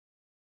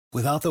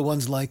Without the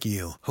ones like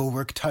you, who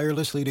work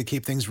tirelessly to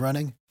keep things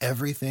running,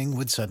 everything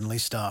would suddenly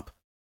stop.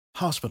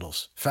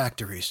 Hospitals,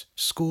 factories,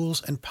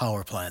 schools, and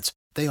power plants,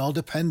 they all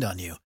depend on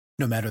you.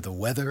 No matter the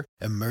weather,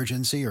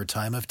 emergency, or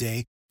time of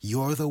day,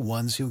 you're the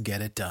ones who get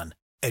it done.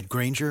 At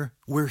Grainger,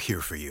 we're here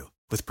for you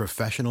with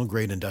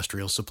professional-grade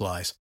industrial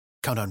supplies.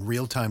 Count on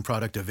real-time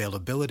product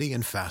availability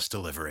and fast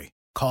delivery.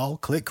 Call,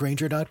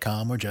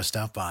 clickgrainger.com, or just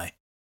stop by.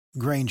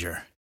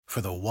 Grainger, for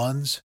the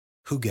ones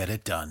who get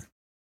it done.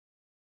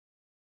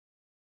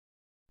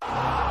 Do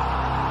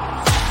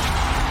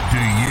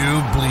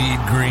you bleed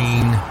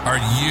green? Are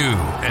you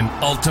an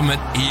ultimate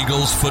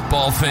Eagles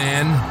football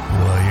fan?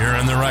 Well, you're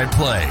in the right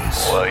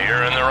place.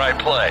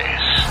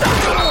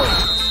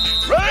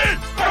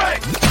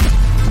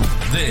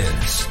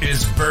 This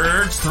is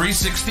Birds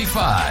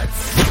 365,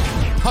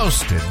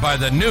 hosted by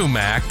the new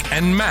Mac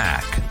and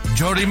Mac,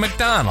 Jody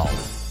McDonald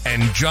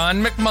and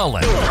John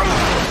McMullen.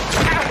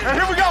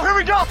 Here we go!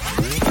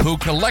 Who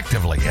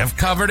collectively have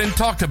covered and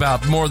talked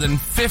about more than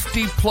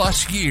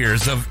 50-plus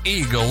years of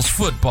Eagles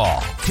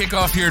football. Kick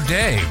off your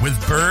day with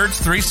Birds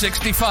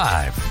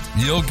 365.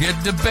 You'll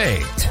get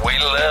debate. We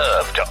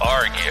love to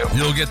argue.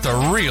 You'll get the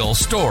real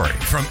story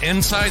from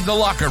inside the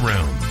locker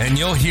room. And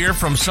you'll hear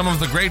from some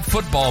of the great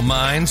football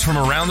minds from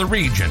around the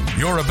region.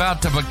 You're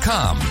about to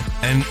become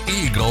an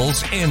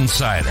Eagles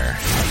insider.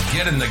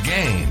 Get in the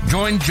game.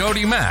 Join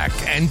Jody Mack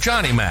and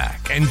Johnny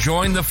Mack and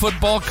join the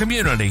football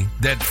community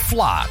that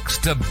flocks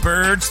to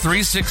Birds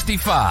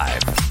 365.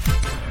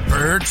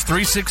 Birds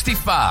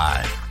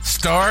 365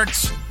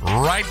 starts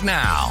right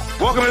now.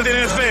 Welcome to the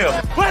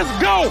NFL.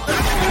 Let's go!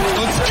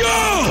 Let's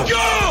go!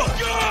 Go!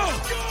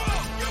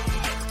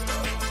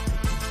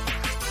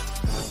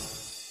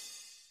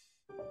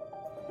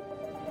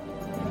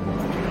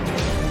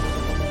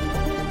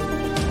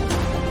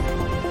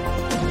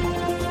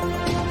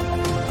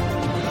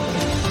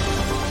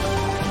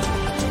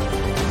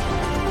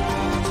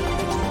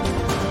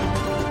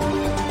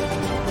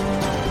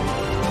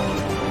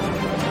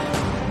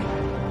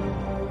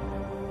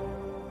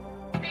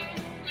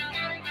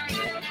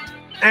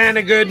 And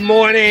a good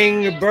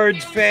morning,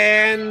 Birds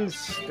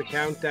fans. The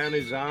countdown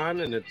is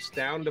on, and it's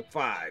down to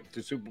 5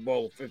 to Super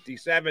Bowl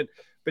 57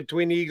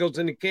 between the Eagles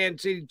and the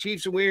Kansas City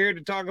Chiefs, and we're here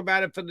to talk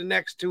about it for the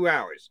next 2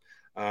 hours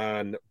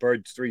on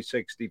Birds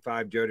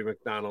 365. Jody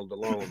McDonald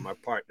along with my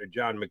partner,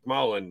 John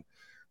McMullen,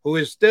 who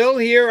is still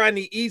here on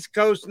the East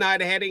Coast, not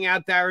heading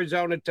out to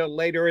Arizona till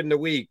later in the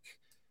week.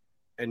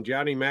 And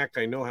Johnny Mack,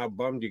 I know how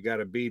bummed you got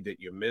to be that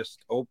you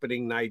missed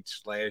opening night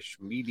 /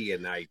 media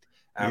night.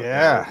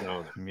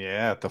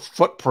 Yeah, the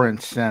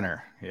Footprint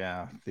Center.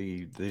 Yeah,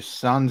 the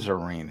Suns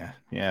Arena.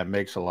 Yeah, it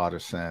makes a lot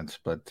of sense.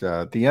 But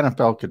the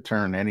NFL could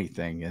turn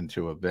anything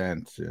into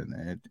events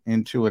and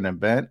into an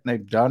event.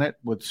 They've done it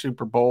with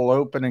Super Bowl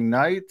opening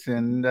night,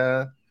 and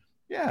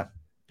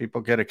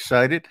people get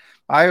excited.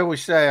 I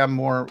always say I'm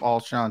more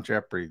Alshon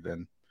Jeffrey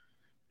than,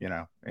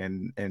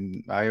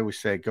 and I always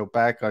say go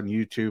back on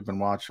YouTube and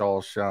watch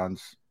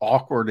Alshon's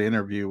awkward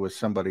interview with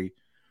somebody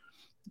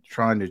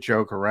trying to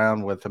joke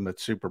around with him at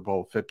Super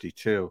Bowl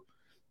 52.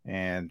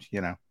 And,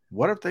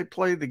 what if they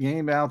played the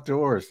game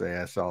outdoors? They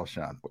asked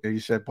Alshon. He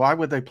said, why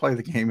would they play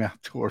the game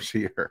outdoors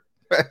here?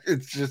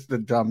 It's just a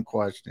dumb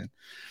question.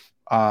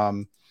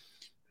 And,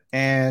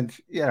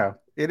 it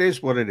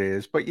is what it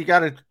is, but you got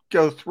to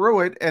go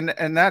through it.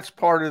 And that's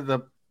part of the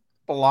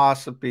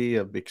philosophy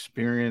of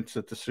experience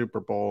at the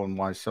Super Bowl and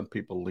why some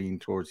people lean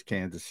towards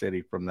Kansas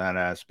City from that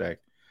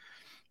aspect.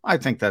 I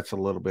think that's a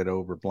little bit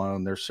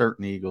overblown. There's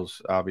certain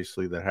Eagles,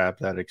 obviously, that have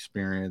that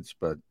experience,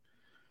 but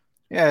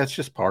yeah, it's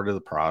just part of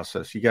the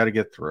process. You got to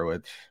get through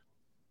it.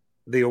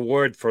 The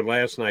award for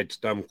last night's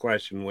dumb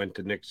question went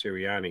to Nick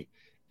Sirianni.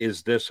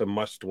 Is this a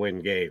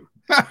must-win game?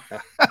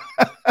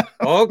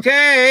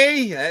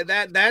 Okay,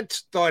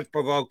 that's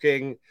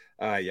thought-provoking.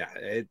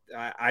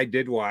 I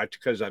did watch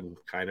because I'm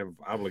kind of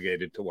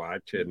obligated to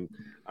watch, and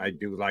I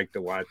do like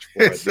to watch.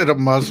 Is it a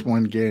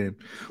must-win game?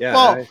 Yeah.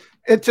 Well,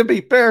 and to be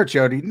fair,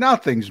 Jody,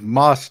 nothing's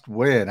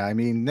must-win. I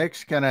mean,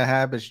 Nick's going to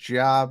have his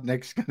job.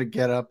 Nick's going to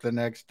get up the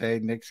next day.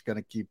 Nick's going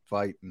to keep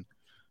fighting.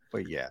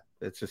 But, yeah,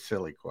 it's a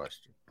silly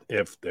question.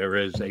 If there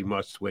is a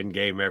must-win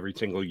game every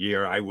single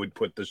year, I would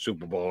put the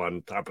Super Bowl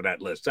on top of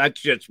that list.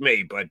 That's just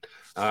me, but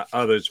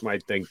others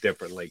might think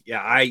differently.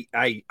 Yeah, I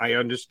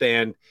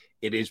understand.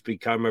 It has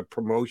become a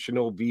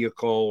promotional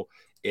vehicle.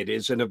 It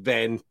is an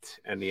event,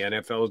 and the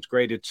NFL is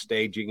great at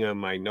staging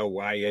them. I know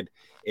why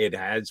it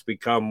has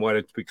become what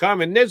it's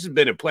become, and this has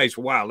been in place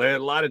for a while. There are a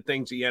lot of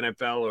things the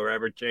NFL are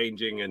ever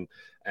changing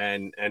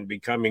and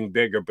becoming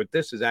bigger, but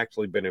this has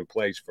actually been in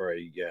place for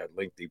a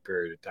lengthy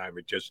period of time.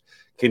 It just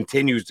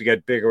continues to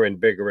get bigger and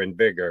bigger and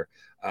bigger.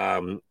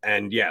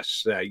 And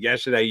yes,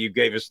 yesterday you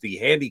gave us the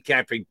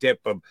handicapping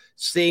tip of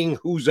seeing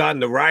who's on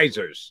the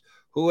risers.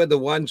 Who are the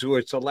ones who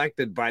are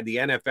selected by the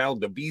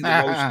NFL to be the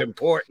most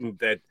important,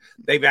 that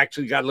they've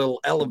actually got a little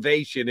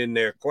elevation in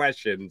their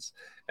questions.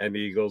 And the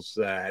Eagles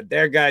had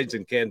their guys,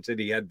 and Kansas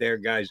City had their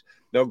guys.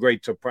 No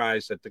great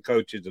surprise that the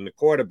coaches and the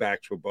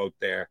quarterbacks were both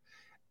there.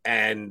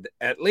 And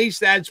at least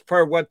that's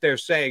per what they're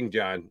saying,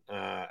 John,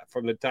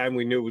 from the time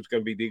we knew it was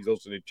going to be the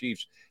Eagles and the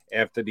Chiefs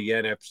after the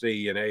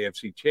NFC and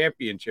AFC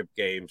championship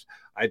games.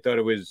 I thought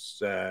it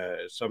was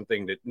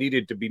something that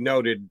needed to be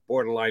noted,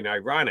 borderline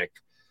ironic,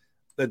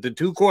 that the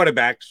two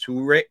quarterbacks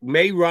who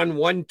may run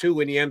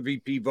 1-2 in the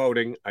MVP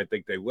voting, I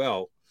think they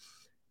will,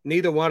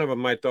 neither one of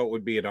them I thought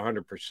would be at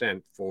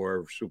 100%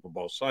 for Super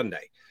Bowl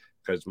Sunday,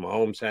 because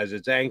Mahomes has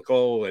his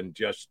ankle, and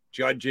just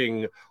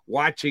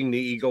watching the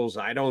Eagles,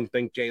 I don't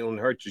think Jalen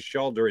Hurts'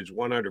 shoulder is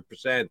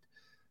 100%.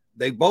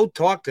 They both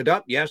talked it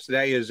up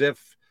yesterday as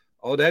if,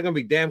 they're going to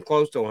be damn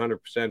close to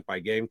 100% by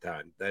game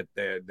time, that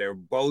they're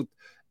both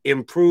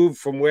improved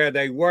from where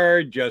they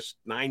were just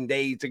 9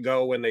 days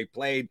ago when they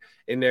played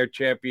in their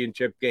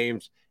championship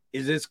games.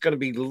 Is this going to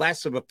be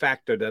less of a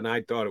factor than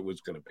I thought it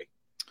was going to be?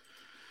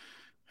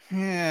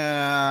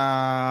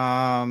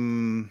 Yeah,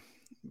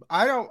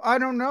 I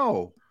don't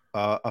know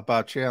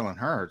about Jalen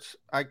Hurts.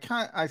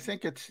 I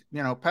think it's,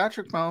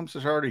 Patrick Mahomes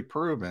has already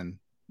proven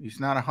he's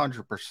not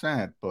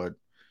 100%, but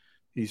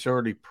he's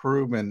already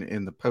proven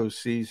in the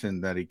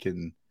postseason that he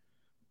can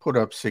put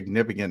up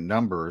significant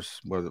numbers,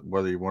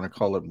 whether you want to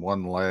call it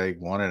one leg,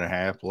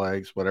 1.5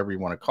 legs, whatever you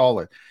want to call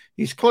it.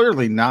 He's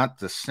clearly not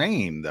the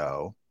same,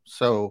 though.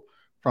 So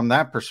from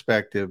that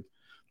perspective,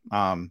 it's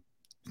not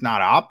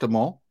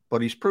optimal,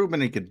 but he's proven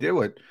he could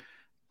do it.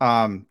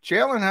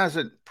 Jalen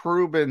hasn't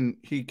proven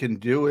he can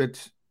do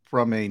it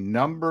from a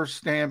number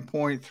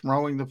standpoint,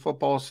 throwing the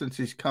football since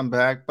he's come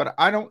back. But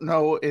I don't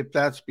know if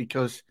that's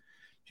because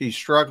he's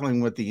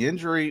struggling with the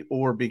injury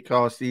or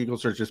because the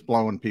Eagles are just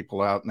blowing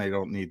people out and they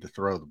don't need to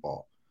throw the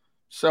ball.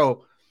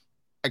 So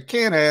I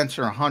can't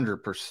answer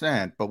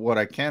 100%, but what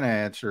I can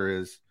answer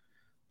is,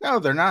 no,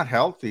 they're not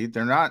healthy.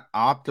 They're not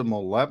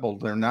optimal level.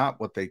 They're not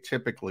what they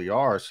typically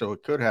are. So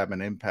it could have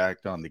an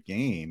impact on the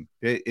game.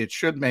 It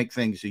should make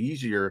things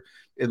easier.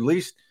 At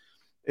least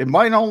it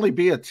might only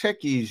be a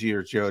tick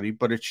easier, Jody,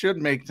 but it should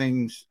make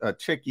things a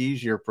tick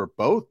easier for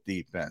both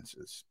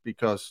defenses,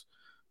 because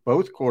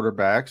both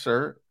quarterbacks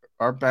are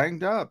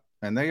banged up,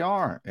 and they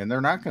are, and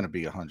they're not going to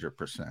be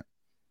 100%.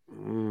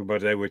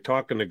 But they were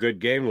talking a good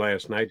game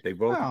last night. They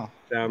both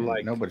sound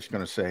like nobody's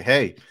going to say,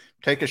 "Hey,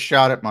 take a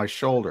shot at my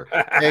shoulder."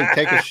 Hey,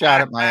 take a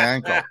shot at my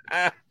ankle.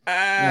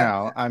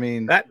 I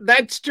mean,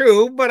 that's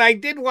true. But I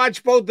did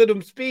watch both of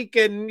them speak,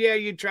 and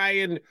you try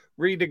and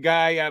read a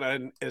guy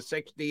on a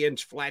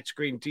 60-inch flat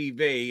screen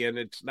TV, and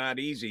it's not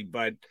easy.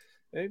 But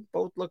they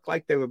both looked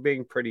like they were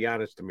being pretty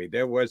honest to me.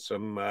 There was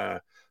some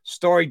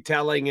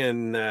storytelling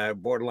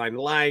and borderline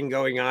lying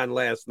going on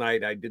last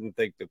night. I didn't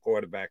think the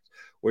quarterbacks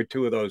were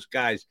two of those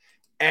guys.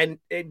 And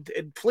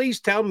please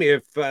tell me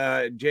if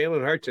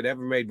Jalen Hurts had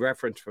ever made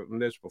reference from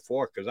this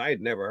before, because I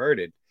had never heard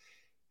it.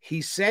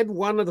 He said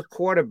one of the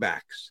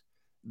quarterbacks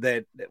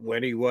that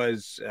when he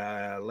was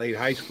a late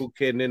high school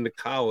kid and into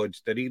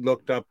college that he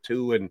looked up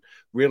to and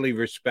really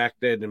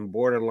respected and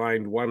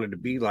borderline wanted to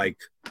be like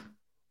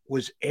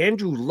was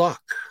Andrew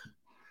Luck.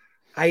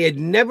 I had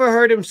never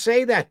heard him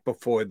say that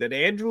before, that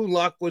Andrew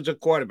Luck was a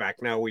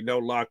quarterback. Now, we know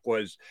Luck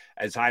was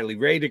as highly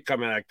rated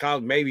coming out of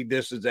college. Maybe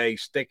this is a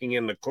sticking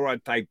in the craw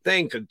type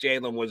thing, because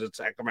Jalen was a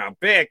second-round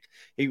pick.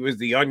 He was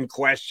the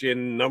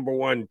unquestioned number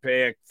one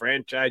pick,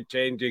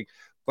 franchise-changing.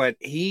 But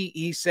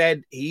he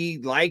said he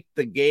liked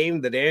the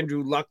game that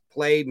Andrew Luck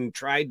played and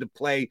tried to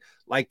play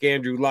like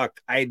Andrew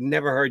Luck. I had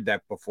never heard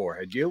that before.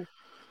 Had you?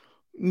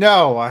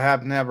 No, I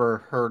have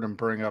never heard him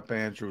bring up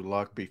Andrew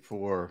Luck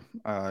before.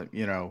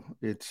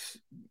 It's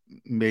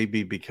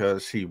maybe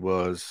because he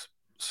was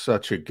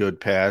such a good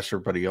passer,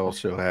 but he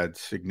also had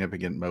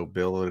significant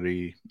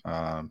mobility,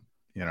 but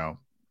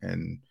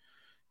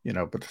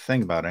the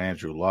thing about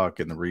Andrew Luck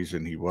and the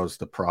reason he was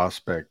the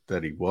prospect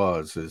that he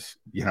was is,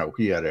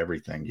 he had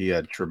everything. He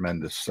had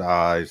tremendous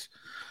size,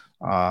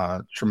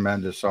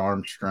 tremendous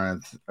arm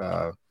strength.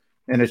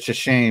 And it's a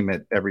shame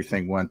that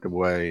everything went the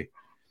way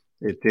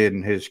it did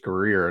in his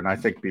career. And I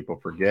think people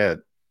forget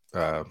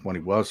when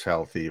he was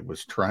healthy, it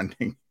was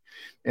trending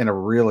in a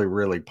really,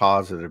 really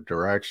positive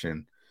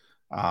direction.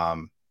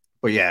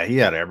 But yeah, he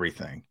had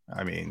everything.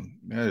 I mean,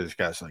 this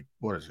guy's like,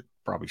 what is it?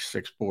 Probably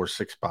 6'4",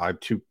 6'5",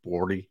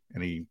 240.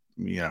 And he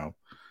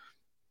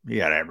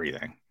had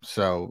everything.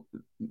 So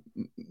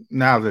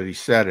now that he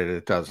said it,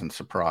 it doesn't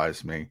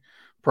surprise me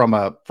from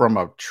a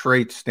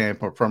trait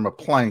standpoint, from a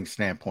playing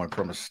standpoint,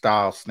 from a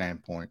style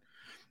standpoint.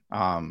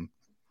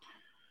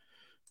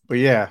 But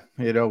yeah,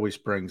 it always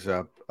brings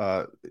up,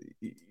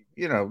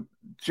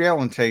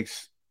 Jalen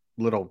takes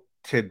little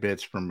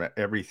tidbits from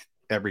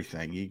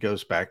everything. He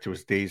goes back to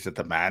his days at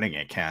the Manning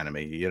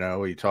Academy.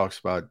 He talks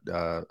about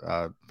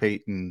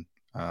Peyton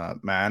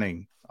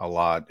Manning a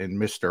lot, and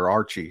Mr.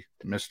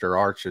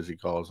 Arch, as he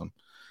calls him.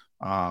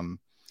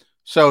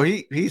 So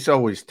he's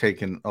always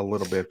taken a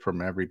little bit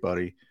from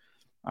everybody.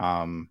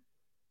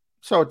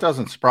 So it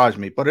doesn't surprise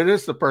me, but it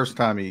is the first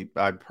time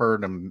I've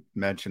heard him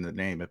mention the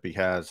name. If he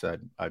has,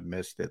 I've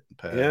missed it in the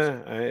past.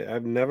 Yeah,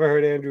 I've never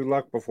heard Andrew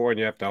Luck before, and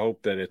you have to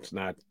hope that it's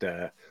not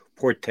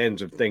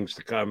portends of things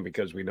to come,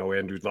 because we know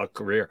Andrew Luck's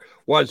career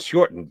was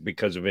shortened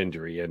because of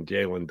injury, and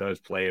Jalen does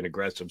play an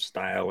aggressive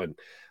style. And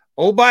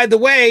oh, by the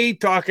way,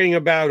 talking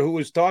about who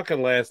was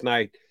talking last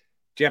night,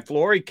 Jeff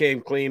Lurie came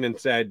clean and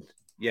said,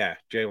 yeah,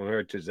 Jalen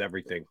Hurts is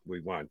everything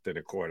we want in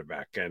a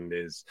quarterback and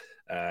is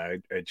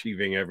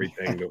achieving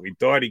everything that we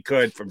thought he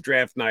could from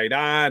draft night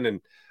on.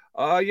 And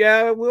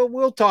yeah,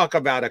 we'll talk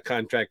about a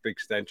contract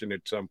extension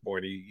at some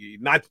point.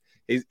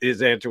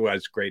 His answer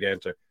was great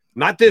answer.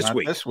 Not this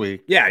week. This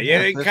week. Yeah,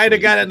 he kind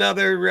of got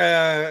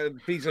another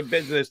piece of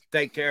business to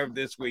take care of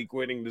this week,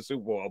 winning the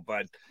Super Bowl.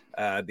 But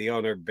the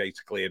owner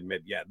basically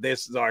admitted, yeah,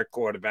 this is our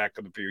quarterback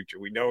of the future.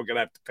 We know we're going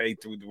to have to pay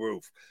through the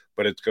roof,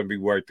 but it's going to be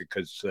worth it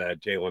because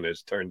Jalen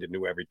has turned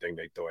into everything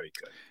they thought he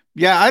could.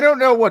 Yeah, I don't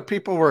know what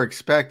people were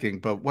expecting,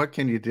 but what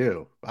can you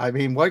do? I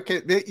mean,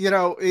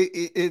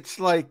 it's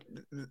like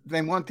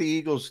they want the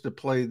Eagles to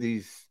play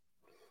these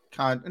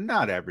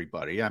not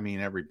everybody. I mean,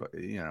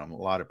 everybody, a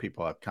lot of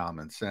people have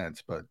common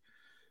sense, but,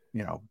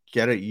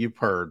 get it. You've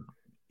heard,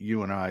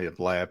 you and I have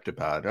laughed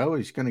about, oh,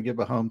 he's going to give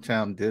a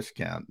hometown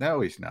discount.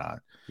 No, he's not.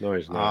 No,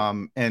 he's not.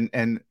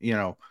 And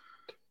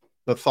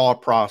the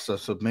thought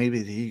process of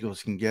maybe the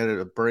Eagles can get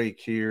a break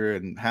here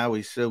and how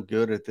he's so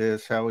good at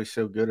this, how he's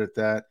so good at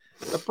that.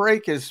 The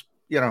break is,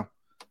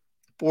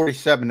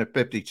 47 to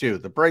 52.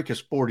 The break is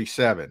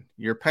 47.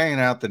 You're paying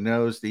out the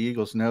nose. The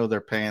Eagles know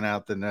they're paying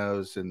out the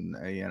nose, and,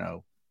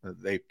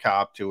 they've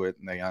copped to it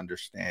and they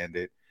understand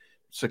it.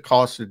 It's the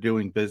cost of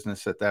doing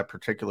business at that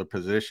particular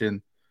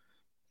position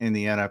in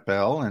the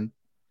NFL. And,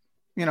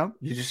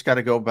 you just got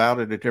to go about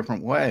it a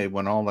different way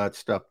when all that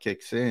stuff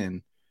kicks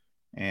in.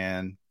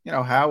 And,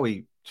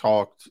 Howie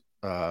talked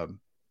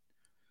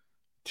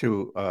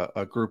to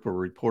a group of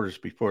reporters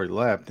before he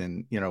left.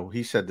 And,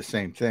 he said the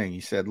same thing.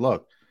 He said,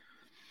 look,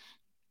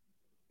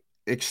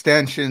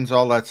 extensions,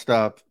 all that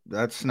stuff,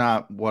 that's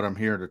not what I'm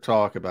here to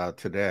talk about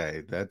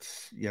today.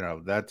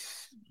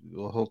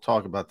 He'll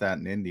talk about that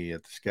in Indy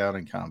at the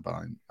scouting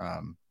combine.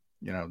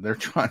 They're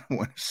trying to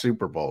win a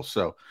Super Bowl.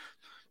 So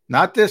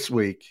not this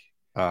week,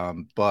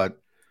 but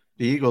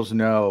the Eagles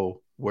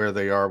know where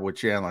they are with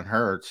Jalen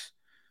Hurts.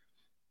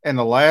 And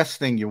the last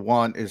thing you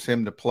want is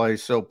him to play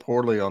so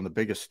poorly on the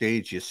biggest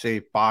stage, you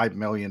save $5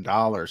 million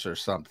or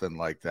something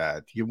like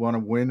that. You want to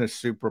win a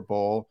Super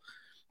Bowl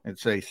and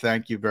say,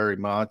 thank you very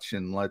much,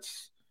 and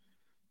let's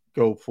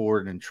go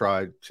forward and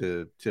try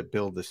to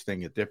build this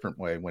thing a different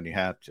way when you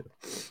have to.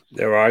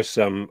 There are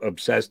some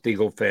obsessed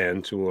Eagle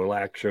fans who will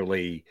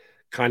actually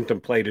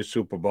contemplate a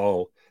Super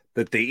Bowl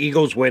that the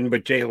Eagles win,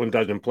 but Jalen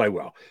doesn't play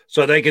well.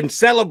 So they can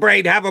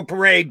celebrate, have a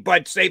parade,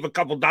 but save a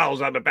couple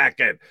dollars on the back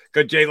end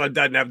because Jalen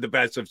doesn't have the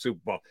best of Super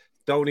Bowl.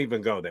 Don't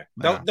even go there.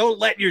 No. Don't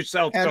let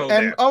yourself go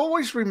there. And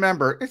always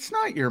remember, it's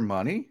not your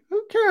money.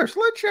 Who cares?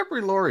 Let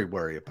Jeffrey Lurie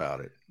worry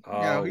about it.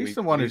 He's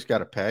the one who's got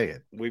to pay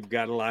it. We've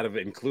got a lot of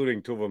it,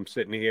 including two of them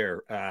sitting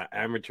here,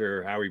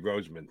 amateur Howie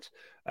Rosemans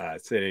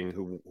sitting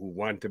who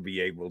want to be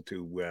able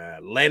to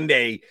lend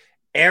a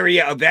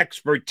area of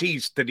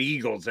expertise to the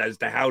Eagles as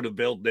to how to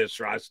build this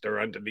roster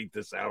underneath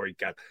the salary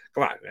cap.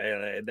 Come on,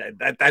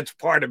 that's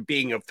part of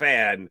being a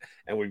fan,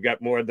 and we've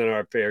got more than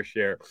our fair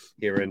share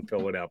here in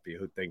Philadelphia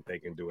who think they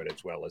can do it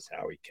as well as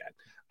Howie can.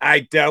 All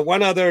right,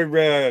 one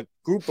other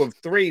group of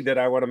three that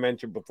I want to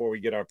mention before we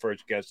get our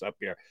first guest up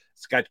here.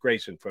 Scott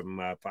Grayson from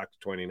Fox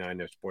 29,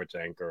 their sports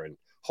anchor and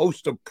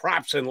host of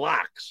Props and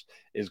Locks,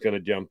 is going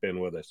to jump in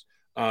with us.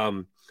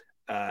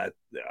 A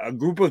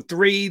group of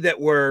three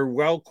that were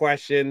well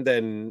questioned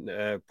and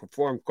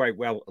performed quite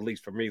well, at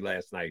least for me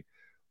last night,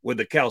 were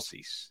the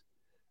Kelce's.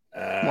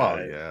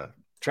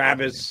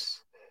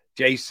 Travis,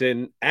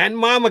 Jason, and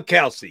Mama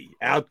Kelce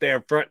out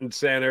there front and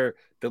center,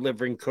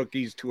 delivering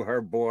cookies to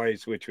her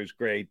boys, which was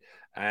great.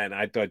 And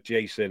I thought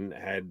Jason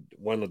had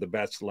one of the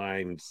best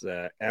lines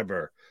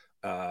ever,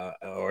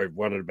 or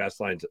one of the best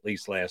lines at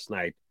least last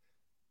night.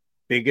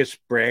 Biggest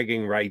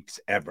bragging rights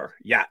ever.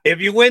 Yeah,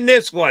 if you win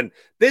this one,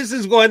 this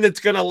is one that's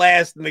going to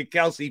last in the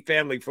Kelce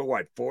family for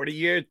what, 40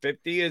 years,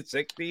 50 years,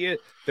 60 years,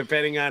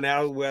 depending on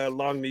how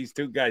long these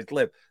two guys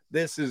live.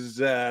 This is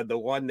the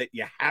one that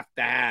you have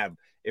to have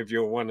if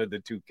you're one of the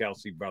two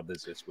Kelce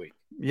brothers this week.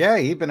 Yeah,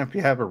 even if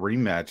you have a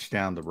rematch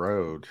down the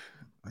road,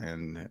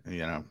 and,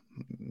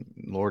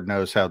 Lord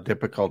knows how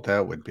difficult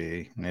that would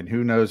be. And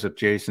who knows if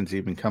Jason's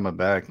even coming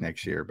back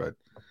next year. But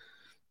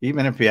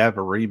even if you have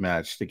a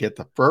rematch, to get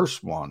the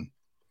first one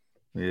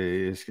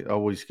is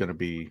always going to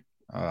be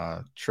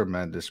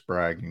tremendous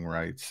bragging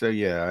rights. So,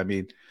 yeah, I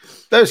mean,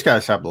 those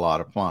guys have a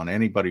lot of fun.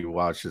 Anybody who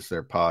watches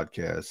their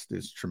podcast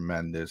is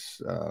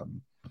tremendous.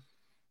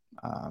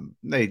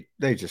 They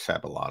just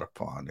have a lot of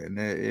fun, and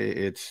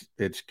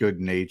it's good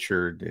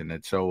natured, and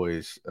it's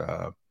always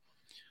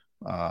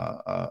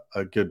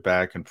a good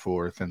back and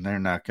forth, and they're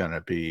not going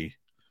to be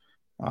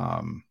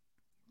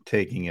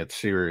taking it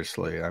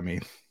seriously. I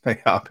mean,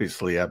 they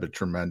obviously have a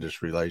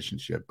tremendous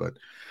relationship, but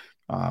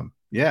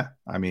yeah,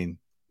 I mean,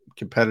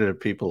 competitive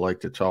people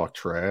like to talk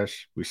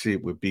trash. We see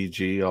it with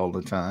BG all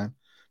the time.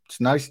 It's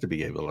nice to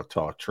be able to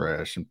talk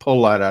trash and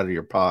pull that out of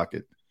your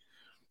pocket.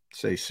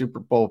 Say Super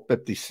Bowl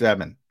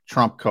 57,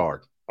 trump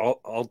card.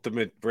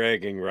 Ultimate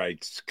bragging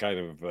rights kind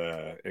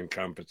of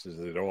encompasses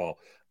it all.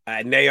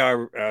 And they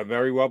are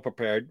very well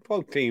prepared,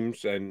 both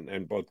teams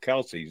and both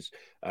Kelce's.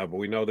 But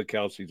we know the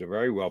Kelce's are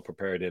very well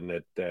prepared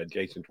in that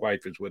Jason's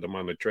wife is with him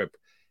on the trip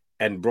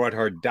and brought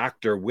her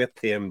doctor with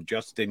him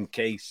just in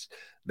case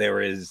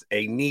there is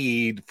a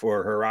need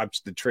for her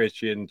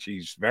obstetrician.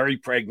 She's very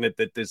pregnant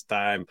at this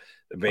time.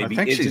 The baby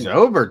I think she's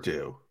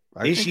overdue.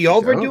 Is she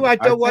overdue? I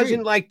thought it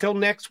wasn't like till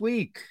next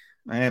week.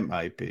 It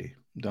might be.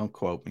 Don't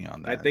quote me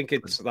on that. I think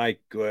it's like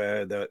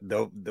the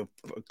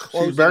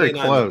closing she's very in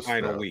close, on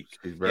the final week.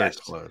 She's very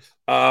close.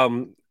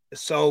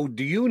 So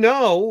do you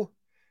know,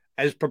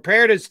 as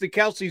prepared as the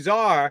Kelce's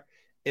are,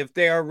 if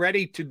they are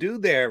ready to do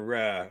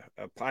their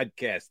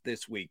podcast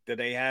this week? Do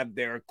they have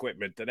their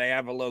equipment? Do they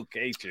have a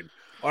location?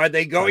 Are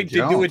they going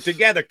to do it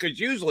together? Because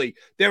usually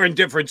they're in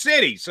different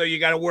cities, so you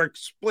got to work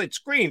split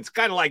screens,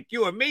 kind of like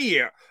you and me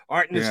here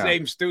aren't in the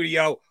same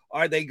studio.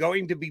 Are they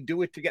going to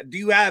do it together? Do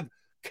you have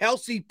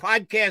Kelce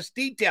podcast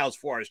details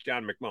for us,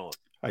 John McMullen?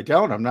 I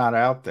don't. I'm not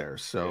out there.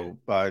 So,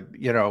 but,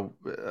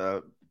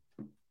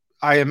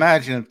 I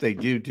imagine if they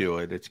do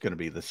it, it's going to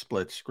be the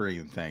split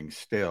screen thing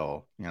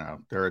still.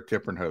 They're at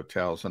different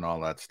hotels and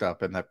all that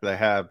stuff. And if they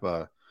have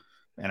an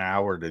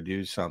hour to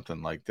do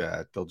something like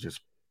that, they'll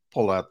just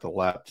pull out the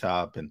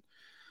laptop and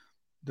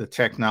the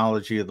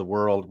technology of the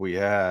world we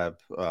have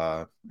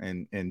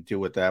and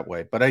do it that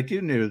way. But I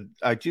do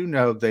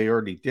know they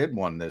already did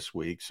one this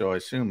week, so I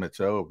assume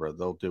it's over.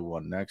 They'll do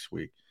one next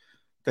week.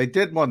 They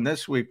did one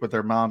this week with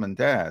their mom and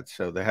dad,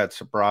 so they had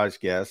surprise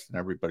guests, and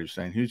everybody was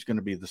saying, who's going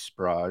to be the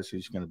surprise?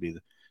 Who's going to be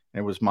and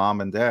it was mom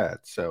and dad.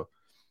 So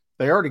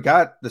they already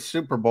got the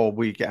Super Bowl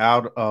week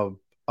out of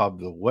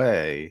the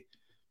way.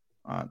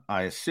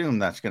 I assume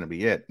that's going to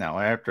be it. Now,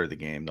 after the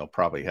game, they'll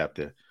probably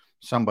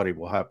somebody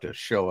will have to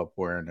show up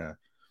wearing a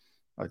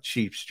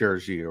Chiefs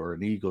jersey or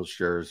an Eagles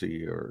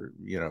jersey, or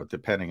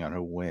depending on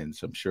who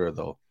wins. I'm sure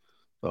they'll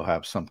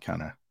have some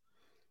kind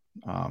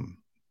of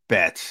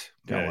bets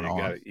going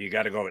on. You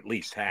got to go at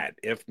least hat,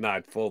 if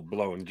not full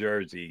blown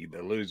jersey.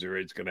 The loser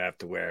is going to have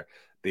to wear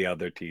the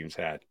other team's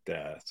hat.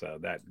 So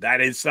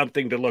that is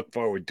something to look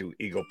forward to,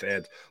 Eagle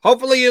fans.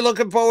 Hopefully you're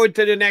looking forward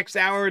to the next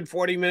hour and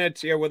 40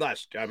 minutes here with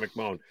us, John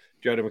McMullen,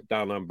 Jody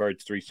McDonald on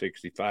Birds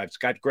 365.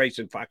 Scott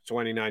Grayson, Fox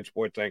 29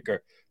 sports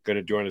anchor, going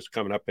to join us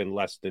coming up in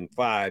less than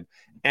 5.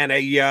 And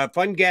a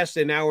fun guest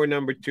in hour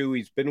number 2.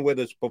 He's been with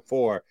us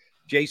before.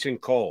 Jason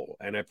Cole,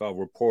 NFL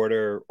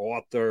reporter,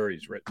 author.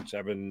 He's written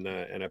 7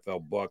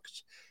 NFL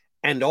books,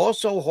 and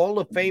also Hall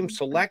of Fame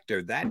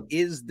selector. That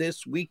is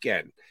this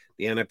weekend.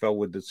 The NFL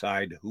would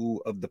decide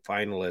who of the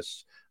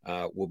finalists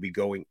will be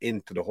going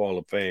into the Hall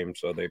of Fame.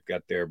 So they've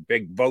got their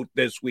big vote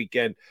this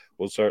weekend.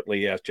 We'll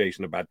certainly ask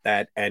Jason about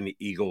that and the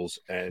Eagles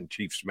and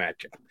Chiefs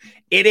matchup.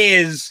 It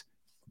is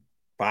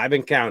 5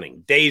 and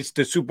counting days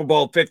to Super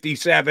Bowl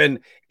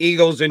 57.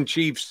 Eagles and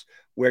Chiefs.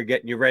 We're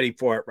getting you ready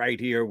for it right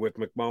here with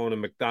McMullen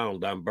and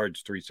McDonald on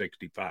Birds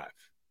 365.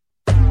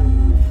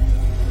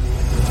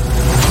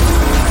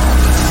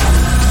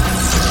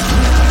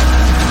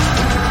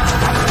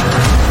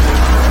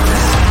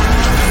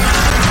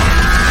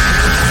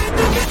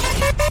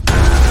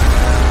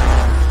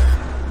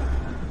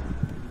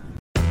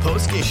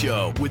 Postgame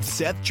Show with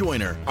Seth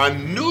Joyner. I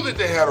knew that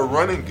they had a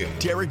running game.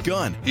 Derek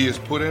Gunn. He has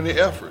put in the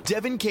effort.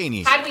 Devin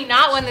Caney. Had we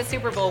not won the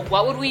Super Bowl,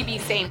 what would we be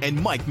saying?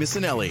 And Mike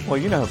Missanelli. Well,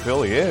 you know who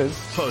Philly is.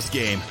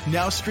 Postgame,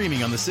 now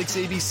streaming on the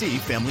 6ABC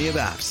family of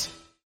apps.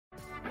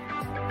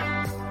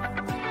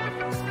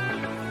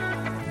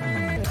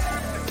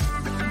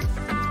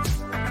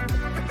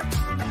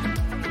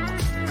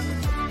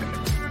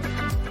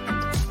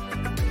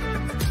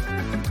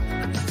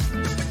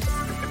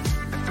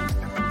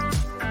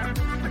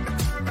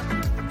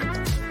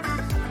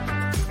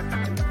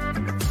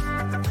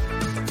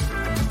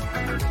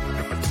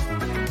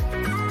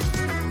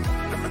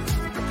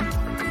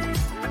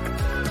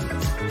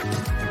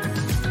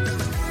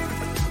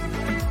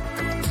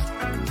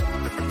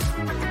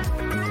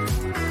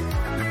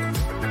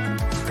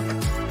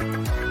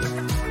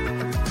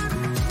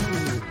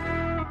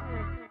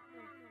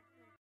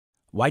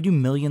 Why do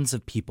millions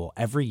of people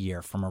every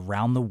year from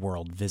around the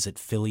world visit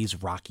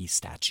Philly's Rocky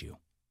statue?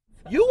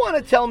 You want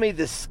to tell me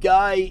the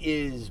sky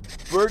is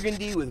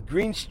burgundy with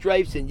green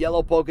stripes and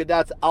yellow polka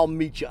dots? I'll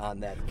meet you on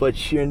that.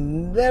 But you're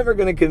never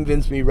going to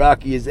convince me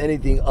Rocky is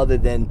anything other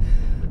than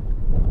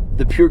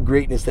the pure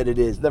greatness that it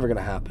is. Never going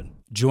to happen.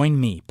 Join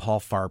me, Paul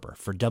Farber,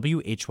 for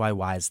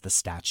WHYY's The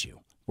Statue.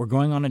 We're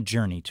going on a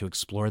journey to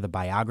explore the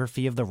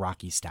biography of the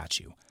Rocky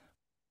statue.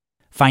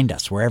 Find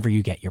us wherever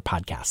you get your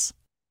podcasts.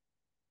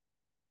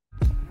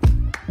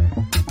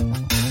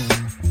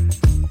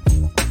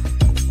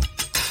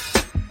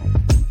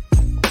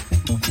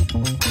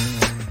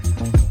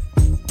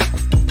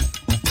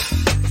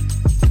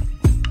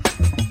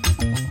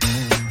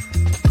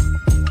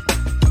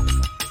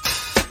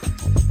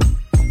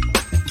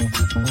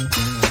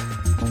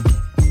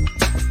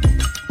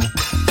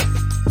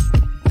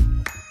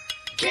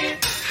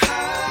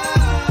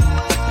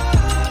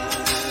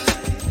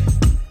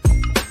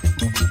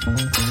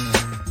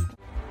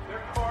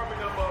 They're carving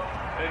them up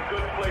and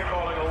good play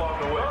calling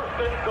along the way.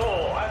 First and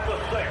goal at the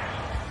 6.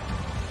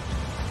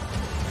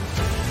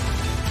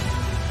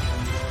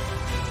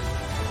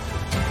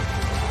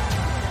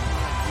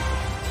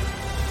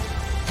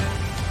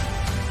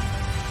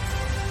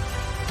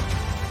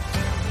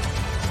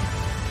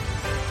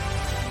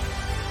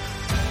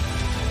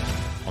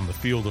 On the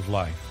field of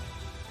life,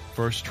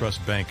 First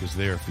Trust Bank is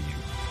there for you.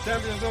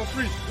 Champions on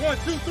 3. 1,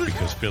 2, 3.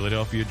 Because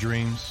Philadelphia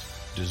dreams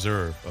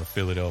deserve a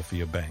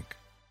Philadelphia bank.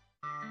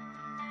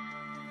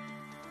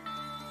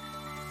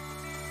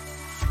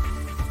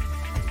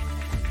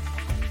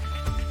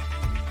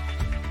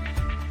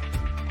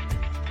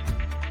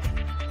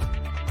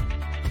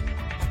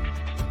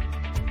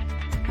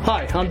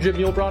 Hi, I'm Jim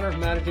Muehlbronner,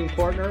 Managing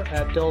Partner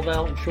at Del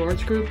Val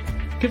Insurance Group.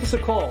 Give us a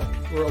call.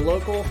 We're a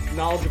local,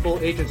 knowledgeable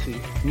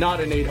agency, not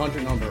an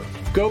 800 number.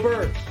 Go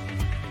Birds!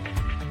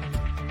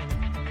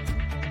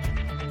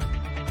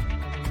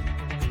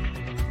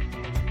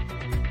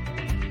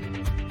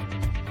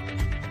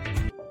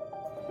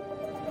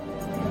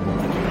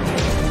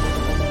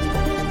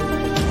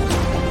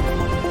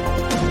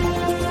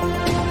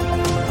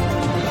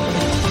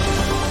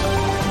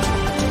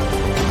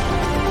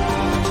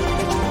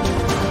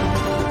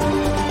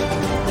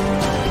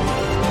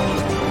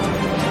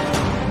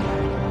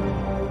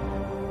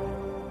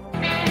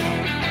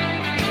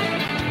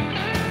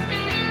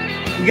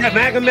 We got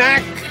Mac and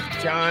Mac,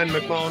 John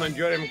McMullen and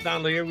Jordan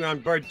McDonald here. We're on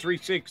Bird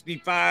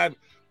 365.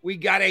 We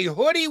got a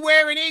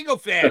hoodie-wearing Eagle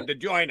fan to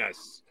join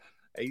us.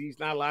 He's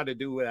not allowed to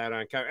do that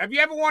on camera. Have you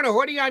ever worn a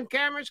hoodie on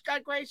camera,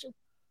 Scott Grayson?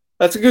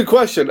 That's a good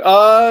question.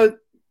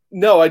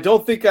 No, I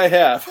don't think I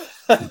have.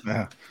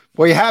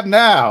 Well, you have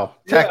now,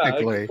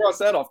 technically. I can cross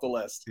that off the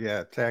list.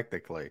 Yeah,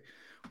 technically.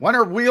 When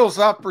are wheels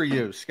up for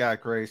you,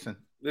 Scott Grayson?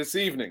 This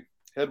evening.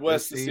 Head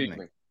west this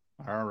evening.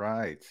 All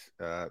right.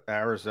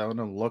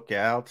 Arizona, look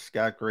out.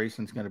 Scott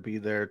Grayson's going to be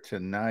there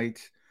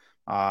tonight.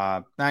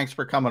 Thanks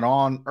for coming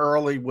on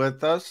early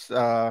with us.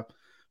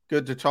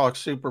 Good to talk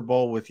Super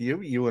Bowl with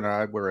you. You and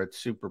I were at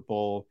Super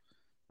Bowl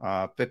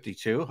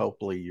 52.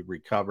 Hopefully you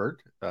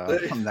recovered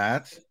from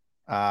that.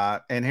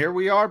 And here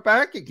we are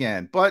back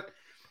again. But,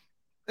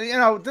 you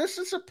know, this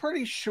is a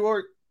pretty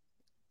short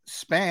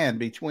span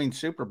between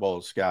Super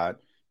Bowls, Scott.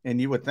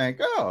 And you would think,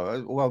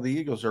 oh, well, the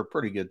Eagles are a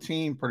pretty good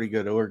team, pretty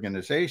good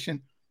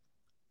organization.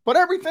 But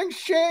everything's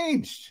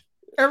changed.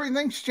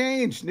 Everything's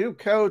changed. New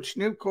coach,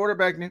 new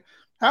quarterback.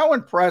 How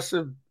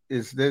impressive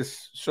is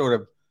this sort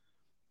of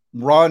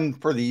run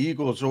for the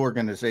Eagles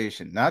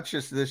organization? Not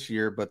just this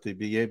year, but to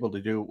be able to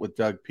do it with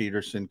Doug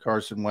Peterson,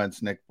 Carson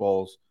Wentz, Nick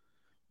Foles.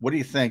 What do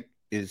you think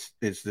is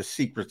the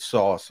secret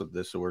sauce of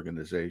this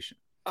organization?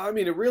 I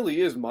mean, it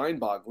really is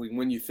mind-boggling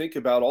when you think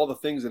about all the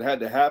things that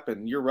had to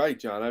happen. You're right,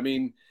 John. I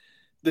mean,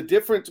 the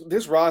difference,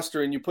 this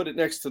roster, and you put it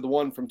next to the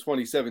one from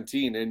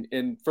 2017,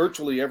 and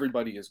virtually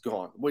everybody is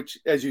gone, which,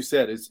 as you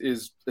said,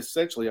 is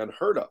essentially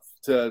unheard of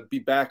to be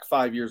back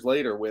 5 years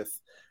later with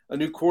a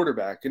new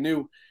quarterback, a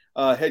new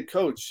head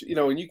coach, you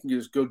know, and you can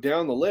just go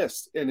down the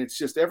list, and it's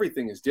just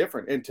everything is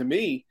different. And to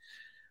me,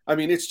 I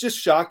mean, it's just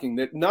shocking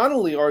that not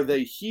only are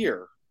they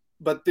here,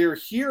 but they're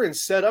here and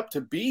set up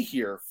to be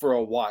here for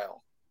a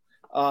while.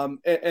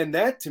 And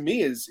that, to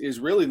me, is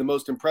really the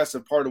most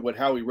impressive part of what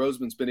Howie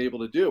Roseman's been able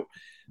to do.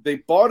 They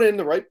brought in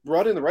the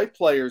right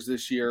players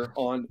this year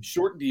on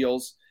short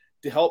deals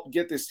to help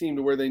get this team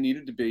to where they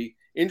needed to be.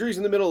 Injuries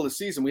in the middle of the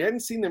season, we hadn't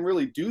seen them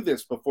really do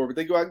this before, but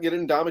they go out and get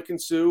in Ndamukong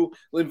Suh,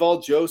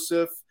 Linval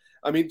Joseph.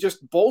 I mean,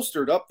 just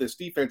bolstered up this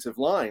defensive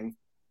line.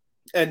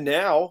 And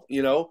now,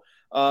 you know,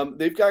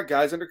 they've got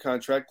guys under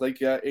contract,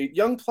 like 8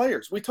 young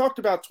players. We talked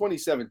about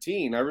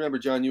 2017. I remember,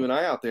 John, you and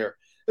I out there.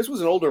 This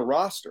was an older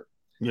roster.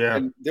 Yeah.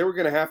 And they were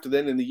going to have to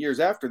then in the years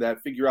after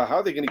that figure out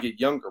how they're going to get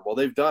younger. Well,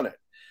 they've done it.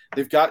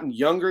 They've gotten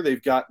younger.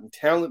 They've gotten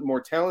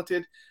more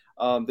talented.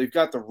 They've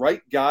got the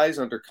right guys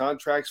under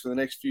contracts for the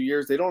next few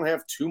years. They don't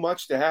have too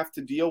much to have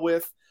to deal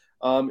with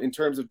in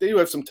terms of – they do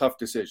have some tough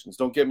decisions,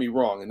 don't get me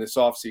wrong, in this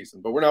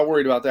offseason. But we're not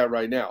worried about that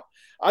right now.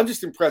 I'm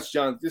just impressed,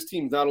 John, this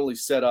team's not only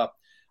set up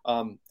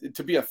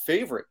to be a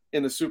favorite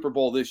in the Super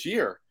Bowl this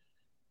year,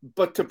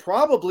 but to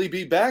probably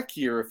be back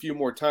here a few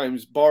more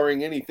times,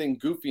 barring anything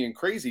goofy and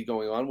crazy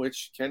going on,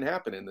 which can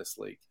happen in this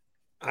league.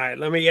 All right,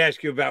 let me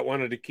ask you about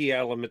one of the key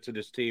elements of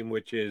this team,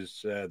 which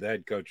is the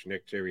head coach,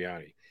 Nick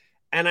Sirianni.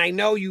 And I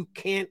know you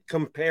can't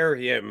compare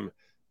him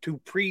to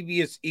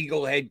previous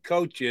Eagle head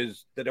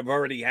coaches that have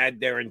already had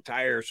their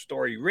entire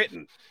story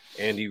written.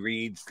 Andy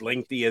Reid's,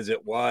 lengthy as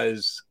it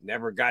was,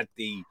 never got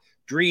the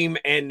dream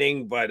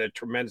ending, but a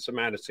tremendous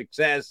amount of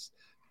success.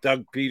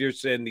 Doug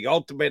Peterson, the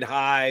ultimate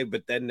high,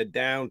 but then the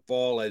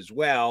downfall as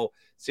well.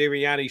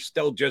 Sirianni's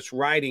still just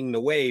riding the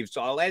wave.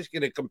 So I'll ask you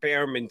to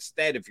compare them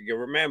instead, if you can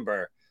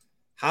remember,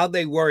 how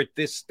they were at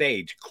this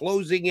stage,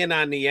 closing in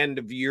on the end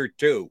of year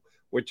 2,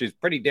 which is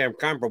pretty damn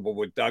comparable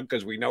with Doug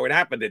because we know it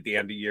happened at the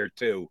end of year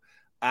 2.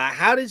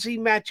 How does he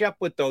match up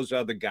with those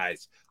other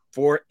guys?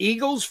 For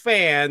Eagles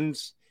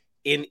fans,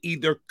 in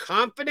either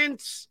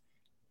confidence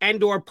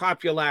and or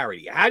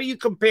popularity, how do you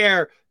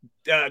compare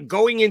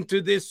going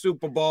into this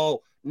Super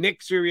Bowl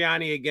Nick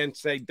Sirianni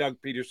against, say, Doug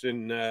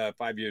Peterson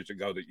 5 years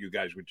ago that you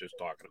guys were just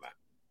talking about?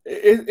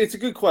 It's a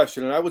good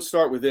question, and I would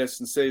start with this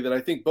and say that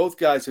I think both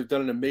guys have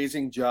done an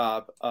amazing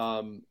job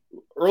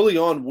early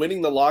on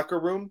winning the locker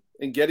room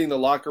and getting the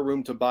locker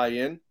room to buy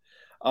in.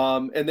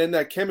 And then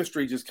that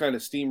chemistry just kind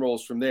of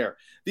steamrolls from there.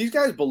 These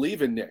guys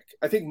believe in Nick,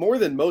 I think, more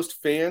than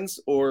most fans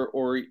or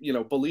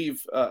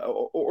believe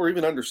or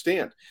even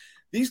understand.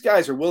 These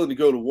guys are willing to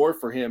go to war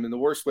for him in the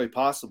worst way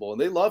possible, and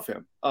they love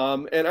him.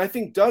 And I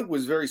think Doug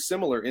was very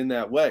similar in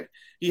that way.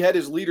 He had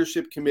his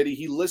leadership committee.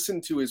 He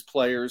listened to his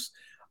players.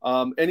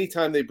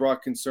 Anytime they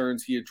brought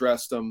concerns, he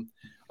addressed them.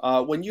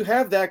 When you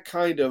have that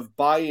kind of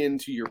buy-in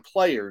to your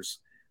players,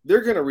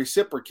 they're going to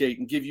reciprocate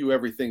and give you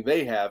everything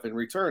they have in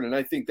return. And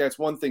I think that's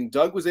one thing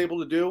Doug was able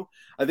to do.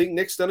 I think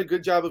Nick's done a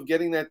good job of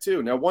getting that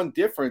too. Now, one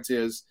difference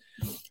is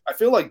I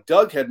feel like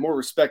Doug had more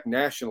respect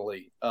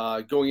nationally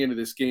going into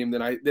this game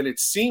than it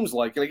seems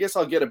like. And I guess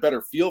I'll get a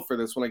better feel for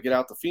this when I get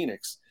out to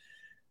Phoenix,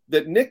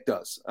 that Nick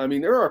does. I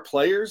mean, there are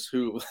players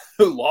who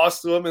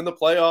lost to him in the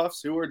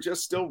playoffs who are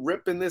just still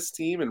ripping this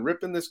team and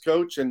ripping this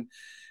coach, and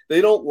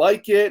they don't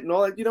like it and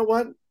all that. You know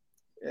what?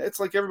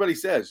 It's like everybody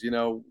says,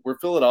 we're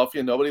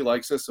Philadelphia, nobody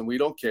likes us, and we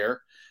don't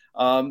care.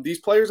 These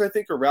players, I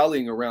think, are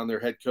rallying around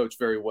their head coach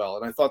very well,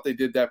 and I thought they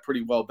did that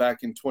pretty well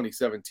back in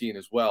 2017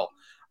 as well.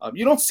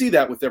 You don't see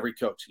that with every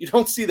coach. You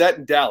don't see that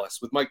in Dallas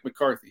with Mike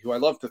McCarthy, who I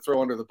love to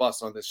throw under the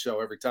bus on this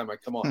show every time I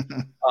come on.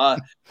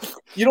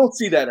 You don't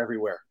see that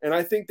everywhere, and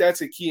I think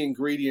that's a key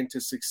ingredient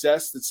to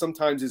success that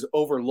sometimes is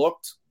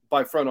overlooked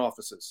by front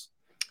offices.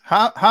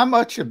 How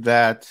much of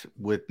that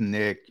with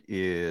Nick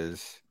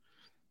is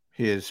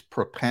his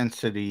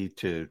propensity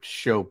to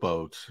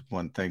showboat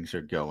when things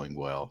are going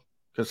well?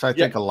 Because I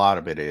think a lot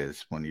of it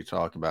is when you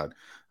talk about,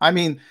 I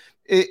mean,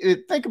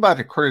 think about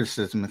the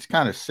criticism. It's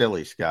kind of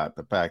silly, Scott,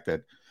 the fact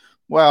that,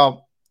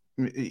 well,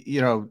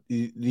 the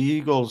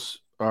Eagles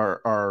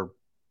are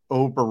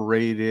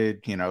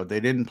overrated. They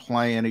didn't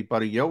play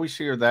anybody. You always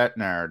hear that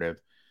narrative.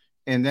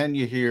 And then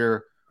you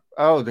hear,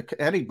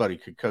 anybody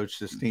could coach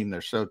this team.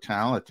 They're so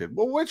talented.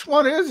 Well, which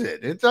one is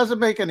it? It doesn't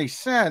make any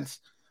sense.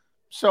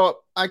 So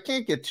I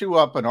can't get too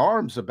up in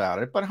arms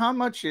about it, but how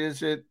much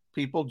is it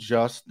people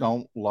just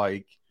don't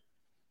like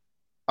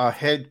a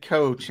head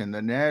coach in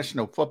the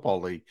National Football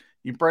League?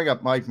 You bring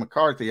up Mike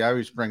McCarthy. I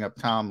always bring up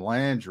Tom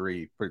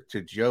Landry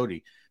to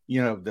Jody,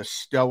 the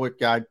stoic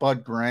guy.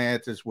 Bud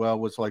Grant as well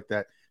was like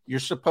that. You're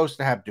supposed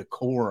to have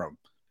decorum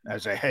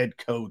as a head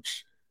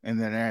coach in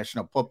the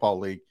National Football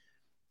League.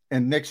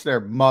 And Nick's there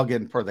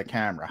mugging for the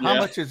camera. How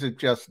much is it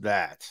just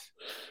that?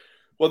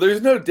 Well,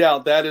 there's no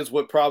doubt that is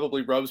what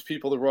probably rubs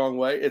people the wrong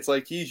way. It's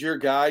like he's your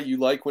guy. You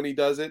like when he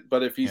does it.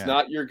 But if he's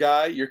not your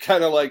guy, you're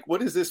kind of like,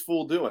 what is this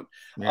fool doing?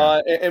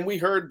 Yeah. And we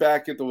heard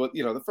back at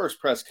the first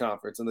press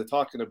conference, and they're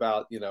talking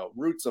about,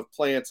 roots of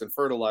plants and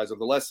fertilizer,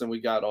 the lesson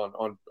we got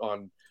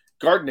on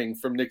gardening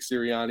from Nick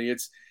Sirianni.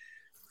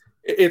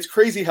 It's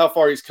crazy how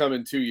far he's come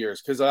in 2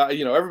 years, because,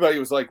 everybody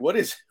was like,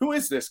 who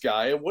is this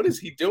guy and what is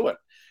he doing?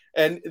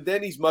 And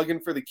then he's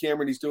mugging for the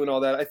camera and he's doing all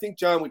that. I think,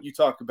 John, what you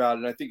talk about,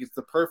 and I think it's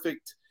the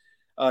perfect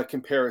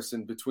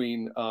comparison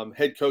between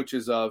head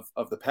coaches of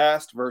the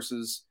past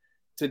versus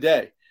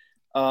today.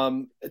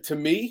 To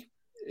me,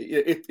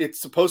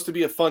 it's supposed to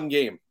be a fun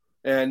game.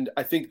 And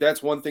I think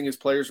that's one thing his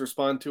players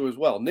respond to as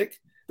well.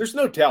 Nick, there's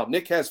no doubt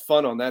Nick has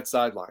fun on that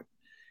sideline.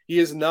 He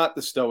is not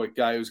the stoic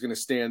guy who's going to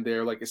stand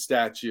there like a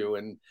statue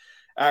and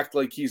act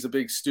like he's a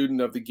big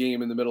student of the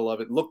game in the middle of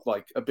it, look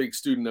like a big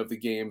student of the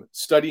game,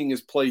 studying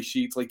his play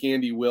sheets like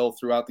Andy will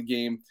throughout the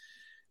game.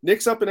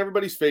 Nick's up in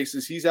everybody's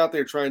faces. He's out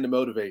there trying to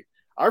motivate.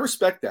 I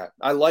respect that.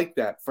 I like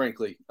that,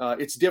 frankly.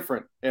 It's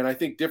different, and I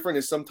think different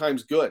is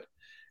sometimes good.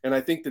 And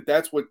I think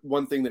that's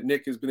one thing that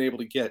Nick has been able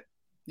to get,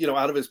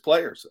 out of his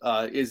players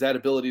is that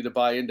ability to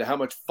buy into how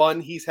much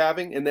fun he's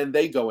having, and then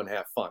they go and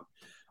have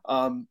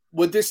fun.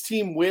 Would this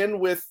team win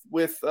with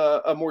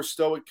a more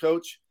stoic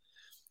coach?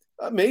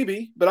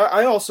 Maybe, but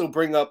I also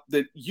bring up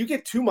that you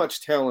get too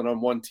much talent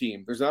on one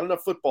team. There's not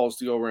enough footballs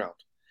to go around.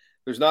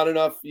 There's not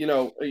enough,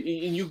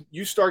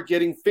 you start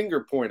getting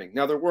finger pointing.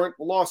 Now, there weren't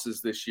losses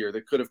this year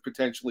that could have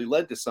potentially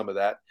led to some of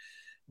that.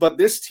 But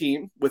this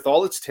team, with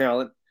all its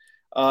talent,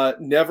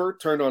 never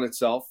turned on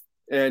itself.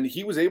 And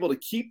he was able to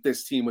keep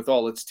this team with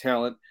all its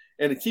talent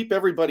and to keep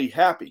everybody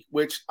happy,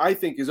 which I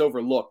think is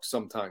overlooked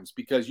sometimes,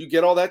 because you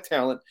get all that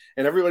talent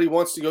and everybody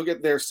wants to go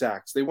get their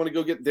sacks. They want to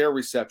go get their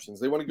receptions.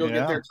 They want to go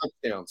get their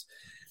touchdowns.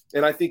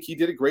 And I think he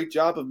did a great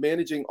job of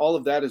managing all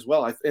of that as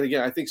well. And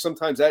again, I think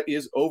sometimes that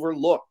is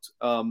overlooked,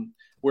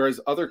 whereas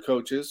other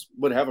coaches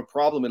would have a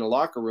problem in a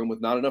locker room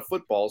with not enough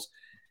footballs.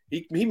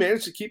 He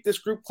managed to keep this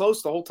group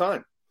close the whole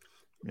time.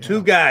 Yeah.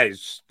 Two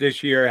guys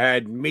this year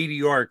had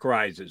meteoric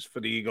rises for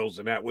the Eagles,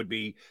 and that would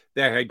be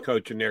their head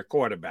coach and their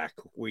quarterback.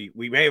 We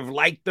may have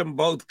liked them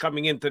both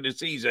coming into the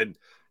season.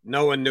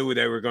 No one knew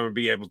they were going to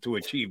be able to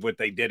achieve what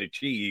they did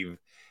achieve,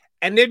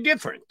 and they're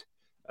different.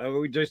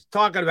 We're just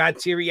talking about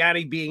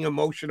Sirianni being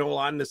emotional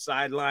on the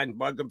sideline,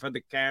 bugging for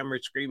the camera,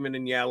 screaming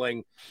and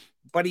yelling.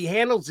 But he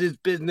handles his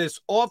business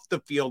off the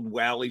field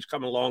well. He's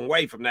come a long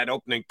way from that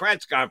opening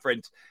press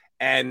conference.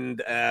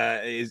 and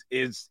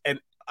is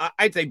an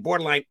I'd say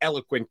borderline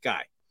eloquent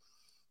guy.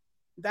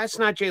 That's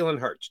not Jalen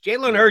Hurts.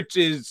 Jalen Hurts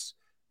is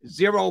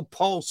zero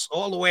pulse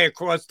all the way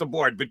across the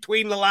board,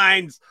 between the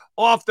lines,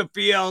 off the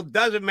field,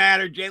 doesn't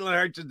matter. Jalen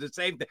Hurts is the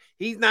same thing.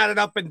 He's not an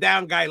up and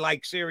down guy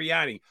like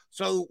Sirianni.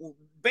 So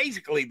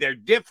basically they're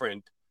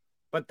different,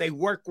 but they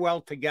work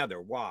well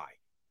together. Why?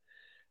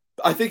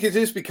 I think it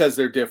is because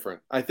they're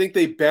different. I think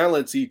they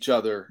balance each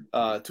other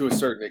to a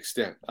certain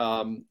extent.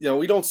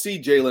 We don't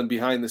see Jalen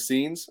behind the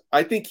scenes.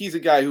 I think he's a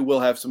guy who will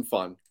have some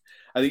fun.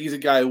 I think he's a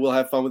guy who will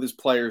have fun with his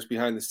players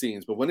behind the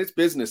scenes. But when it's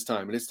business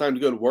time and it's time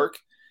to go to work,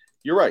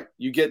 you're right.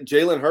 You get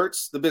Jalen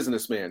Hurts, the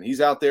businessman. He's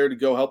out there to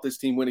go help this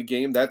team win a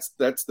game. That's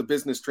the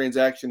business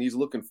transaction he's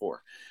looking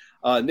for.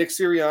 Nick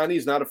Sirianni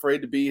is not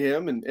afraid to be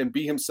him and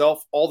be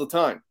himself all the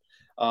time.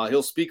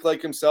 He'll speak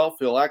like himself.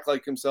 He'll act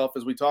like himself,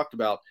 as we talked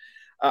about.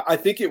 I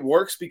think it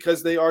works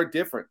because they are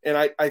different. And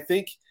I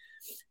think,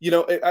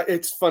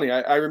 it's funny.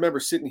 I remember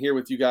sitting here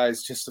with you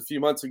guys just a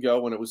few months ago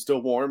when it was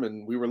still warm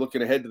and we were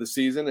looking ahead to the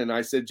season. And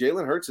I said,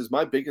 Jalen Hurts is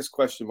my biggest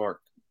question mark.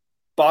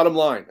 Bottom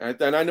line.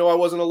 And I know I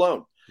wasn't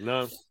alone.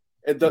 No.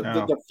 And the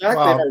fact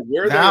that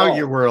where now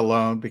you were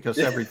alone because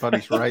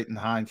everybody's right in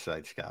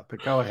hindsight, Scott.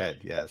 But go ahead.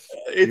 Yes,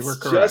 it's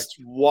just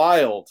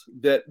wild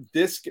that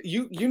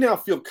you now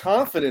feel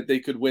confident they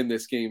could win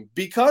this game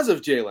because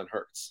of Jalen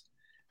Hurts.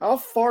 How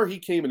far he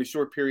came in a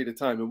short period of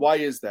time, and why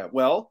is that?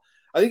 Well,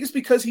 I think it's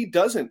because he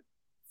doesn't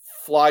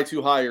fly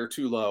too high or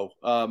too low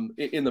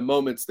in the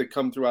moments that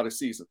come throughout a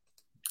season.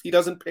 He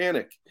doesn't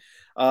panic.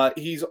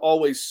 He's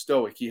always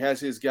stoic. He has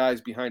his guys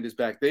behind his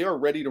back. They are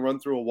ready to run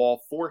through a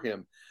wall for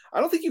him. I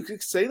don't think you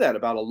could say that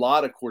about a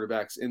lot of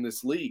quarterbacks in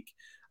this league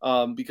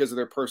because of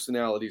their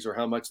personalities or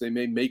how much they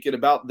may make it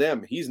about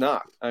them. He's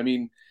not. I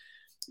mean,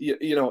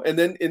 and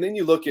then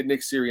you look at Nick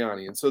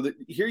Sirianni. And so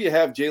here you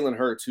have Jalen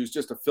Hurts, who's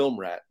just a film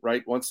rat,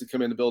 right? Wants to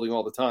come in the building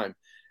all the time.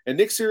 And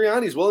Nick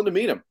Sirianni is willing to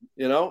meet him.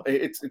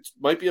 It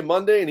might be a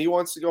Monday and he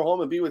wants to go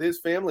home and be with his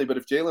family. But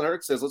if Jalen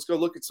Hurts says, let's go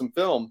look at some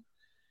film,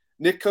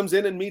 Nick comes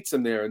in and meets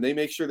him there, and they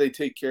make sure they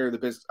take care of the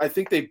business. I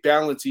think they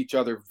balance each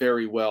other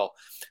very well.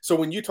 So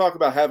when you talk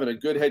about having a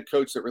good head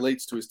coach that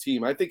relates to his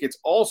team, I think it's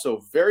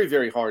also very,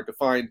 very hard to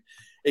find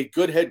a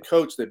good head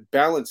coach that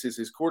balances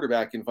his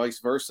quarterback and vice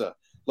versa,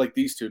 like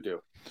these two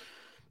do.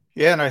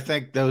 Yeah, and I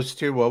think those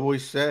two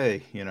always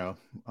say,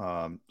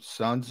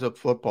 sons of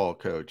football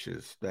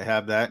coaches, they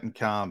have that in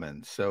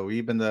common. So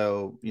even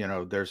though,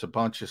 there's a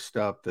bunch of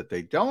stuff that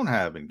they don't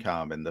have in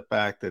common, the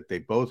fact that they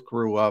both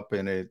grew up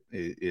in it,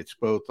 it's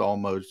both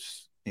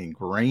almost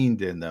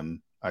ingrained in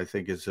them, I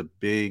think is a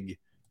big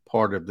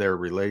part of their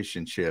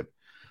relationship.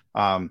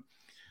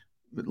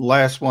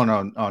 Last one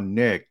on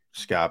Nick,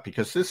 Scott,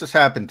 because this has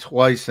happened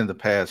twice in the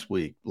past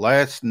week.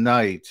 Last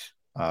night,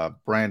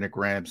 Brandon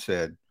Graham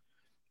said,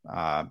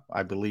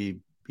 I believe,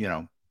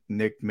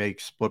 Nick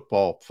makes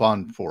football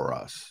fun for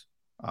us.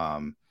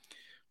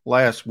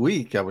 Last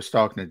week, I was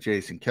talking to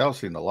Jason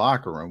Kelsey in the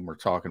locker room. We're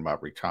talking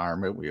about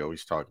retirement. We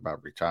always talk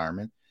about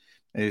retirement.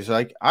 And he's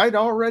like, I'd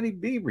already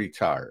be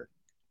retired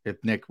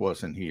if Nick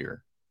wasn't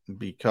here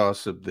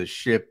because of the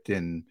shift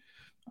in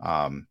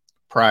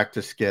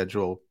practice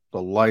schedule,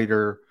 the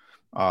lighter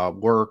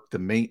work, the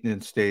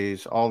maintenance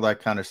days, all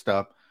that kind of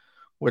stuff,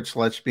 which,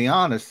 let's be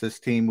honest, this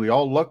team, we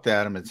all looked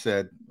at him and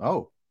said,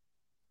 oh,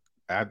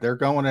 they're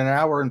going an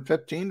hour and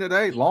 15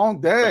 today.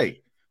 Long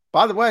day.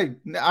 By the way,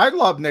 I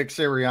love Nick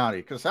Sirianni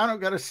because I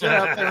don't got to sit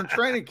out there in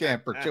training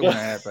camp for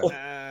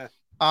 2.5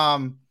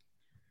 hours.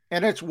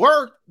 And it's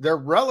worked. They're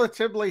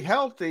relatively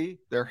healthy.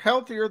 They're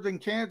healthier than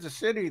Kansas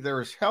City. They're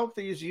as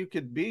healthy as you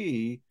could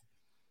be.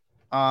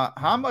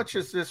 How much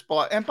is this?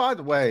 And by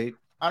the way,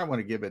 I don't want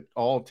to give it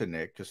all to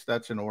Nick because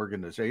that's an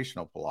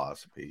organizational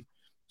philosophy.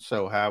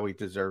 So Howie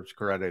deserves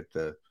credit,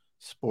 the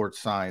sports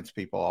science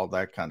people, all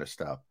that kind of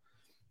stuff.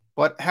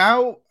 But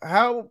how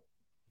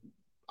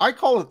I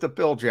call it the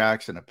Bill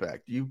Jackson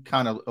effect. You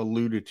kind of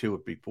alluded to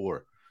it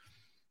before.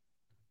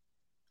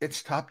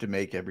 It's tough to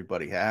make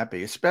everybody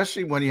happy,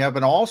 especially when you have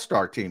an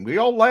all-star team. We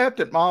all laughed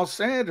at Miles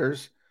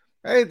Sanders.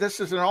 Hey, this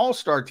is an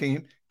all-star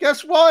team.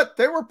 Guess what?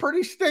 They were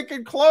pretty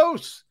stinking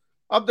close.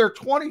 Of their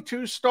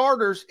 22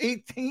 starters,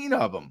 18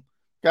 of them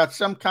got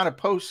some kind of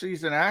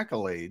postseason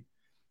accolade.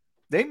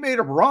 They made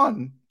a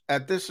run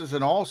at this as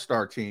an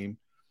all-star team.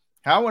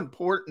 How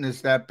important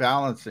is that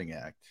balancing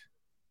act?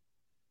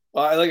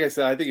 Like I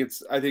said, I think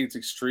it's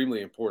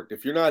extremely important.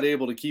 If you're not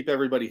able to keep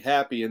everybody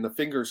happy and the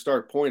fingers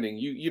start pointing,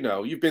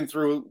 you've been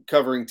through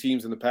covering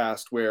teams in the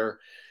past where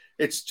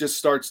it just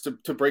starts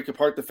to break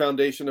apart the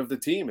foundation of the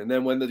team. And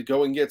then when the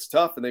going gets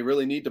tough and they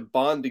really need to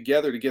bond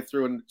together to get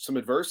through some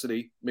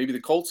adversity, maybe the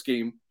Colts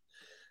game,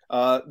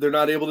 they're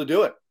not able to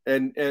do it.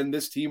 And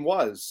this team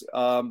was.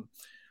 I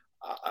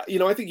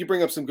think you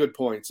bring up some good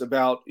points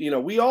about,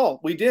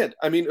 we did.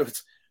 I mean,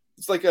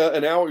 it's like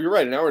an hour. You're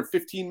right, an hour and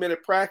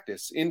 15-minute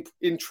practice in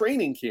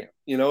training camp.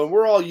 And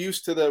we're all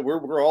used to that.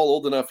 We're all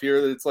old enough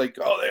here that it's like,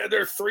 oh,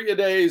 they're 3 a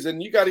days,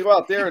 and you got to go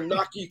out there and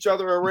knock each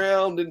other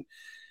around. And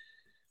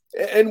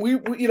And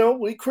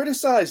we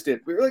criticized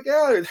it. We were like,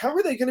 how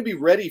are they going to be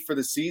ready for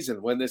the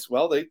season when they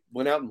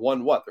went out and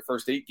won their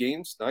first 9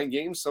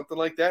 games, something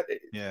like that.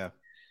 Yeah.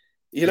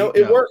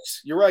 It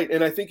works. You're right.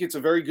 And I think it's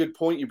a very good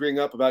point you bring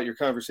up about your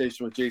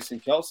conversation with Jason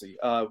Kelce.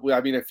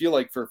 I feel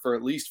like for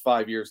at least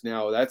 5 years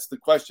now, that's the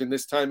question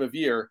this time of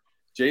year.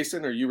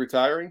 Jason, are you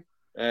retiring?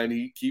 And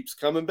he keeps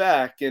coming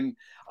back. And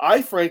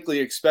I frankly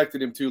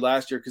expected him to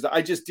last year because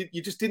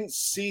you just didn't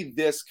see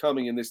this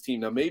coming in this team.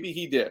 Now, maybe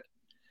he did.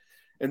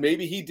 And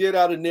maybe he did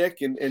out of Nick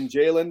and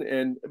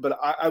Jalen. But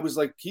I was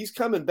like, he's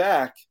coming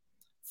back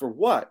for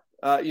what?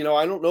 I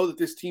don't know that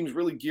this team's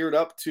really geared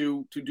up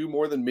to do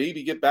more than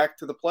maybe get back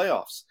to the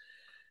playoffs.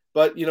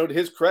 But, to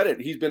his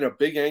credit, he's been a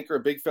big anchor,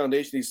 a big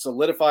foundation. He's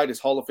solidified his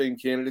Hall of Fame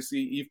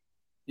candidacy,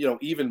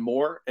 even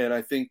more. And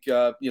I think,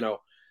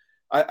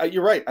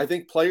 you're right. I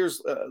think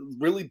players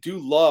really do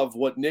love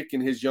what Nick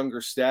and his younger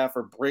staff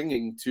are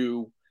bringing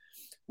to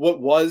what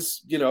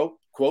was,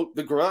 quote,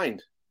 the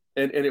grind.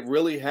 And it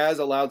really has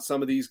allowed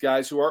some of these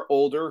guys who are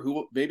older,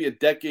 who maybe a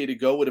decade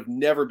ago would have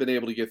never been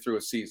able to get through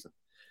a season.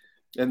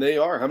 And they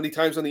are. How many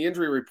times on the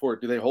injury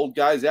report do they hold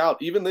guys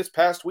out? Even this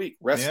past week,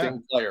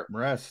 resting player.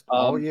 Rest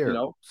all year.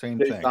 Same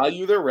thing. They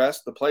value their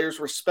rest. The players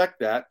respect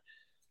that.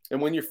 And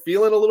when you're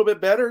feeling a little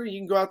bit better, you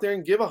can go out there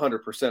and give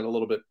 100% a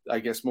little bit, I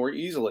guess, more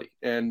easily.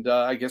 And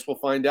I guess we'll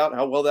find out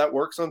how well that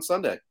works on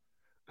Sunday.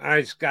 All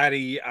right,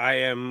 Scotty, I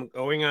am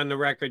going on the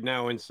record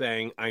now and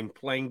saying I'm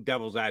playing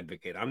devil's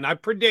advocate. I'm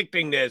not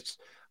predicting this.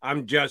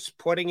 I'm just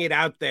putting it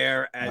out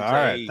there as all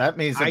right. That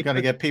means I'm going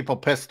to get people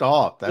pissed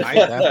off. That's a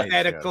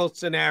hypothetical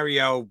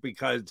scenario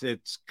because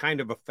it's kind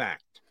of a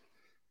fact.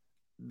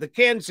 The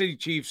Kansas City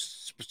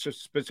Chiefs,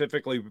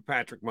 specifically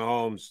Patrick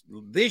Mahomes,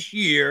 this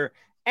year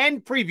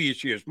and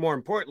previous years, more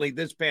importantly,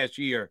 this past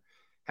year,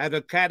 had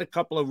a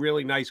couple of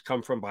really nice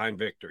come-from-behind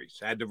victories.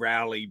 Had to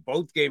rally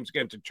both games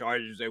against the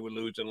Chargers. They were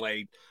losing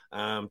late.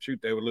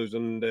 They were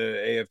losing the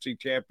AFC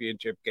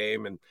Championship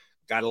game and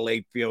got a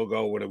late field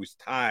goal when it was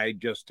tied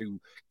just to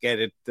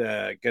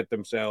get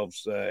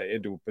themselves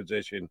into a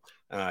position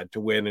to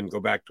win and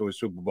go back to a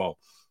Super Bowl.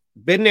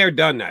 Been there,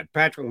 done that.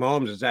 Patrick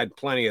Mahomes has had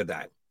plenty of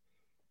that.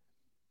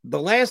 The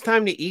last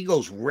time the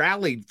Eagles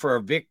rallied for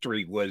a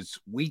victory was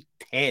week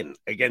 10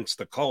 against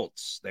the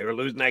Colts. They were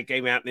losing that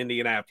game out in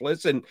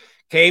Indianapolis and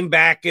came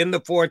back in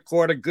the fourth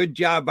quarter. Good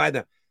job by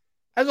them.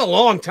 That's a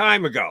long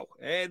time ago.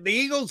 The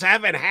Eagles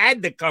haven't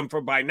had to come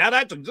from behind. Now,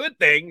 that's a good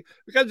thing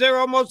because they're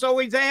almost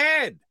always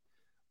ahead.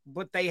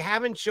 But they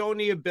haven't shown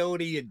the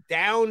ability to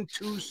down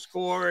 2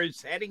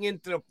 scores heading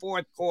into the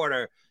fourth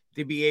quarter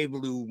to be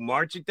able to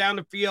march it down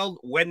the field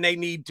when they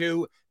need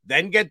to,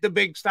 then get the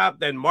big stop,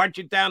 then march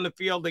it down the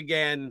field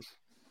again.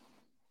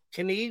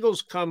 Can the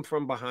Eagles come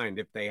from behind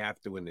if they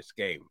have to in this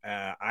game?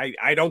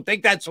 I don't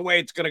think that's the way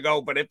it's going to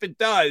go, but if it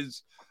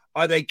does,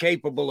 are they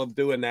capable of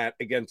doing that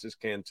against this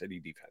Kansas City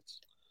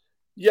defense?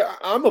 Yeah,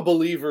 I'm a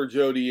believer,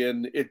 Jody,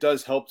 and it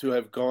does help to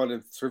have gone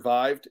and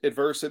survived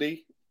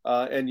adversity.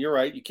 And you're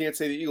right, you can't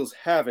say the Eagles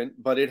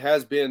haven't, but it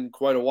has been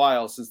quite a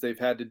while since they've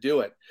had to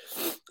do it.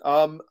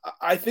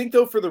 I think,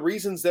 though, for the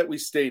reasons that we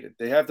stated,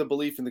 they have the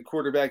belief in the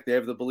quarterback, they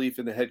have the belief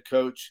in the head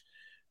coach.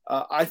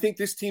 I think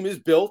this team is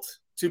built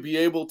to be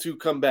able to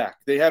come back.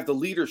 They have the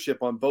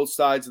leadership on both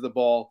sides of the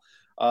ball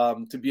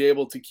to be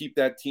able to keep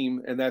that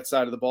team and that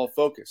side of the ball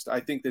focused.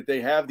 I think that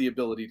they have the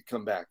ability to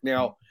come back.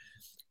 Now,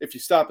 if you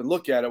stop and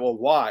look at it, well,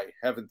 why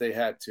haven't they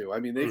had to? I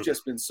mean, they've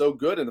just been so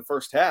good in the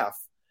first half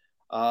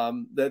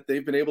that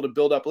they've been able to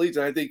build up leads.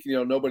 And I think,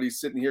 nobody's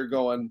sitting here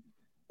going,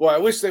 boy, I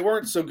wish they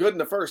weren't so good in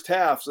the first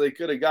half so they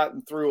could have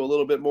gotten through a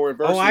little bit more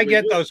adversity. Oh, I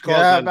get those calls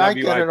on I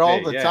get it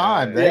all the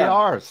time. They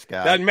are,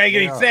 Scott. Doesn't make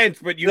any sense,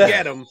 but you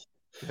get them.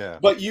 Yeah.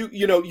 But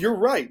you're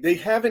right. They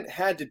haven't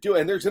had to do it.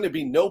 And there's going to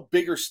be no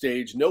bigger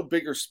stage, no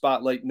bigger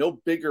spotlight, no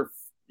bigger,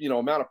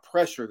 amount of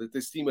pressure that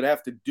this team would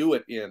have to do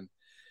it in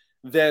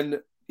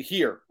than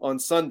here on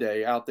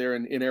Sunday out there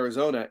in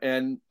Arizona.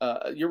 And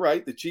you're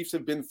right. The Chiefs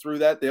have been through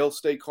that. They'll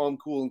stay calm,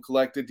 cool, and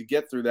collected to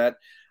get through that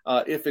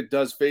if it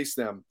does face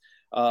them.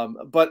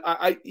 But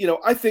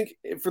I think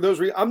for those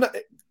reasons, I'm not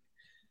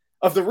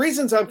of the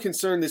reasons I'm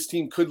concerned this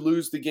team could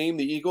lose the game,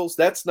 the Eagles,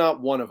 that's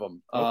not one of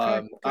them.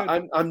 Okay,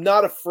 I'm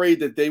not afraid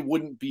that they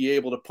wouldn't be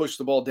able to push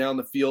the ball down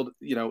the field,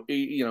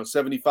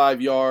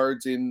 75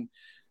 yards in,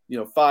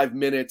 5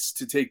 minutes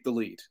to take the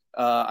lead.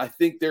 I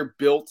think they're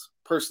built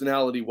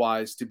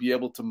personality-wise to be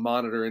able to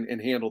monitor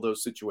and handle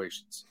those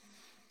situations.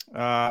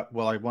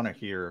 Well, I want to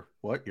hear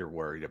what you're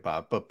worried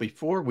about, but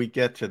before we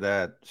get to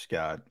that,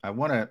 Scott,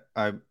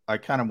 I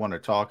kind of want to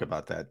talk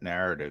about that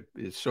narrative.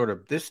 It's sort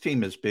of, this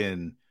team has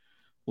been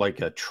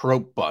like a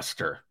trope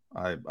buster,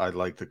 I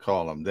like to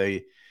call them.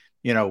 They,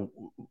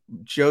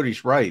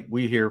 Jody's right.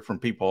 We hear from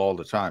people all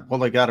the time, well,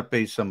 they got to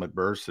face some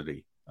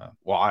adversity.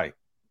 Why?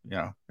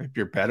 If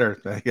you're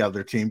better, the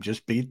other team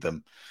just beat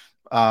them.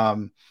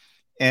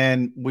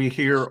 And we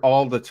hear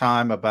all the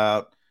time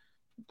about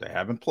they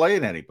haven't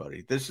played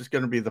anybody. This is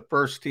going to be the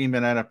first team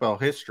in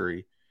NFL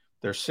history.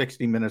 They're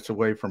 60 minutes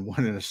away from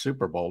winning a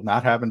Super Bowl,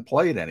 not having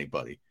played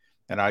anybody.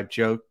 And I've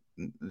joked,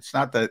 it's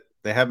not that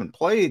They haven't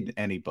played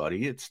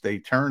anybody. They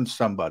turned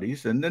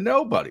somebody's into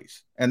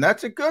nobodies, and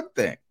that's a good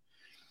thing.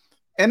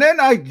 And then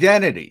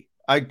identity.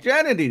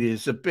 Identity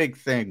is a big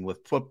thing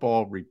with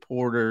football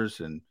reporters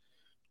and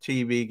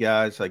TV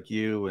guys like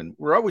you, and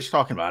we're always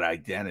talking about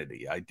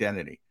identity.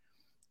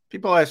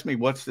 People ask me,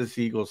 what's this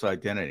Eagles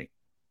identity?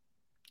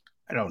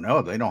 I don't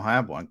know. They don't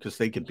have one because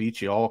they can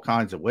beat you all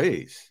kinds of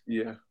ways.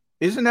 Yeah.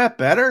 Isn't that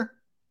better?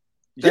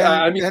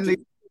 Yeah,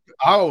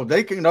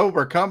 they can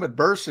overcome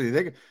adversity.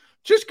 They can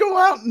just go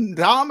out and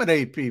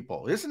dominate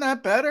people. Isn't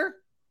that better?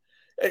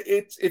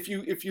 It's if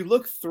you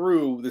look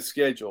through the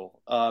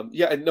schedule,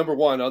 number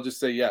one, I'll just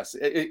say yes.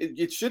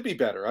 It should be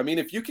better. I mean,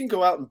 if you can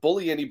go out and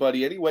bully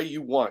anybody any way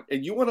you want,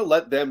 and you want to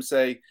let them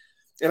say,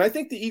 and I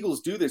think the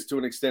Eagles do this to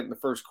an extent in the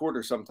first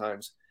quarter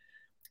sometimes,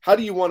 how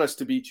do you want us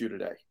to beat you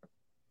today?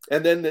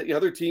 And then the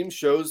other team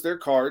shows their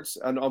cards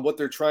on what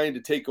they're trying to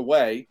take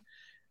away.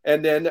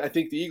 And then I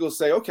think the Eagles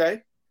say,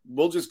 okay,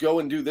 we'll just go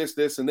and do this,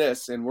 this, and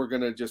this, and we're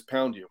going to just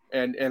pound you.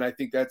 And I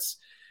think that's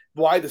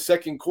why the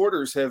second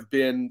quarters have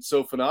been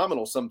so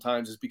phenomenal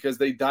sometimes, is because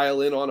they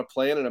dial in on a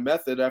plan and a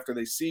method after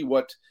they see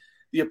what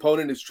the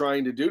opponent is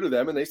trying to do to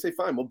them. And they say,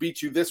 fine, we'll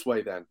beat you this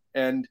way then.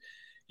 And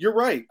you're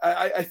right.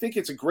 I think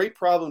it's a great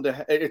problem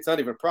it's not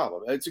even a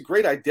problem. It's a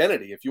great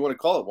identity, if you want to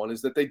call it one,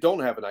 is that they don't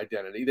have an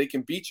identity. They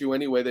can beat you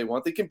any way they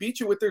want. They can beat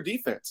you with their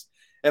defense.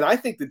 And I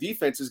think the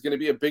defense is going to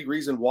be a big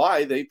reason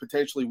why they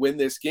potentially win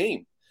this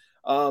game.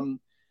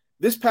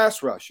 This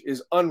pass rush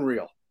is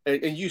unreal.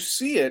 And you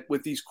see it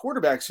with these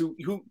quarterbacks who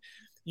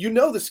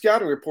the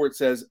scouting report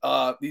says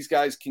these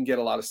guys can get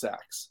a lot of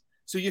sacks.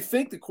 So you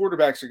think the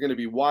quarterbacks are going to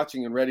be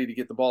watching and ready to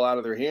get the ball out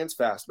of their hands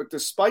fast. But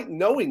despite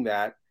knowing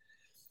that,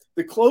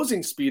 the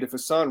closing speed of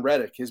Hassan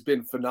Reddick has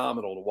been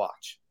phenomenal to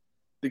watch.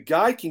 The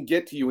guy can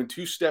get to you in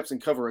 2 steps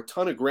and cover a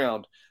ton of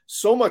ground,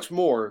 so much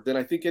more than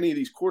I think any of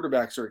these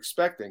quarterbacks are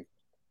expecting.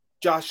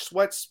 Josh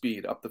Sweat's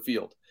speed up the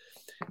field.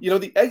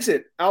 The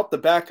exit out the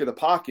back of the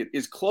pocket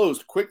is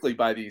closed quickly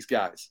by these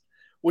guys,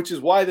 which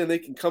is why then they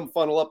can come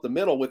funnel up the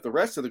middle with the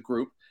rest of the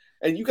group,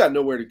 and you got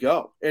nowhere to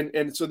go.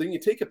 And so then you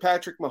take a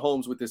Patrick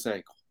Mahomes with this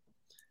ankle,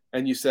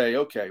 and you say,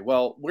 okay,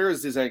 well, where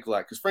is his ankle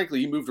at? Because frankly,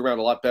 he moved around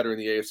a lot better in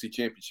the AFC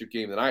Championship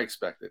game than I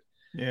expected.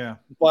 Yeah.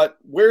 But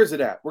where is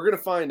it at? We're going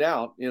to find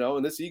out,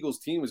 and this Eagles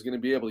team is going to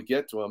be able to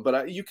get to him. But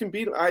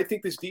I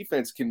think this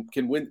defense can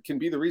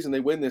be the reason they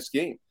win this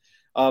game.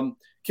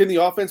 Can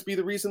the offense be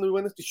the reason they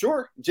win this?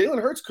 Sure.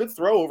 Jalen Hurts could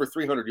throw over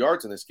 300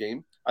 yards in this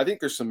game. I think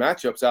there's some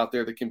matchups out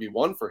there that can be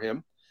won for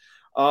him.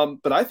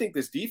 But I think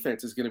this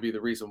defense is going to be the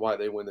reason why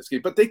they win this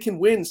game. But they can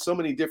win so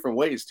many different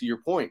ways, to your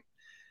point.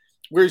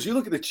 Whereas you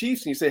look at the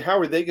Chiefs and you say, how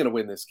are they going to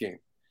win this game?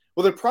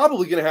 Well, they're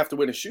probably going to have to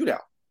win a shootout.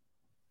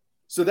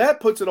 So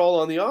that puts it all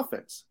on the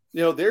offense.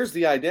 There's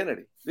the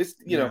identity.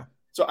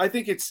 So I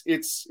think it's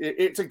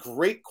a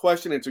great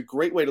question. It's a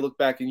great way to look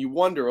back, and you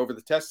wonder over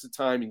the test of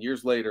time and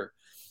years later,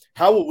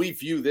 how will we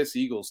view this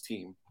Eagles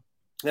team?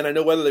 And I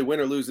know whether they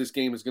win or lose this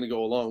game is going to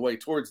go a long way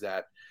towards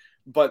that.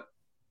 But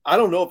I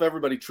don't know if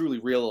everybody truly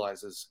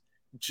realizes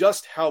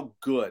just how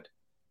good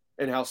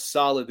and how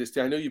solid this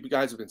team. I know you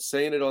guys have been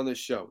saying it on this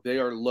show. They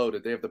are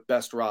loaded. They have the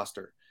best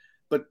roster.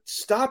 But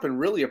stop and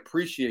really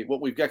appreciate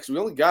what we've got, because we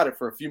only got it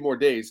for a few more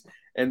days.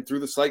 And through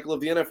the cycle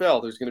of the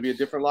NFL, there's going to be a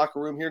different locker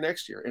room here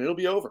next year, and it'll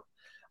be over.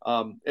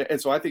 And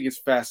so I think it's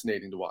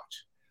fascinating to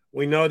watch.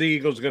 We know the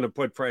Eagles are going to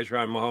put pressure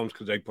on Mahomes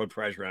because they put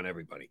pressure on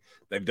everybody.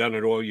 They've done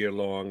it all year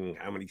long.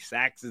 How many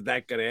sacks is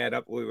that going to add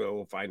up?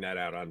 We'll find that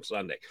out on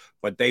Sunday.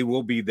 But they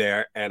will be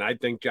there, and I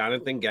think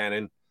Jonathan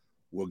Gannon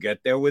will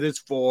get there with his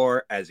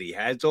 4, as he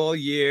has all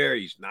year.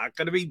 He's not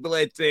going to be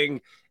blitzing.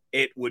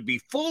 It would be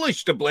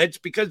foolish to blitz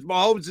because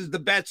Mahomes is the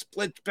best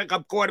blitz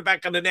pickup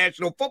quarterback in the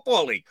National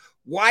Football League.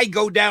 Why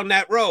go down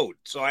that road?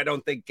 So I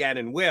don't think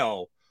Gannon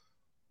will.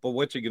 But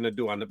what's he going to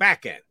do on the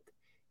back end?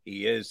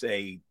 He is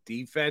a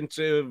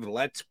defensive,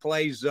 let's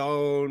play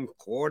zone,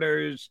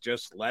 quarters,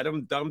 just let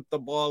him dump the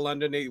ball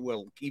underneath.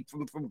 We'll keep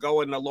him from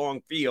going the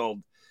long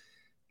field.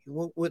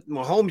 With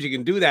Mahomes, you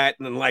can do that,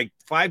 and then like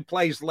 5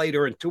 plays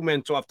later and 2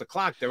 minutes off the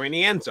clock, they're in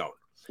the end zone.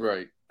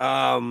 Right.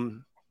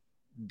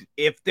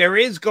 If there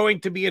is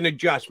going to be an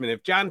adjustment,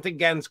 if Jonathan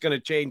Gannon's going to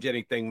change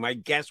anything, my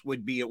guess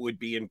would be it would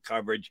be in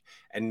coverage,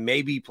 and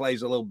maybe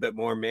plays a little bit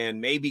more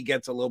man, maybe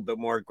gets a little bit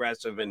more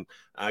aggressive and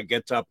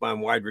gets up on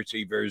wide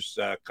receivers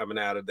coming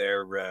out of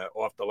there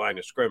off the line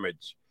of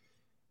scrimmage.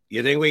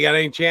 You think we got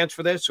any chance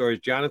for this, or is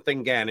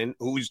Jonathan Gannon,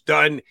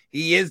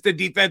 he is the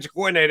defensive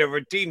coordinator of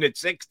a team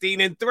that's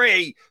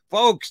 16-3.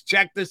 Folks,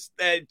 check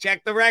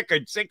the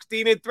record,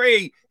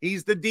 16-3.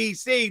 He's the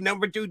DC,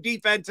 number 2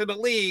 defense in the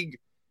league.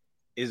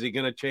 Is he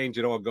going to change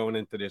it all going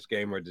into this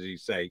game, or does he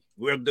say,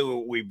 we'll do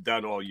what we've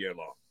done all year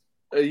long?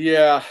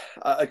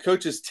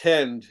 Coaches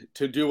tend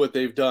to do what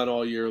they've done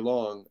all year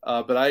long.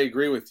 But I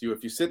agree with you.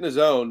 If you sit in the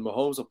zone,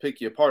 Mahomes will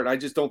pick you apart. I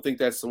just don't think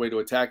that's the way to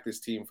attack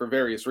this team for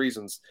various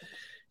reasons.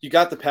 You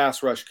got the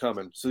pass rush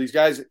coming, so these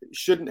guys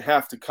shouldn't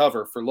have to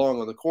cover for long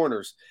on the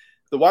corners.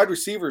 The wide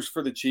receivers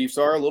for the Chiefs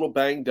are a little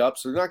banged up,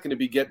 so they're not going to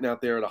be getting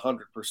out there at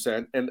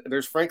 100%. And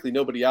there's frankly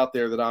nobody out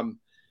there that I'm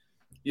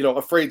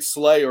afraid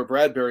Slay or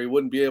Bradbury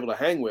wouldn't be able to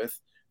hang with.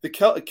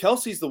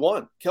 Kelsey's the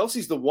one.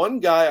 Kelsey's the one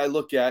guy I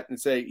look at and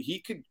say he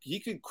could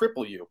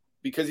cripple you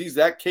because he's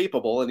that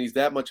capable and he's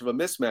that much of a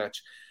mismatch.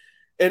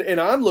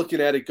 And I'm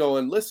looking at it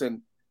going,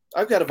 listen,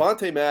 I've got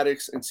Avonte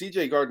Maddox and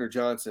C.J.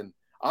 Gardner-Johnson.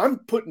 I'm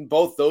putting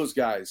both those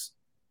guys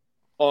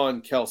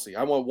on Kelsey.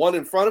 I want one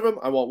in front of him.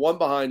 I want one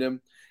behind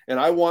him. And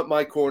I want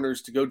my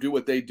corners to go do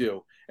what they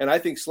do. And I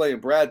think Slay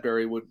and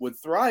Bradbury would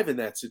thrive in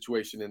that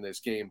situation in this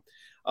game.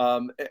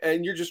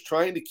 And you're just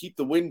trying to keep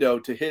the window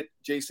to hit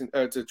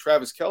to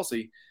Travis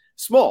Kelce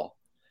small.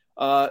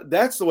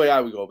 That's the way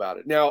I would go about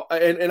it. Now,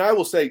 and I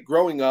will say,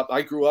 growing up,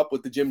 I grew up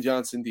with the Jim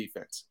Johnson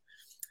defense.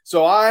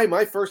 So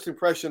my first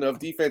impression of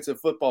defensive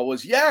football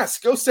was, yes,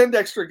 go send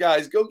extra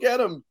guys, go get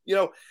them,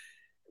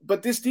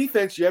 But this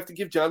defense, you have to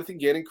give Jonathan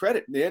Gannon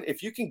credit, man.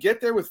 If you can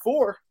get there with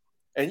 4,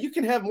 and you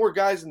can have more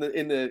guys in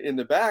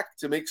the back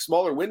to make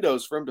smaller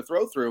windows for him to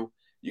throw through,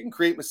 you can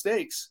create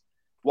mistakes.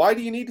 Why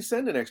do you need to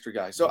send an extra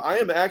guy? So I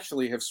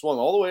have swung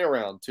all the way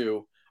around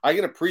to I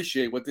can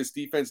appreciate what this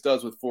defense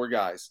does with 4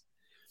 guys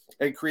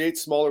and create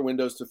smaller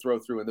windows to throw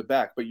through in the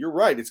back. But you're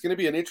right. It's going to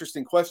be an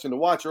interesting question to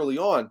watch early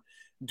on.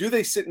 Do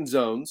they sit in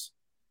zones?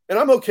 And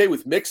I'm okay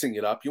with mixing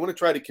it up. You want to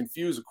try to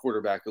confuse a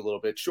quarterback a little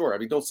bit. Sure. I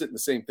mean, don't sit in the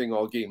same thing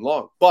all game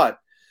long, but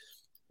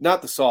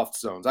not the soft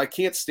zones. I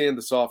can't stand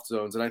the soft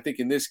zones. And I think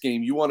in this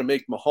game, you want to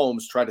make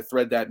Mahomes try to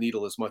thread that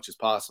needle as much as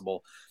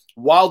possible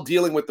while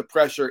dealing with the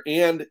pressure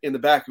and in the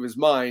back of his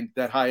mind,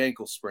 that high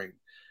ankle sprain.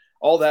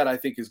 All that I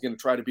think is going to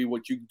try to be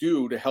what you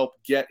do to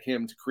help get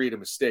him to create a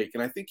mistake.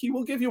 And I think he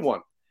will give you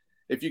one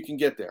if you can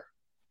get there.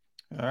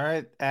 All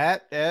right.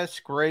 At S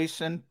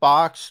Grayson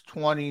Box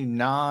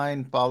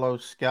 29. Follow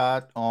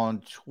Scott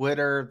on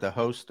Twitter, the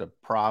host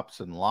of Props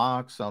and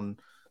Locks on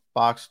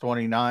Box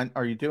 29.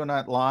 Are you doing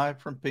that live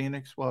from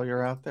Phoenix while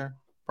you're out there?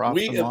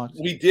 We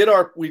did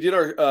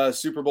our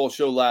Super Bowl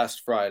show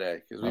last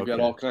Friday because we've got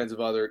all kinds of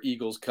other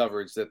Eagles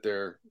coverage that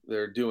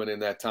they're doing in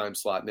that time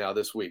slot now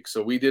this week.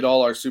 So we did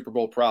all our Super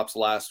Bowl props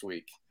last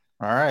week.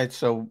 All right.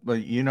 So,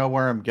 but you know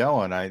where I'm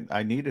going.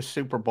 I need a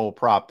Super Bowl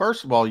prop.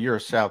 First of all, you're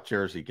a South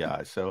Jersey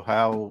guy. So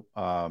how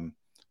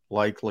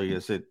likely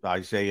is it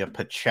Isaiah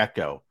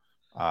Pacheco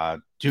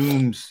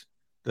dooms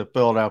the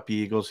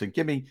Philadelphia Eagles? And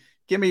give me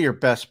your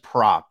best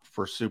prop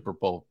for Super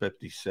Bowl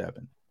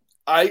 57.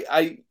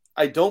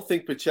 I don't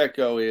think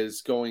Pacheco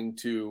is going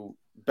to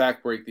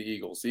backbreak the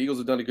Eagles. The Eagles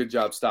have done a good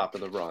job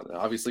stopping the run.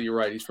 Obviously, you're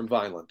right. He's from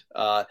Vineland.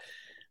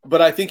 But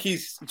I think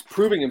he's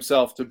proving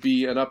himself to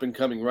be an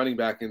up-and-coming running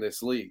back in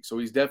this league. So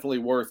he's definitely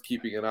worth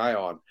keeping an eye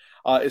on.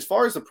 As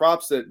far as the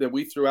props that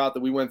we threw out, that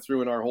we went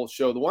through in our whole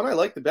show, the one I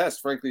like the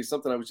best, frankly, is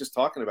something I was just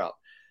talking about.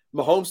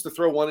 Mahomes to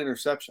throw 1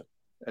 interception.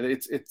 And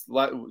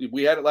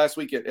we had it last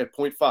week at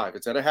 0.5.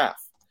 It's at a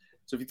half.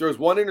 So if he throws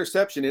 1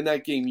 interception in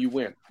that game, you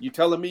win. You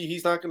telling me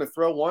he's not going to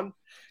throw 1?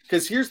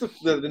 Because here's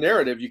the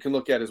narrative you can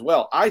look at as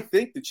well. I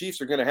think the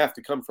Chiefs are going to have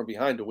to come from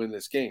behind to win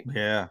this game.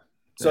 Yeah.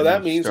 So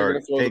that means they're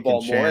going to throw the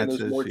ball more and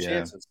there's more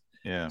chances.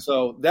 Yeah.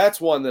 So that's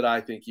one that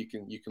I think you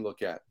can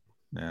look at.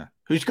 Yeah.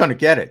 Who's going to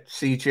get it?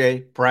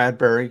 CJ,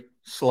 Bradbury,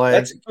 Slay?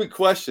 That's a good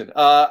question.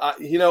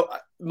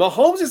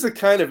 Mahomes is a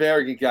kind of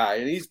arrogant guy,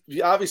 and he's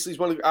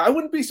one of the – I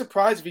wouldn't be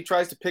surprised if he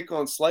tries to pick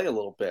on Slay a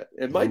little bit.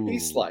 It might be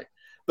Slay.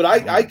 But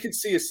I could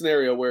see a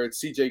scenario where it's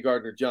C.J.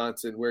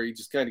 Gardner-Johnson, where he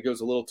just kind of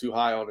goes a little too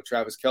high on a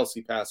Travis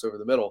Kelce pass over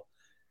the middle.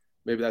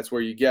 Maybe that's where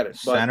you get it.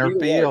 But center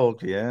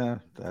field,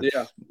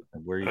 that's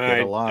where you get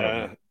a lot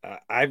of it.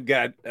 I've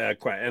got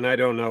and I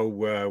don't know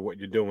what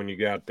you're doing when you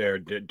get out there.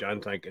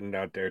 John's not getting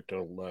out there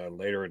till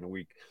later in the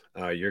week.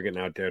 You're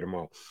getting out there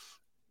tomorrow.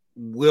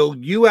 Will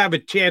you have a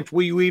chance?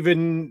 Will you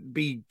even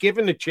be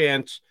given a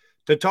chance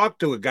to talk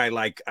to a guy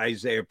like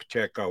Isaiah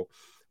Pacheco?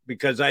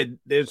 Because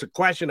there's a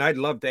question I'd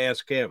love to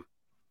ask him.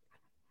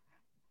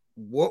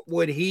 What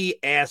would he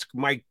ask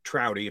Mike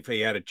Trouty if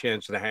he had a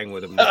chance to hang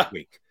with him this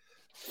week?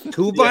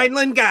 2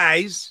 Vineland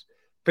guys.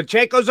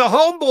 Pacheco's a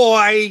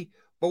homeboy,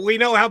 but we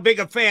know how big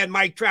a fan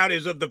Mike Trout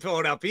is of the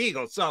Philadelphia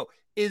Eagles. So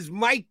is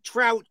Mike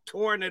Trout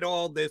torn at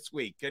all this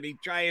week? Can he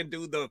try and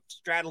do the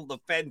straddle the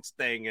fence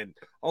thing and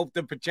hope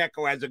that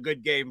Pacheco has a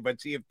good game, but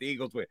see if the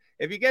Eagles win?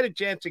 If you get a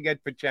chance to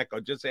get Pacheco,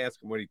 just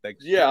ask him what he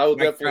thinks. Yeah, I will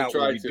Mike definitely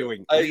Trout try to.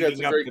 Doing I think that's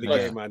a great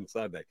question. Game on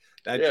Sunday.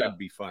 That should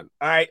be fun.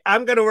 All right,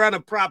 I'm going to run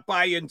a prop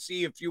by you and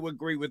see if you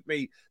agree with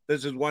me.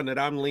 This is one that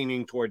I'm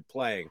leaning toward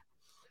playing.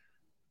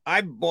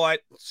 I've bought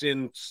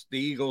since the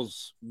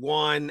Eagles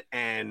won,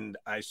 and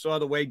I saw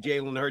the way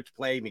Jalen Hurts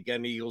played. And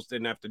again, the Eagles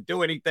didn't have to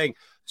do anything.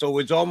 So it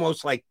was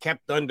almost like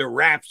kept under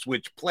wraps,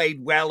 which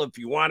played well if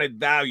you wanted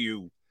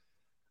value.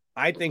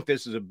 I think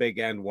this is a big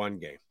end one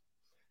game.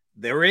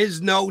 There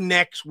is no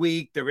next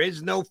week. There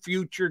is no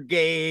future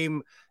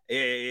game.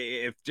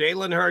 If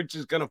Jalen Hurts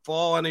is going to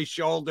fall on his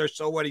shoulder,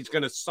 so what? He's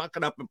going to suck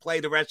it up and play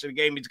the rest of the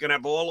game. He's going to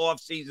have all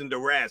offseason to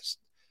rest.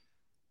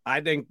 I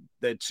think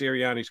that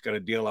Sirianni's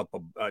going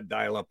to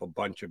dial up a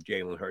bunch of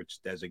Jalen Hurts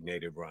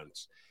designated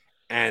runs.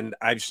 And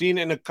I've seen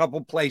in a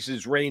couple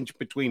places range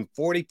between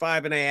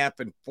 45.5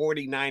 and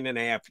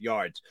 49.5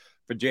 yards.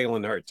 for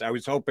Jalen Hurts. I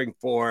was hoping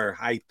for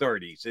high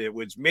 30s. It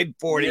was mid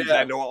 40s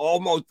and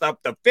almost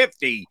up to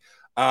 50.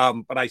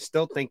 But I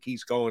still think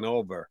he's going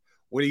over.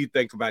 What do you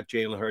think about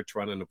Jalen Hurts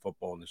running the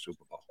football in the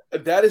Super Bowl?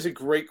 That is a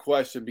great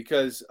question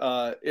because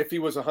if he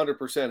was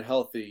 100%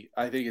 healthy,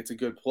 I think it's a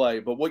good play.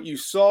 But what you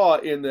saw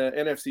in the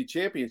NFC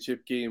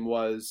Championship game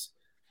was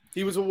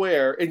he was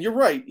aware, and you're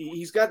right,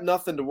 he's got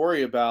nothing to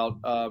worry about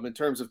in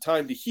terms of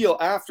time to heal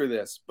after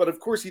this. But, of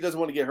course, he doesn't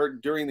want to get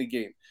hurt during the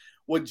game.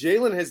 What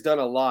Jalen has done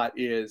a lot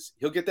is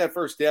he'll get that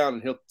first down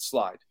and he'll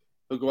slide.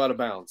 He'll go out of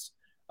bounds.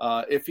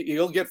 If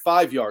he'll get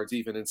 5 yards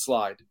even and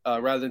slide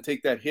rather than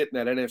take that hit in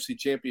that NFC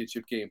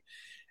Championship game.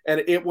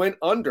 And it went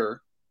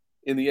under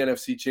in the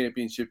NFC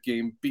Championship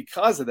game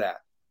because of that.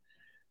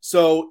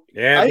 So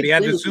yeah, but he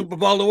had the Super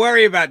Bowl to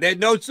worry about. There's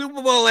no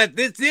Super Bowl left.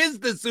 This is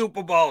the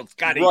Super Bowl,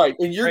 Scotty. Right,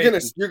 and you're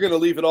gonna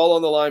leave it all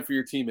on the line for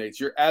your teammates.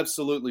 You're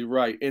absolutely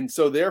right. And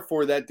so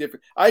therefore that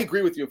different. I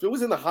agree with you. If it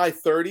was in the high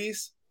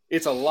 30s,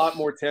 it's a lot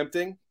more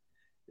tempting.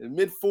 In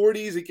mid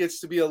 40s, it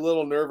gets to be a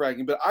little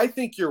nerve-wracking. But I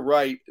think you're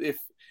right.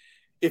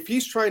 If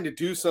he's trying to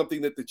do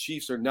something that the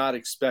Chiefs are not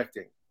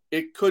expecting,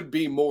 it could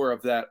be more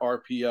of that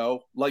RPO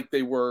like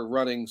they were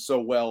running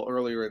so well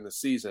earlier in the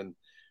season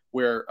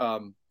where,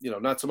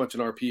 not so much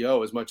an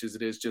RPO as much as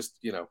it is just,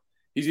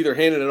 he's either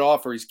handing it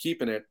off or he's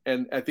keeping it.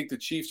 And I think the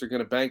Chiefs are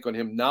going to bank on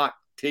him not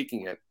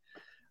taking it.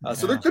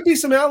 So there could be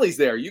some alleys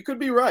there. You could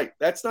be right.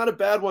 That's not a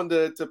bad one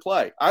to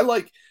play.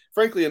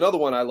 Frankly, another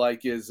one I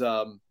like is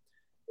going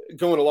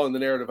along the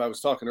narrative I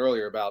was talking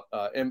earlier about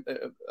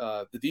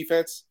the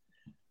defense.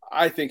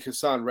 I think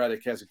Hassan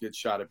Reddick has a good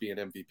shot at being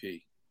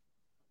MVP.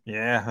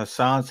 Yeah,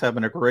 Hassan's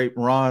having a great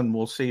run.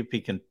 We'll see if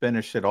he can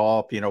finish it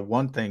off.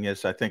 One thing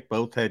is I think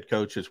both head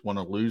coaches want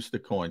to lose the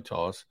coin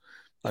toss.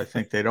 I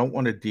think they don't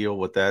want to deal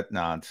with that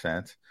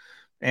nonsense.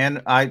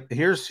 And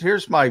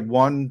here's my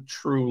one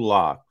true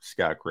lock,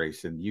 Scott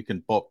Grayson. You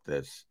can book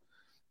this.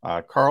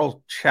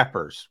 Carl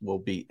Cheppers will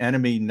be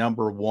enemy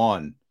number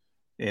 1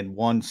 in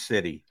one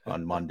city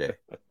on Monday.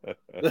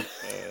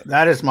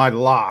 That is my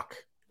lock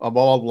of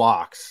all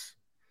locks.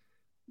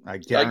 I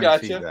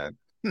guarantee that.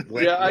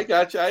 Yeah, I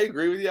got you. I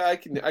agree with you. I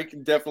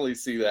can definitely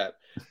see that.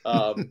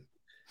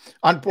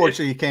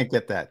 Unfortunately, you can't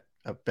get that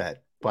a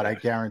bet, but I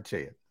guarantee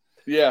it.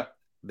 Yeah.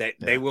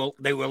 They will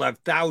have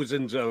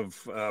thousands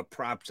of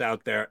props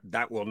out there.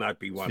 That will not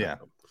be one of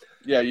them.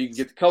 Yeah, you can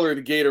get the color of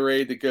the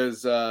Gatorade that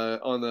goes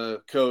on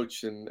the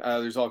coach, and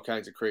there's all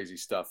kinds of crazy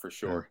stuff for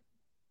sure.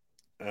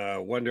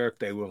 Wonder if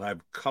they will have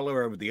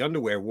color of the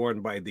underwear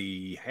worn by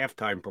the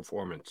halftime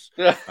performance.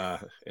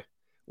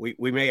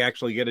 We may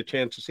actually get a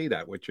chance to see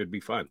that, which would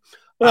be fun.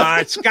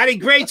 Scotty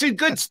Grayson,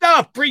 good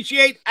stuff.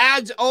 Appreciate,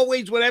 as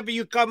always, whenever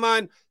you come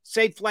on.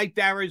 Safe flight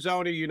to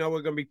Arizona.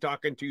 We're going to be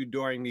talking to you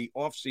during the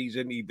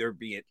off-season, either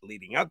be it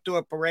leading up to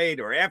a parade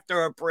or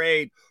after a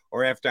parade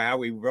or after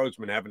Howie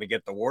Roseman having to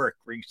get to work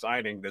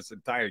re-signing this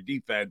entire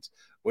defense.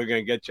 We're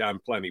going to get you on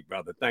plenty,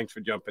 brother. Thanks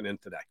for jumping in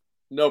today.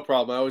 No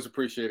problem. I always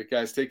appreciate it,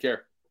 guys. Take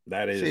care.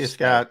 That is see you,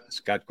 Scott.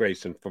 Scott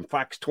Grayson from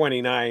Fox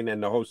 29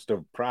 and the host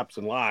of Props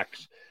and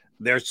Locks.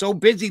 They're so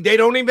busy, they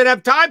don't even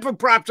have time for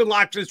Props and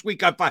Locks this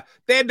week.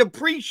 They had to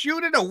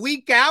pre-shoot it a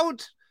week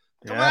out.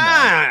 Come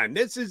on,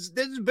 this is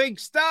big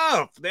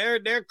stuff.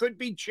 There could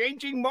be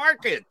changing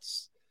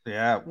markets.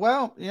 Yeah,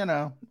 well,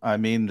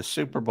 the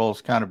Super Bowl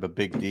is kind of a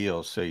big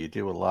deal, so you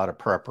do a lot of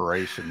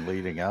preparation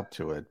leading up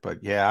to it.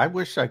 But yeah, I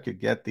wish I could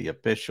get the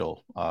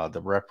official,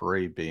 the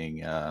referee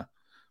being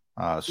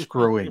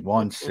screwing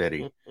one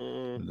city.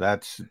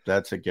 That's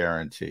a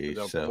guarantee.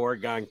 The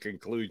foregone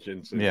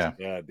conclusion since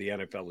the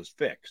NFL is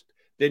fixed.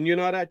 Didn't you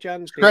know that,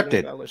 John?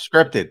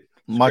 Scripted.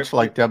 Much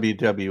like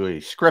WWE.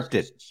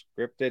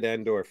 Scripted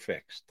and or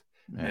fixed.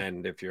 Yeah.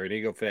 And if you're an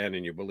Eagle fan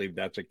and you believe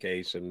that's the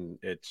case and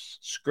it's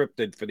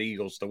scripted for the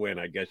Eagles to win,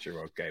 I guess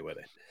you're okay with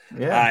it.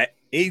 Yeah.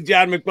 He's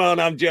John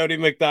McMullen. I'm Jody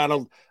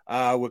McDonald.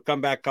 We'll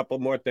come back. A couple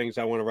more things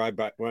I want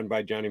to run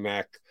by Johnny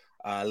Mac.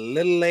 A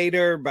little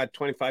later, about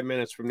 25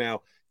 minutes from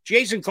now,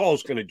 Jason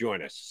Cole's going to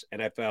join us.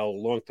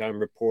 NFL longtime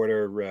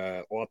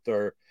reporter,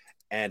 author,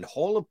 and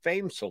Hall of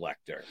Fame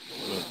selector.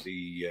 One of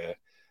the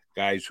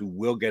guys who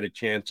will get a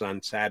chance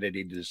on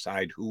Saturday to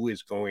decide who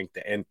is going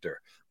to enter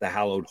the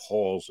hallowed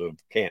halls of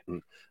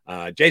Canton.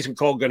 Jason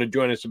Cole going to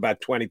join us about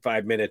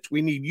 25 minutes.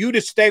 We need you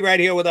to stay right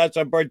here with us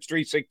on Birds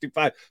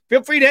 365.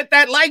 Feel free to hit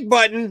that like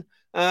button.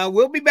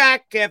 We'll be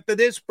back after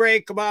this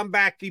break. Come on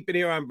back. Keep it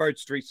here on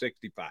Birds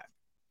 365.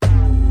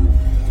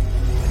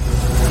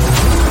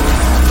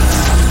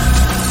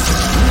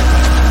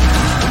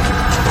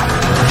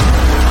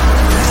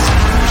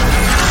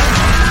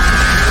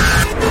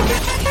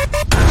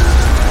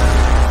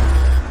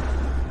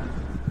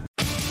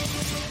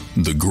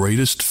 The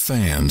greatest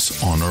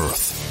fans on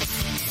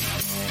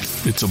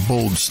earth. It's a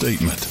bold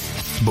statement,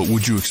 but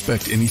would you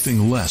expect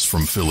anything less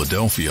from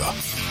Philadelphia?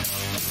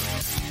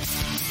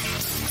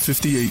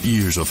 58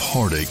 years of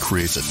heartache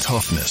creates a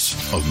toughness,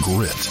 a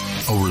grit,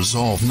 a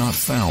resolve not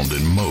found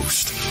in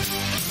most.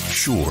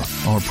 Sure,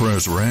 our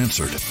prayers were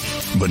answered,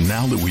 but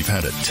now that we've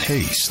had a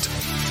taste,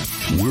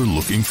 we're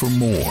looking for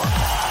more.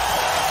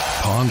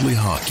 Pondley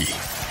Hockey.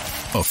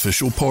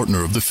 official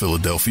partner of the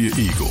Philadelphia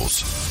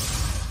Eagles.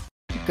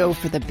 Go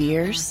for the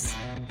beers,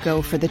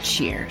 go for the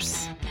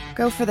cheers,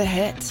 go for the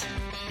hit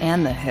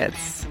and the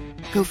hits,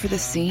 go for the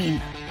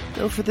scene,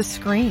 go for the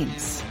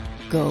screams,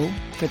 go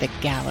for the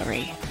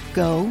gallery,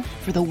 go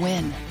for the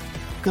win,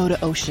 go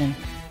to Ocean.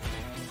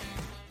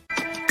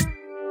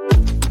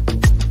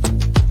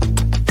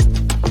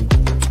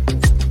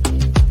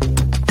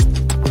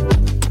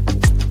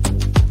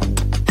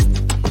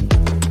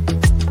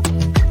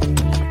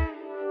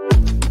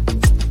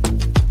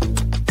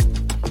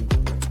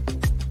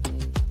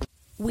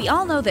 We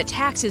all know that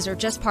taxes are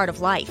just part of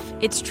life.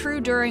 It's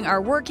true during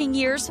our working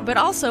years, but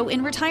also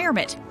in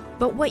retirement.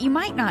 But what you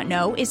might not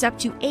know is up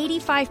to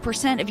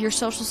 85% of your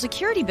Social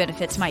Security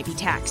benefits might be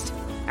taxed.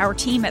 Our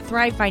team at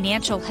Thrive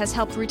Financial has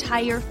helped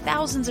retire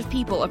thousands of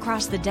people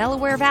across the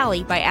Delaware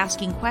Valley by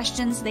asking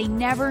questions they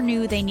never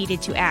knew they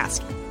needed to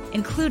ask,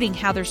 including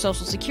how their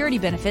Social Security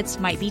benefits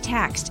might be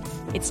taxed.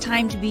 It's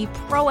time to be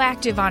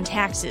proactive on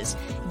taxes.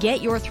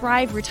 Get your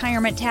Thrive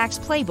Retirement Tax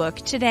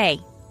Playbook today.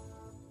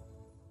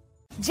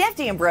 Jeff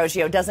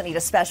D'Ambrosio doesn't need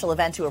a special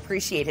event to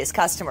appreciate his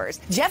customers.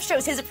 Jeff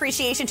shows his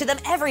appreciation to them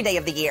every day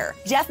of the year.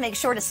 Jeff makes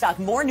sure to stock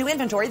more new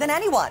inventory than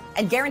anyone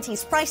and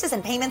guarantees prices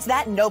and payments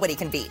that nobody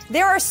can beat.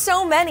 There are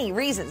so many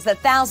reasons that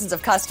thousands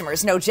of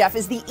customers know Jeff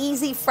is the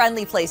easy,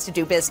 friendly place to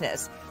do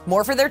business.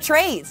 More for their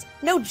trades.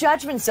 No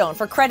judgment zone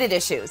for credit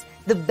issues.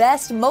 The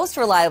best, most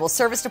reliable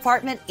service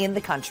department in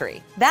the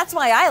country. That's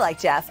why I like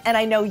Jeff, and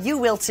I know you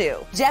will too.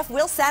 Jeff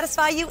will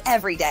satisfy you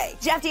every day.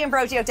 Jeff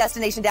D'Ambrosio,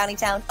 Destination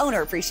Downingtown,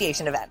 Owner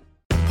Appreciation Event.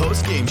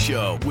 Post-game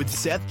show with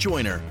Seth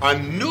Joyner. I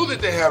knew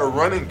that they had a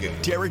running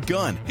game. Derek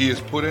Gunn. He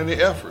has put in the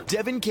effort.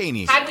 Devin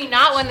Caney. Had we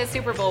not won the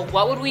Super Bowl,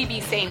 what would we be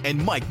saying?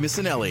 And Mike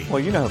Missinelli. Well,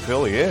 you know who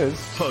Philly is.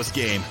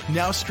 Post-game,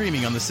 now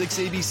streaming on the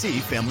 6ABC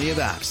family of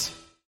apps.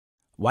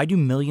 Why do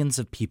millions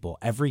of people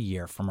every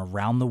year from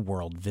around the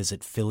world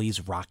visit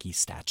Philly's Rocky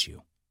statue?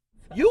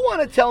 You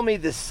want to tell me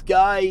the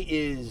sky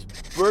is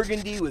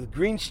burgundy with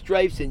green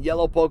stripes and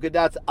yellow polka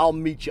dots? I'll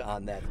meet you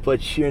on that.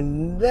 But you're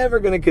never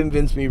going to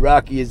convince me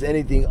Rocky is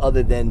anything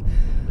other than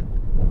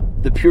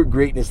the pure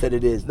greatness that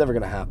it is. Never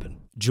going to happen.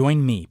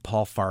 Join me,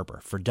 Paul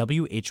Farber, for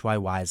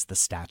WHYY's The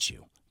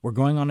Statue. We're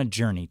going on a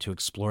journey to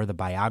explore the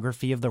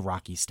biography of the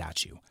Rocky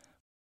statue.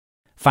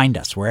 Find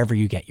us wherever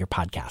you get your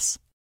podcasts.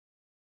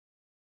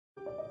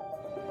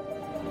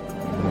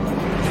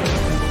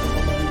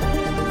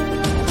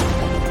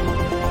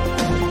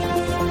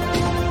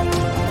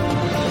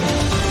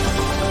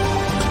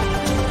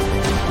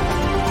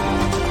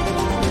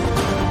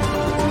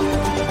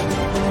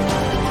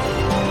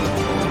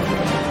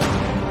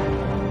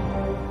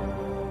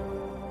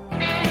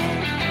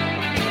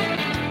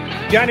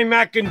 Johnny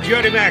Mac and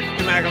Jody Mac,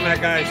 the Mac on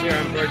that guys here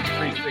on Bird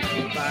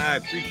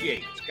 365.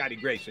 Appreciate Scotty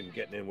Grayson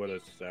getting in with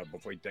us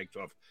before he takes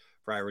off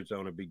for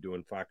Arizona. Be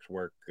doing Fox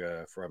work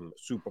from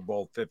Super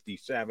Bowl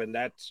 57.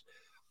 That's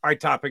our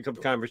topic of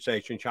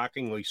conversation,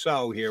 shockingly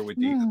so, here with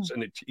the Eagles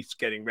and the Chiefs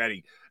getting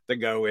ready to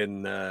go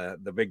in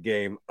the big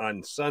game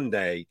on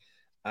Sunday.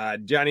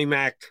 Johnny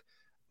Mac,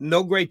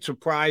 no great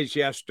surprise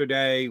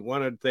yesterday.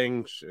 One of the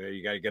things,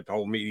 you got to get the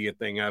whole media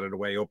thing out of the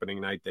way. Opening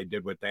night, they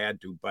did what they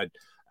had to, but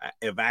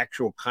of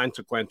actual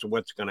consequence of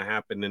what's going to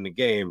happen in the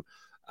game,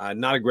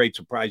 not a great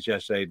surprise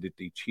yesterday that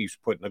the Chiefs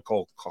put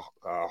Nicole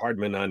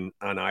Hardman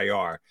on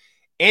IR.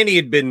 And he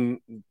had been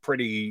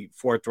pretty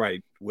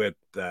forthright with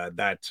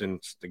that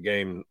since the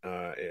game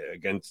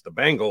against the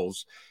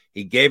Bengals.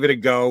 He gave it a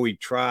go. He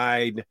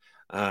tried.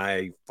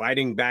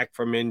 Fighting back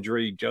from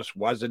injury, just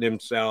wasn't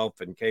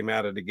himself and came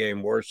out of the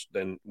game worse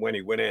than when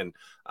he went in.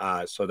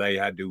 So they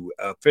had to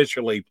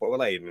officially, well,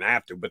 they didn't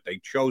have to, but they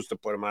chose to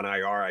put him on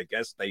IR. I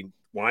guess they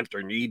want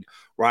or need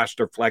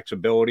roster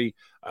flexibility.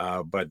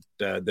 But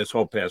this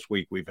whole past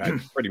week, we've had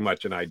pretty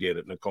much an idea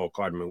that Nicole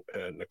Hardman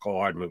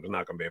was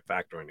not going to be a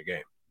factor in the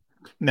game.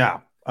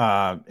 No.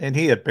 And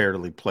he had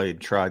barely played,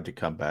 tried to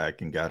come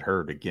back and got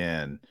hurt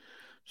again.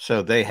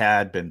 So they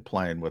had been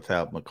playing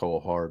without Nicole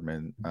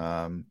Hardman.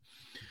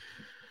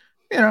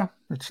 You know,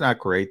 it's not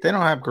great. They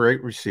don't have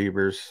great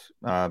receivers.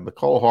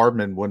 Nicole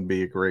Hardman wouldn't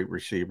be a great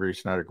receiver.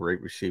 He's not a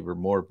great receiver,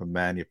 more of a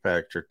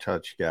manufactured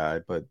touch guy.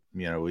 But,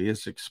 you know, he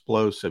is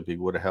explosive. He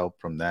would have helped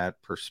from that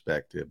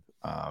perspective.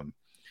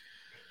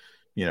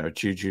 You know,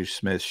 Juju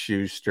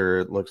Smith-Schuster,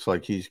 it looks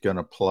like he's going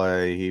to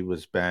play. He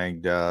was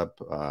banged up.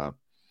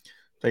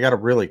 They got a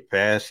really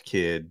fast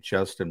kid,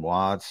 Justin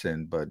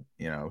Watson, but,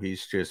 you know,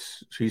 he's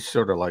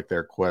sort of like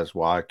their Quez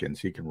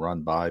Watkins. He can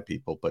run by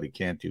people, but he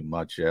can't do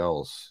much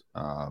else.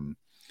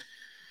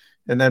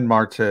 And then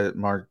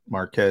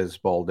Marquez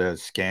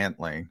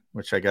Valdez-Scantling,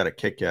 which I got a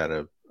kick out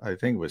of. I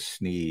think it was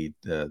Snead,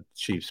 the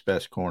Chiefs'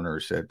 best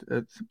corner, said,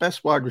 it's the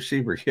best wide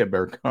receiver you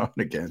ever gone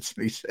against.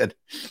 And he said,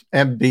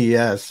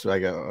 MBS. I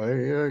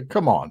go,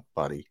 come on,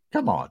 buddy.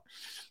 Come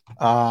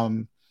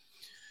on.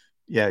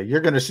 Yeah,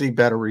 you're going to see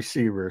better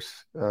receivers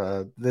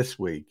this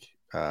week.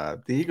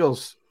 The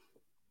Eagles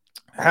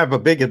have a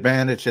big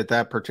advantage at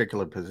that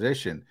particular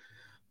position.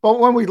 But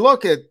when we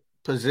look at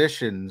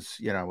positions,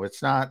 you know,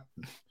 it's not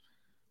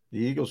the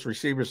Eagles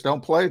receivers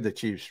don't play the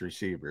Chiefs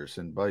receivers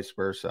and vice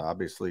versa.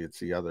 Obviously, it's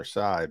the other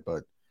side,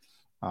 but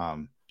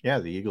yeah,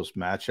 the Eagles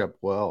match up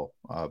well.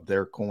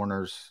 Their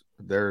corners,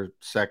 their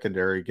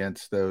secondary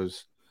against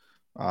those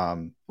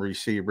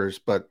receivers.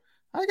 But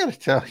I got to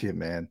tell you,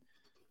 man,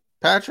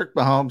 Patrick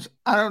Mahomes,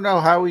 I don't know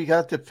how he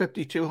got to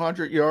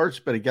 5,200 yards,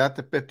 but he got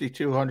to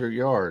 5,200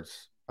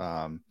 yards.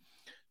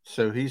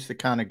 So he's the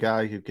kind of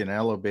guy who can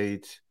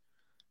elevate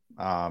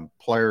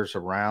players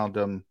around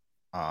him.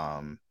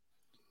 And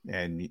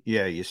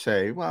yeah, you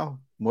say,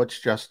 well, what's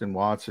Justin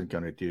Watson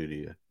going to do to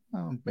you?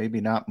 Well, maybe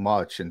not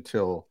much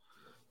until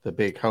the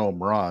big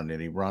home run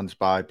and he runs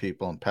by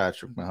people and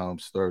Patrick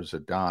Mahomes throws a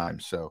dime.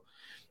 So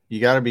you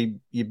got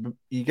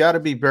to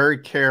be very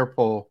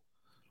careful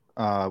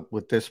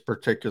with this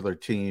particular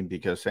team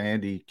because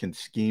Andy can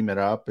scheme it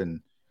up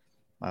and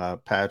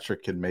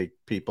Patrick can make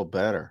people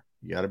better.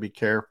 You got to be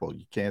careful.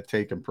 You can't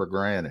take him for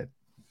granted.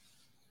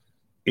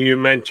 You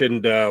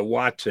mentioned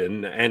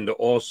Watson and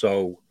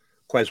also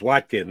Quez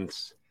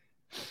Watkins.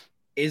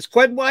 Is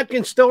Quez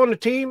Watkins still on the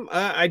team?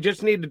 I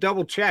just need to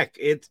double check.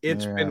 It's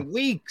been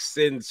weeks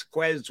since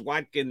Quez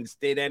Watkins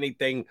did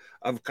anything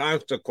of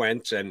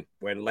consequence, and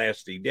when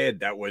last he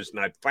did, that was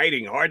not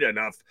fighting hard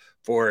enough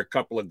for a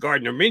couple of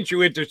Gardner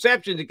Minshew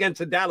interceptions against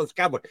the Dallas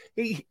Cowboys.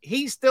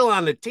 He's still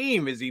on the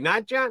team, is he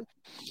not, John?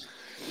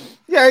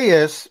 Yeah, he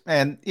is,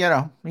 and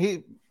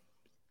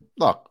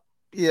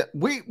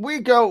we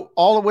go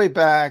all the way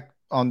back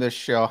on this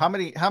show. How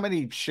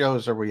many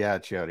shows are we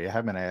at, Jody? I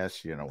haven't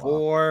asked you in a while.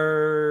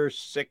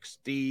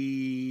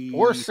 460.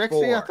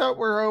 460? I thought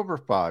we're over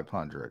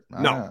 500.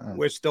 No,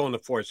 we're still in the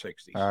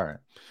 460s. All right.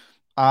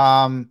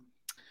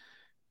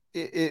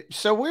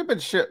 So we've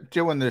been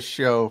doing this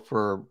show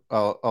for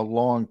a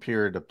long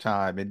period of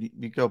time, and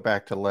you go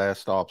back to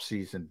last off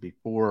season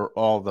before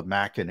all the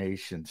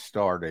machinations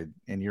started,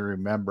 and you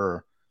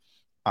remember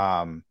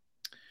Tone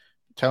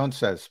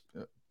says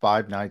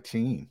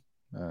 519.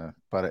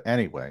 But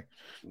anyway,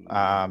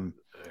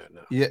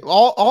 yeah,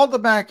 all the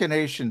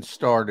machinations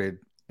started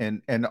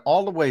and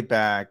all the way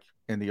back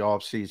in the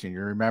offseason.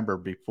 You remember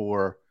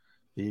before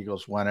the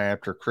Eagles went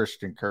after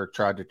Christian Kirk,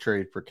 tried to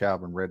trade for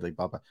Calvin Ridley,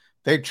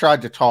 they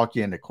tried to talk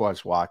you into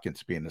Quez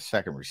Watkins being the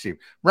second receiver.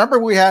 Remember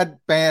we had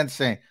fans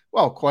saying,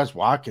 well, Quez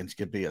Watkins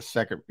could be a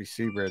second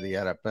receiver of the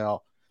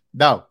NFL.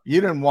 No, you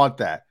didn't want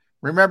that.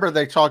 Remember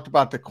they talked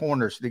about the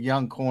corners, the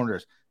young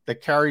corners, the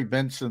Kerry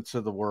Vincents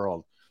of the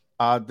world.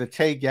 The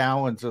Tay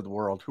Gowans of the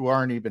world who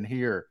aren't even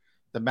here,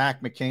 the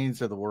Mac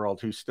McCains of the world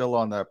who's still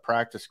on the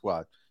practice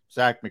squad,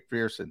 Zach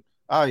McPherson.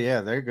 Oh,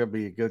 yeah, they're going to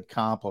be a good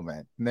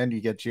compliment. And then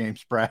you get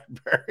James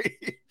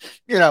Bradbury.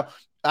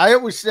 I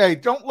always say,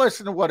 don't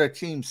listen to what a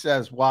team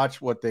says,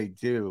 watch what they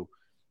do.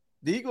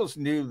 The Eagles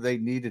knew they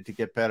needed to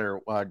get better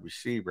at wide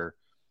receiver.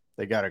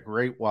 They got a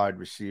great wide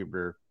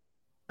receiver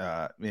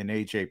in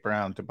A.J.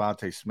 Brown.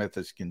 Devontae Smith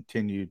has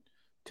continued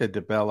to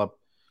develop.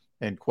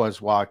 And Quez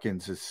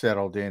Watkins is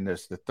settled in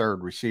as the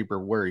third receiver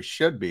where he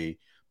should be.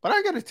 But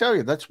I got to tell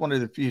you, that's one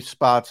of the few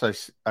spots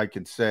I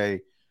can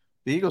say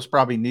the Eagles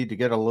probably need to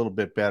get a little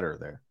bit better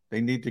there. They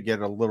need to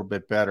get a little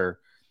bit better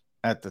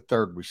at the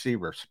third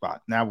receiver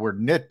spot. Now we're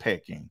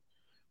nitpicking,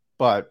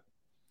 but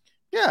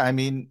yeah, I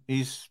mean,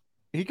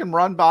 he can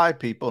run by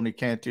people and he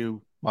can't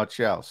do much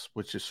else,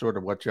 which is sort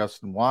of what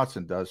Justin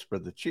Watson does for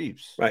the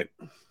Chiefs. Right.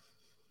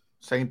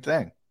 Same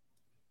thing.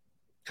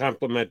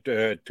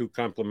 Two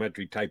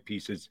complementary type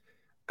pieces.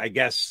 I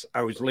guess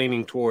I was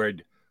leaning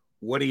toward,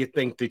 what do you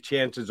think the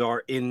chances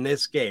are in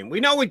this game?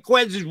 We know what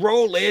Quez's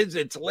role is.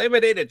 It's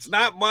limited. It's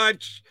not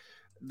much.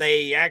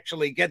 They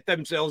actually get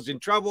themselves in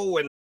trouble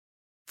when.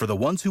 For the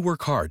ones who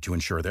work hard to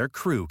ensure their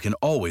crew can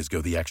always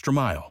go the extra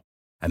mile,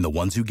 and the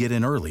ones who get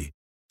in early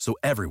so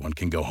everyone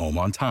can go home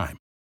on time,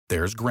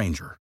 there's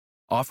Grainger,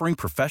 offering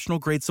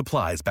professional-grade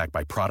supplies backed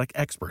by product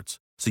experts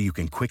so you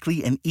can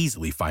quickly and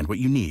easily find what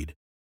you need.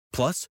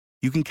 Plus,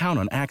 you can count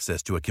on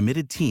access to a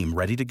committed team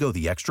ready to go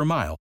the extra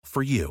mile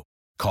for you.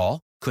 Call,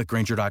 click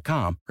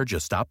Grainger.com, or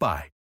just stop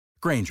by.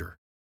 Grainger,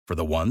 for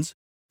the ones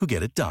who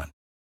get it done.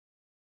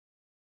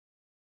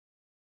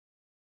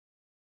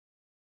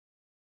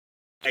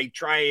 They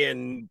try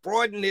and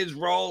broaden his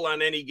role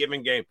on any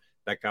given game.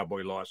 That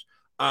Cowboy loss.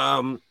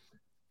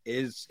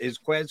 Is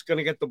Quez going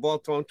to get the ball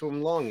thrown to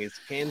him long? Is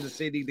Kansas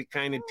City the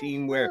kind of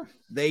team where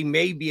they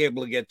may be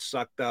able to get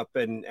sucked up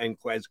and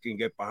Quez can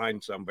get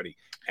behind somebody?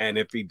 And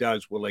if he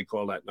does, will they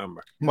call that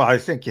number? Well, I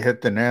think you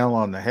hit the nail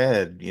on the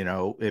head.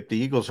 If the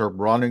Eagles are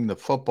running the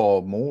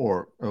football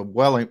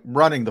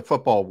running the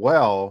football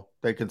well,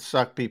 they can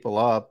suck people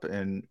up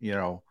and,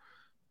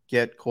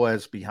 get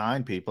Quez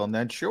behind people. And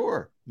then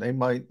sure, they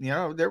might,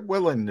 they're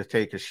willing to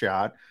take a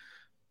shot.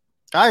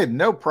 I have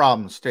no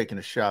problems taking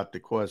a shot to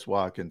Quez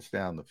Watkins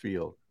down the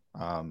field.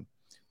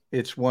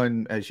 It's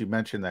when, as you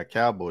mentioned, that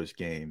Cowboys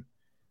game,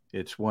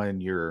 it's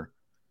when you're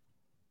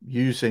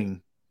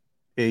using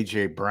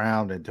A.J.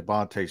 Brown and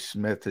Devontae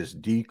Smith as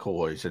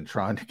decoys and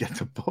trying to get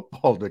the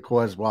football to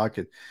Quez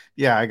Watkins.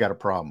 Yeah, I got a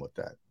problem with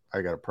that.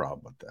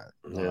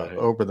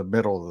 Over the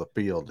middle of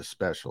the field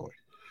especially.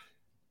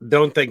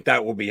 Don't think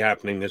that will be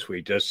happening this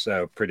week. Just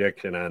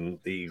prediction on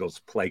the Eagles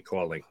play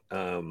calling.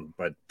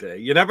 But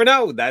you never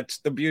know. That's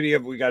the beauty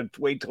of it. We got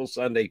to wait till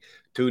Sunday,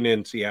 tune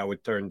in, see how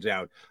it turns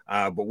out.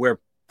 But we're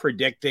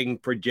projecting.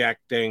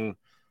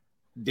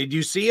 Did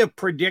you see a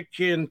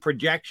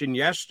projection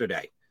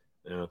yesterday?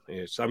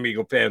 Some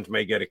Eagle fans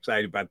may get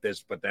excited about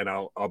this, but then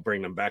I'll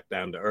bring them back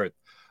down to earth.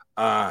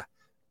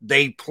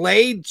 They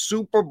played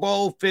Super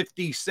Bowl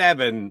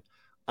 57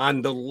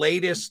 on the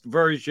latest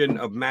version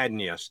of Madden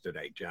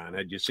yesterday. John,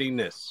 had you seen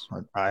this?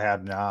 I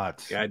have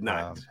not. You had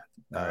not.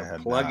 I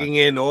had plugging not.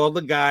 in all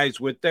the guys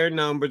with their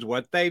numbers,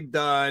 what they've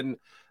done.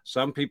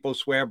 Some people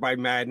swear by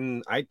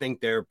Madden. I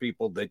think there are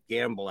people that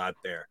gamble out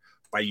there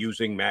by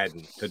using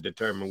Madden to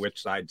determine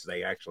which sides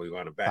they actually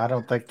want to bet. I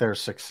don't think they're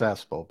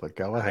successful, but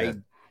go ahead.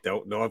 I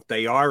don't know if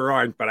they are or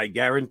aren't, but I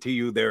guarantee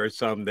you there are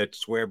some that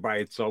swear by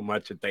it so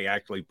much that they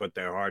actually put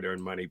their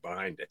hard-earned money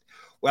behind it.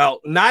 Well,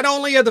 not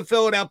only are the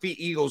Philadelphia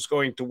Eagles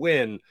going to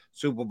win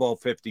Super Bowl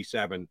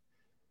 57,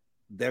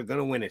 they're going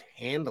to win it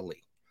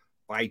handily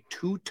by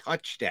 2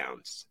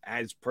 touchdowns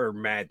as per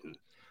Madden.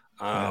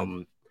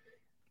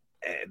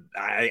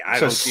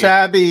 It's a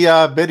savvy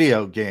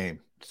video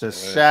game. It's a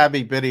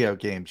savvy video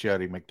game,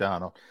 Jody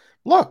McDonald.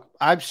 Look,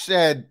 I've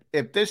said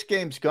if this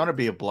game's going to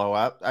be a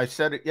blowout, I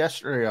said it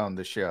yesterday on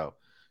the show.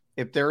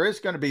 If there is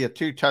going to be a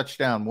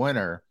 2-touchdown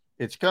winner,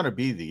 it's going to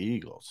be the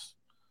Eagles.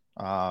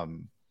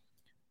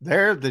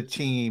 They're the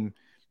team,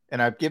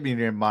 and I've given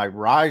you my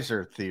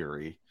riser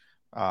theory,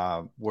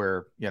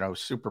 where,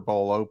 Super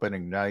Bowl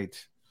opening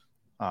night,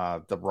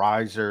 the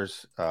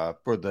risers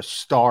for the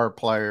star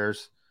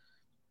players,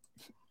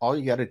 all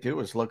you got to do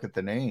is look at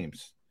the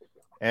names.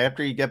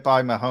 After you get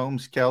by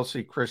Mahomes,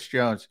 Kelsey, Chris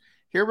Jones,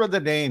 here were the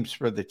names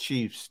for the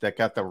Chiefs that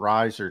got the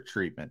riser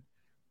treatment.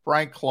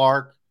 Frank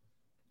Clark,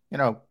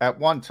 at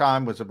one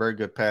time was a very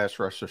good pass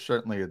rusher,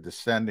 certainly a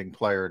descending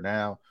player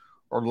now.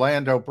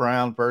 Orlando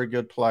Brown, very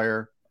good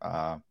player.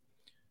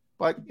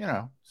 But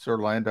it's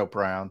Orlando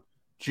Brown.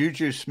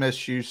 Juju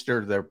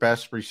Smith-Schuster, their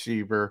best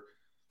receiver,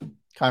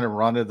 kind of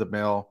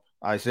run-of-the-mill.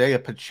 Isaiah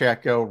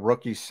Pacheco,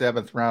 rookie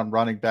 7th-round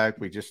running back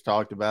we just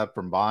talked about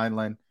from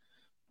Vineland.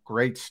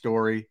 Great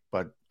story,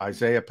 but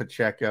Isaiah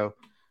Pacheco.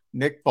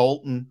 Nick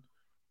Bolton,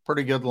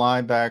 pretty good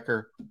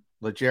linebacker.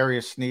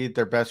 L'Jarius Sneed,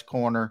 their best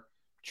corner.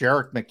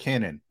 Jerick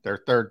McKinnon, their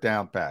 3rd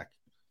down back.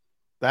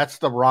 That's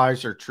the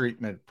riser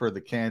treatment for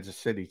the Kansas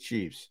City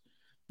Chiefs.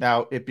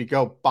 Now, if you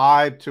go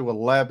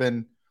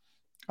 5-11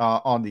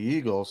 on the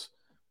Eagles,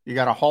 you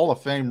got a Hall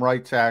of Fame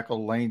right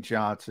tackle, Lane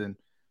Johnson.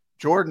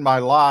 Jordan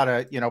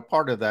Mailata,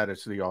 part of that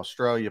is the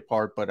Australia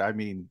part, but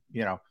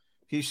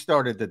he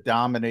started to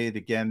dominate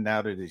again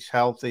now that he's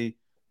healthy.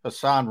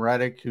 Hassan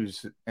Reddick,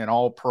 who's an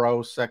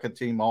all-pro,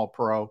 2nd-team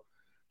all-pro.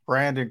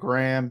 Brandon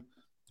Graham,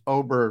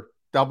 over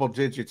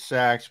double-digit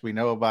sacks. We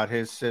know about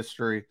his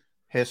history.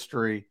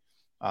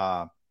 Pro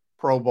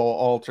Bowl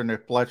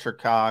alternate Fletcher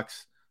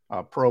Cox,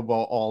 Pro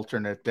Bowl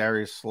alternate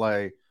Darius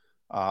Slay,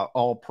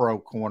 all-pro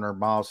corner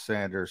Miles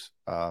Sanders,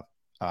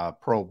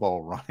 Pro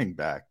Bowl running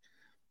back.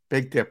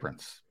 Big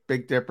difference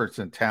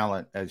in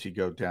talent as you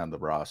go down the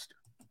roster.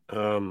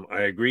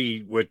 I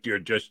agree with your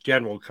just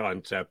general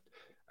concept.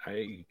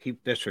 I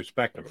keep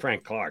disrespecting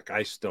Frank Clark.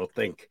 I still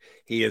think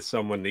he is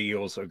someone the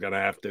Eagles are going to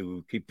have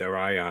to keep their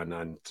eye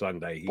on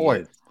Sunday.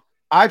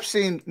 I've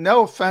seen,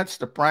 no offense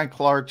to Frank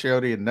Clark,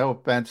 Jody, and no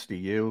offense to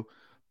you,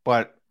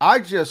 but I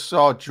just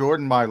saw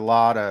Jordan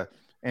Mailata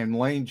and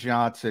Lane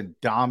Johnson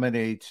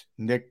dominate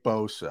Nick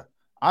Bosa.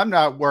 I'm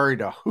not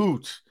worried a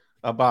hoot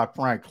about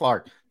Frank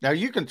Clark. Now,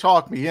 you can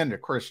talk me into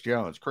Chris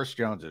Jones. Chris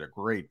Jones is a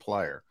great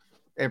player.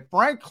 If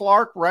Frank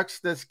Clark wrecks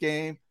this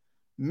game,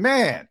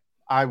 man,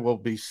 I will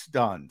be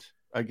stunned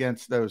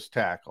against those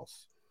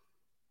tackles.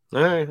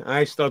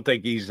 I still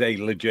think he's a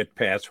legit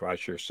pass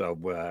rusher, so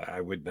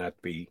I would not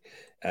be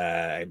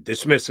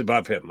dismissive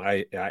of him.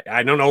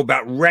 I don't know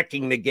about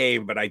wrecking the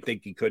game, but I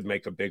think he could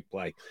make a big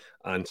play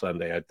on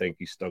Sunday. I think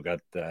he's still got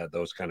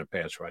those kind of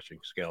pass rushing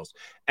skills.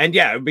 And,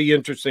 yeah, it would be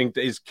interesting.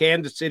 Is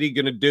Kansas City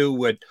going to do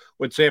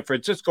what San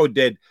Francisco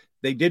did?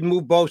 They did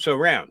move Bosa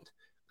around.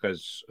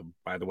 Because,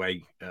 by the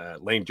way,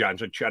 Lane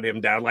Johnson shut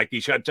him down like he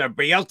shuts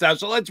everybody else down.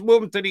 So let's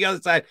move him to the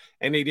other side.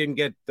 And he didn't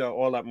get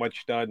all that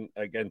much done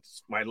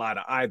against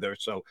Mailata either.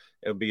 So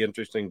it'll be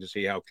interesting to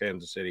see how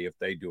Kansas City, if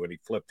they do any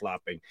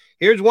flip-flopping.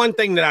 Here's one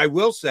thing that I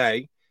will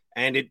say,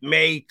 and it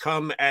may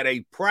come at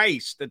a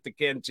price that the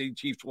Kansas City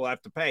Chiefs will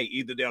have to pay.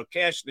 Either they'll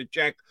cash the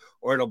check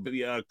or it'll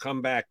be a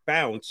comeback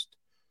bounced.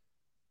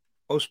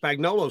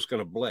 Spagnuolo's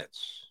going to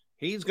blitz.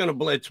 He's going to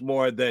blitz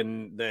more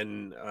than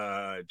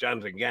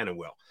Jonathan Gannon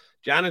will.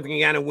 Jonathan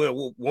Gannon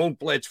won't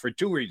blitz for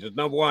 2 reasons.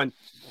 Number one,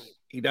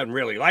 he doesn't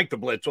really like the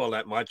blitz all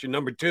that much. And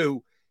number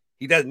two,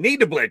 he doesn't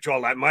need to blitz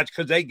all that much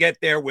because they get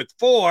there with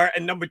 4.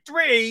 And number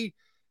 3,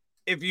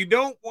 if you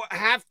don't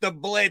have to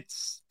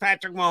blitz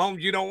Patrick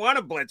Mahomes, you don't want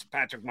to blitz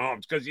Patrick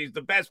Mahomes because he's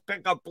the best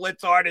pickup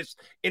blitz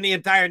artist in the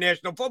entire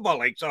National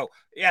Football League. So,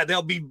 yeah,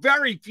 there'll be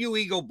very few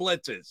Eagle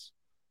blitzes.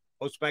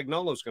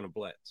 Spagnuolo's going to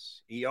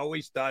blitz. He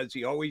always does.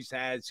 He always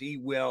has. He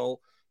will.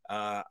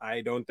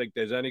 I don't think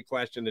there's any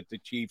question that the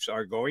Chiefs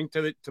are going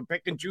to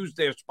pick and choose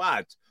their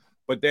spots,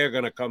 but they're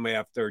going to come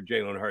after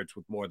Jalen Hurts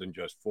with more than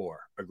just 4.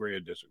 Agree or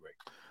disagree?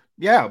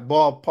 Yeah,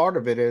 well, part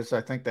of it is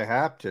I think they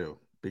have to,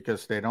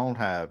 because they don't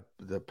have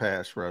the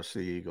pass rush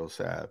the Eagles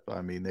have.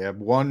 I mean, they have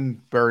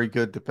one very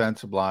good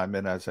defensive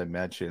lineman, as I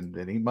mentioned,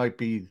 and he might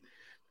be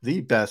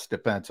the best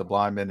defensive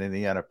lineman in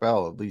the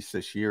NFL, at least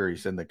this year.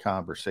 He's in the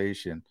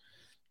conversation,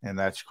 and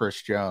that's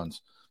Chris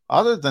Jones.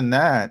 Other than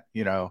that,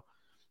 you know,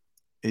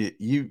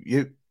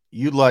 you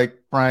like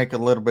Frank a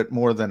little bit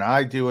more than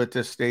I do at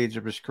this stage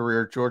of his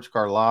career. George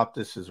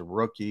Karlaftis is a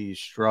rookie. He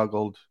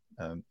struggled,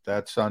 and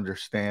that's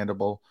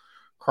understandable.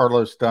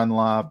 Carlos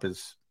Dunlap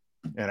is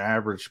an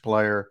average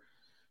player.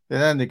 And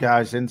then the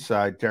guys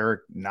inside,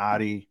 Derek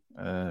Nottie,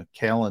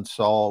 Kalen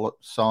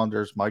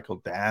Saunders,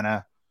 Michael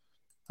Dana.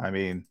 I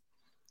mean,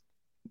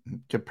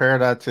 compare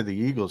that to the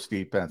Eagles'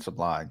 defensive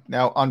line.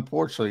 Now,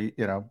 unfortunately,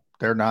 you know,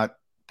 they're not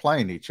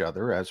playing each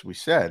other, as we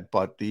said,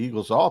 but the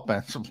Eagles'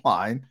 offensive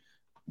line,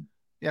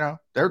 you know,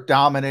 they're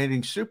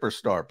dominating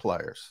superstar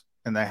players,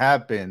 and they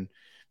have been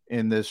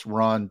in this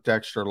run.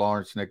 Dexter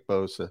Lawrence, Nick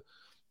Bosa,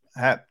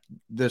 had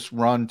this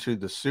run to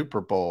the Super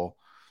Bowl.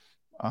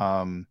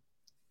 And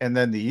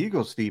then the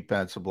Eagles'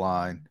 defensive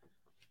line,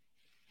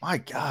 my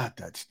God,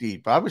 that's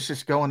deep. I was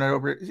just going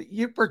over it.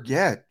 You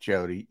forget,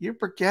 Jody. You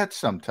forget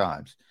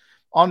sometimes.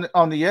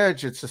 On the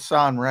edge, it's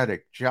Hassan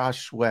Reddick,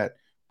 Josh Sweat,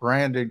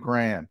 Brandon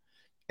Graham.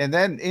 And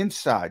then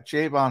inside,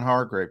 Javon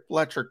Hargrave,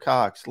 Fletcher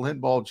Cox,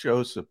 Linval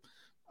Joseph,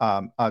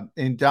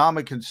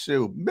 Ndamukong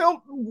Suh,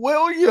 Milton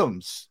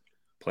Williams.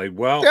 Played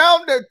well.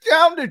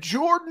 Down to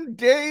Jordan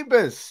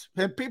Davis.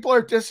 And people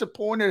are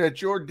disappointed at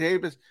Jordan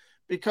Davis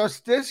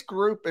because this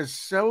group is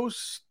so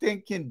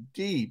stinking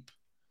deep.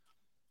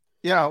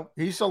 You know,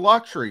 he's a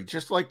luxury,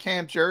 just like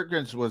Cam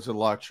Jurgens was a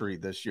luxury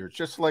this year,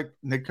 just like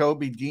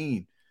Nakobe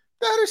Dean.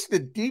 That is the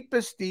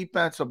deepest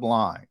defensive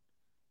line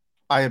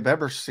I have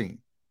ever seen.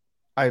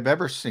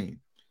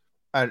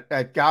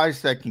 At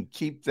guys that can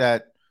keep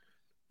that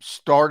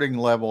starting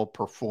level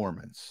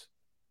performance.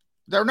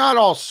 They're not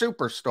all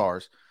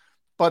superstars,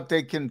 but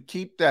they can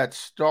keep that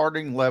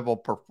starting level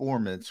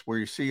performance where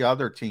you see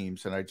other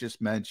teams, and I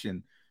just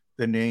mentioned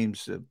the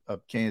names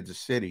of Kansas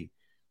City,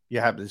 you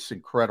have this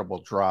incredible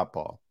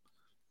drop-off.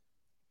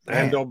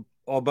 And,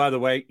 by the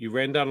way, you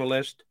ran down the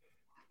list,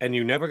 and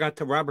you never got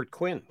to Robert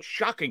Quinn.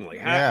 Shockingly.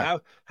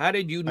 How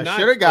did you not? I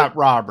should have got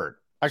Robert.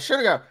 I should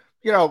have got,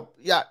 you know,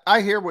 yeah,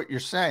 I hear what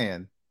you're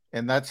saying,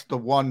 and that's the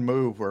one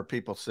move where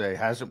people say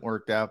hasn't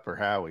worked out for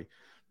Howie.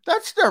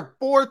 That's their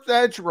 4th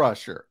edge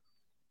rusher.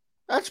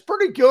 That's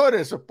pretty good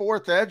as a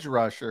 4th edge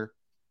rusher.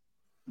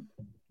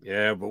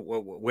 Yeah, but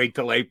wait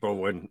till April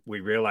when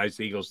we realize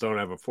the Eagles don't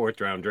have a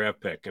 4th-round draft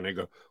pick, and they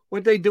go,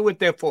 "What'd they do with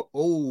their 4?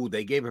 Oh,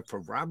 they gave it for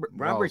Robert.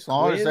 Well, as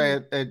long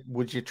Quinn? As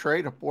would you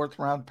trade a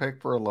 4th-round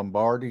pick for a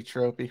Lombardi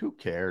Trophy? Who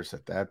cares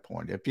at that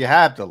point? If you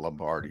have the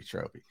Lombardi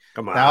Trophy,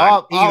 come on,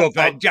 now, Eagle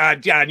fan,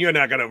 John, you're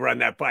not going to run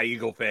that by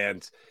Eagle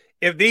fans.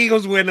 If the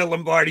Eagles win a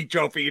Lombardi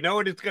Trophy, you know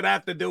what it's going to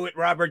have to do with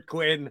Robert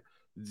Quinn?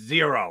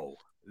 Zero.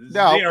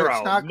 No,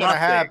 it's not going to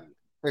have.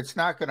 It's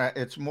not going to,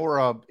 it's more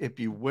of if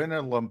you win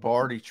a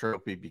Lombardi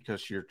Trophy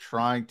because you're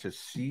trying to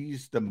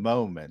seize the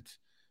moment,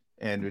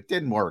 and it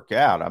didn't work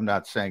out. I'm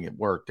not saying it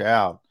worked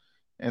out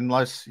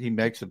unless he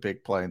makes a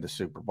big play in the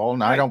Super Bowl.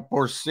 And right. I don't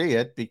foresee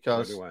it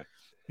because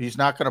he's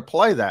not going to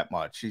play that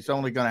much. He's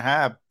only going to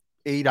have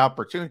 8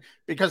 opportunities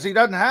because he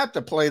doesn't have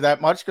to play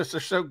that much because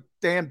they're so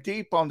damn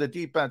deep on the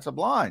defensive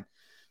line.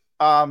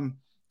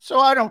 So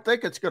I don't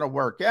think it's going to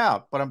work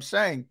out. But I'm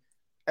saying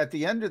at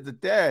the end of the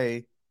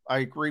day, I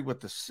agree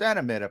with the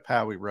sentiment of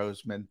Howie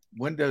Roseman.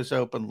 Windows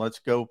open, let's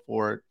go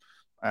for it.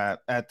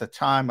 At the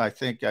time, I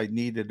think I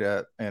needed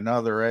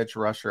another edge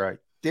rusher. I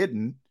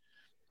didn't,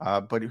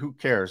 but who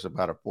cares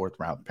about a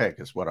 4th-round pick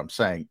is what I'm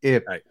saying,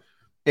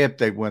 if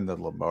they win the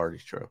Lombardi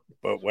Trophy.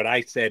 But what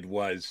I said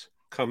was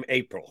come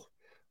April.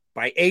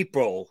 By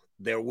April,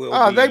 there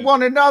will be... they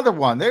want another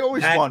one. They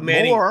always want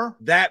more.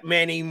 That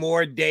many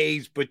more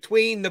days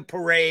between the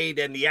parade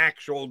and the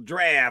actual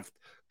draft.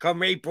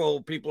 Come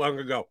April, people are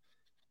going to go,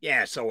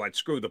 yeah, so what?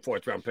 Screw the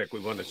 4th-round pick. We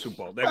won the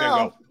Super Bowl. They're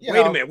going to go,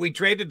 wait a minute. We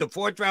traded the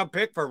 4th-round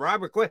pick for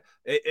Robert Quinn.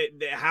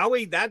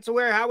 Howie, that's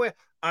where Howie.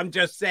 I'm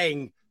just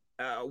saying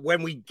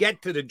when we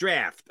get to the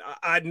draft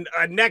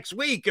next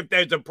week, if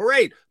there's a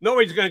parade,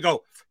 nobody's going to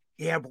go,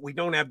 yeah, but we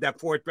don't have that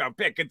 4th-round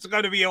pick. It's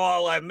going to be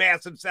all a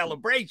massive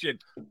celebration.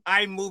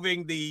 I'm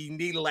moving the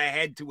needle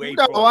ahead to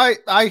April. No,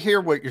 I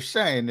hear what you're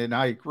saying, and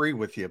I agree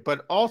with you.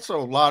 But also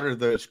a lot of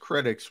those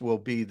critics will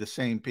be the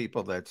same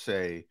people that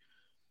say,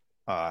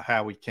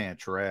 how we can't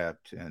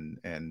draft,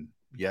 and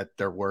yet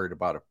they're worried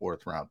about a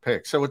 4th-round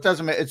pick. So it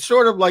doesn't matter. It's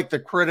sort of like the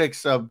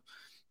critics of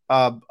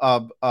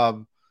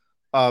the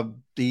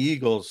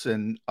Eagles,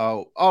 and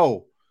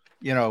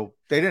you know,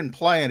 they didn't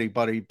play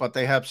anybody, but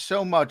they have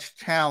so much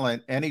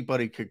talent,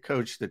 anybody could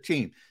coach the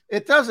team.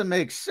 It doesn't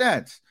make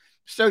sense.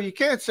 So you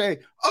can't say,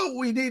 oh,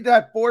 we need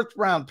that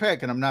 4th-round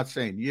pick. And I'm not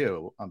saying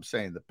you, I'm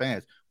saying the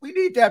fans. We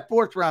need that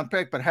 4th-round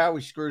pick, but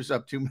Howie screws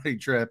up too many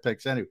draft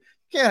picks anyway.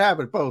 Can't have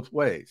it both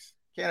ways.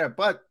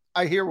 But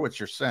I hear what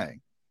you're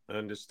saying.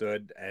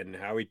 Understood. And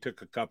Howie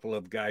took a couple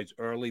of guys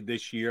early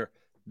this year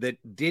that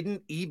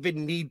didn't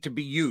even need to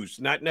be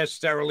used. Not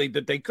necessarily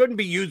that they couldn't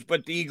be used,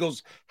 but the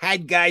Eagles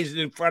had guys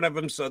in front of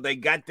them, so they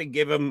got to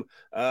give them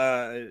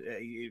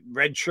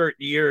red shirt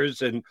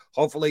years, and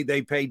hopefully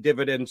they pay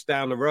dividends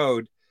down the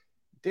road.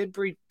 Did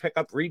pick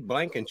up Reed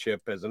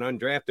Blankenship as an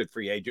undrafted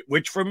free agent,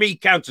 which for me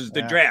counts as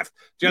the draft.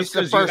 Just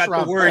because you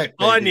got the word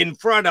 "un" in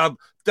front of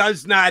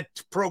does not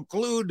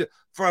preclude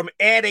from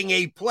adding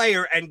a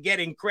player and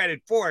getting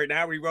credit for it. And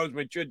Howie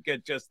Roseman should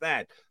get just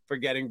that for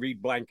getting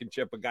Reed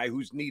Blankenship, a guy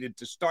who's needed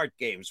to start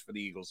games for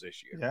the Eagles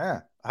this year.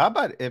 Yeah. How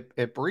about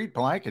if Reed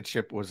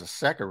Blankenship was a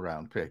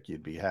second-round pick,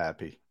 you'd be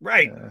happy.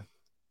 Right.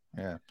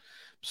 Yeah.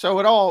 So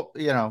it all,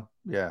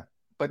 yeah.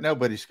 But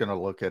nobody's going to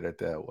look at it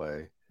that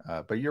way.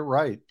 But you're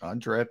right.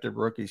 Undrafted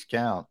rookies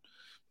count.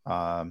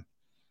 And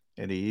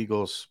the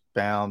Eagles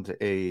found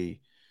a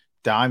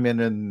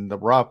diamond in the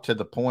rough to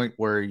the point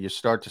where you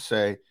start to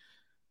say,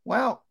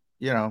 well,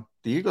 the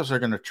Eagles are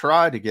going to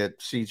try to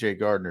get C.J.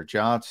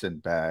 Gardner-Johnson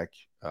back,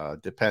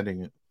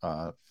 depending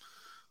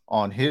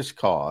on his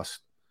cost.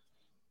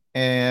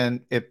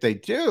 And if they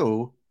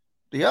do,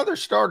 the other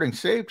starting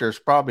safety is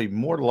probably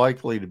more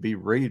likely to be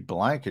Reed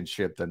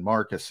Blankenship than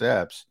Marcus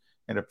Epps.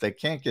 And if they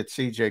can't get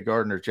C.J.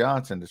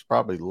 Gardner-Johnson, it's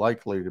probably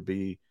likely to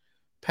be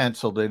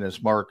penciled in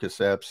as Marcus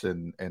Epps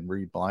and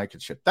Reed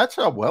Blankenship. That's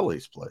how well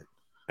he's played.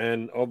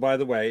 And, oh, by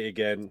the way,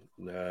 again,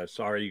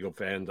 sorry, Eagle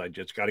fans, I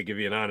just got to give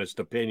you an honest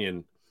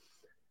opinion.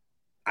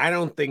 I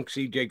don't think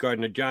C.J.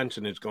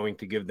 Gardner-Johnson is going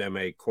to give them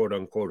a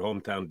quote-unquote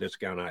hometown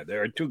discount either.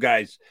 There are two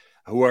guys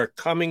who are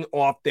coming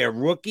off their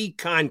rookie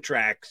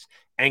contracts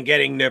and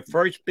getting their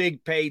first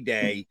big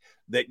payday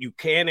that you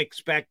can't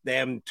expect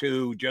them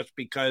to, just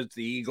because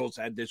the Eagles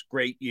had this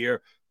great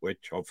year,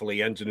 which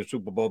hopefully ends in a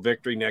Super Bowl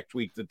victory next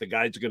week, that the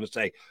guys are going to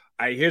say,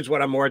 here's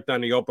what I'm worth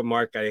on the open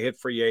market. I hit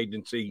free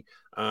agency.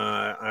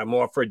 I'm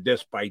offered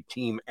this by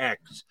Team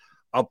X.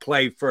 I'll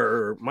play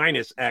for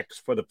minus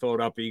X for the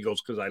Philadelphia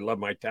Eagles because I love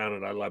my town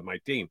and I love my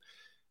team.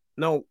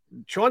 No,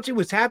 Chauncey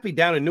was happy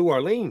down in New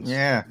Orleans.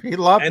 Yeah, he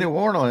loved New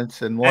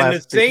Orleans and left. And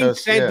the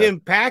Saints sent him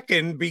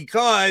packing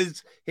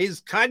because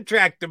his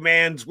contract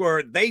demands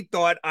were, they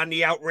thought, on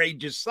the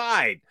outrageous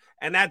side.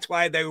 And that's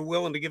why they were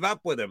willing to give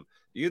up with him.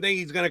 Do you think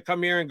he's going to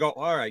come here and go,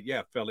 all right,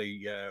 yeah,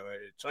 Philly,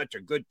 such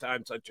a good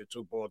time, such a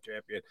Super Bowl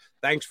champion.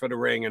 Thanks for the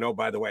ring. And, oh,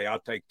 by the way, I'll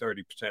take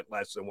 30%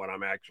 less than what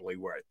I'm actually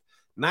worth.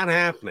 Not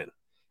happening.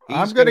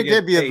 I'm going to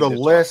give you the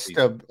list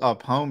of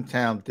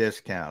hometown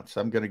discounts.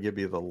 I'm going to give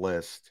you the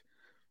list.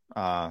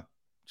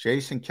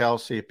 Jason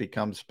Kelce, if he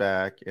comes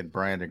back, and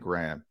Brandon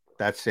Graham.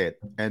 That's it.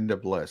 End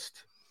of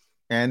list.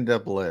 End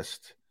of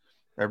list.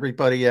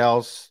 Everybody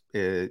else,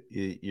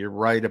 you're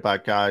right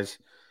about guys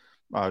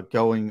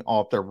going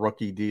off their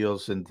rookie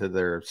deals into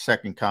their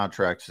second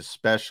contracts,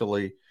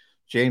 especially.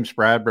 James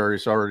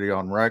Bradbury's already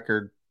on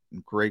record.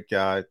 Great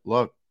guy.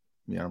 Look,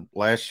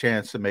 last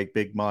chance to make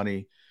big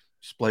money.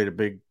 Just played a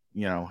big,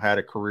 had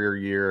a career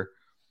year.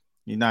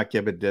 You're not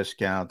giving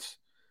discounts.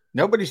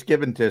 Nobody's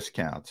giving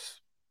discounts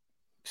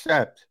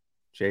except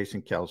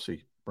Jason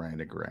Kelce,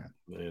 Brandon Graham.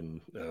 And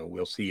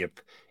we'll see if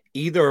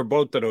either or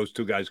both of those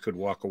two guys could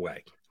walk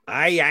away.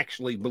 I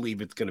actually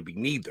believe it's going to be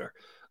neither.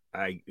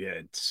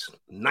 It's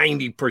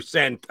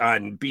 90%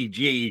 on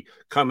BG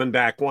coming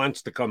back,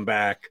 wants to come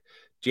back.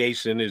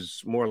 Jason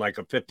is more like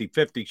a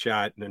 50-50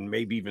 shot, and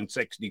maybe even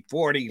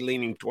 60-40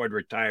 leaning toward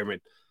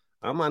retirement.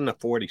 I'm on the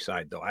 40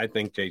 side, though. I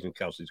think Jason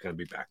Kelce's going to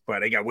be back.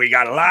 But again, we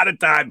got a lot of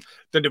time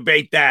to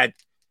debate that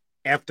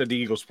after the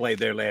Eagles play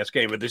their last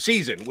game of the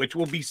season, which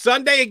will be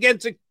Sunday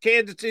against the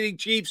Kansas City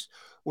Chiefs.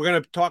 We're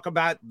going to talk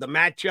about the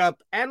matchup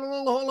and a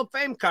little Hall of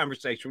Fame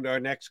conversation with our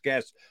next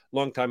guest,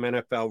 longtime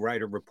NFL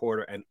writer,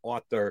 reporter, and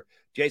author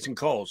Jason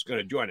Cole is going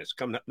to join us.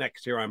 Coming up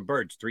next here on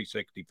Birds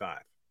 365.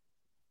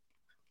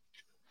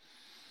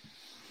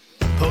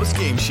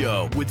 Post-game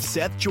show with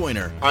Seth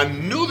Joyner. I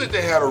knew that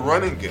they had a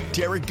running game.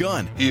 Derek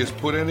Gunn. He has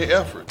put in the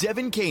effort.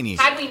 Devin Caney.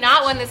 Had we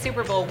not won the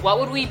Super Bowl, what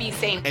would we be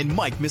saying? And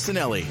Mike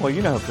Missinelli. Well,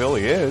 you know who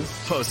Philly is.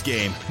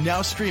 Post-game,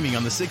 now streaming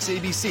on the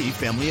 6ABC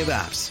family of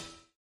apps.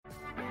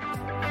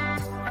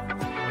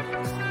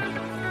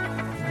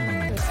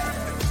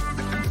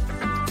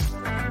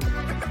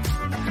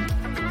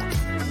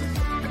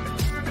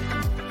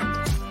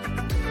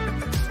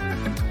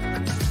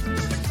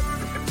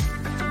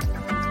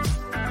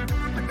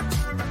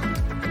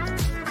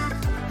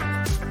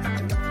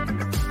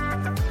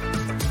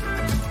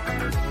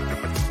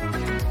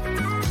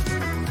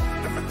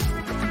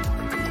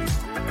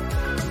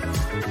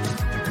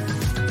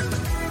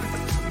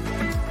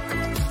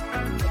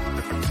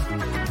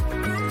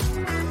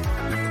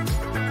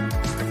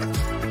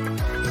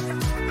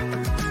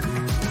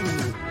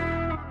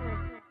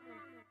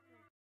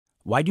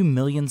 Why do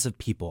millions of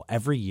people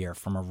every year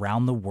from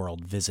around the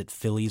world visit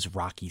Philly's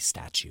Rocky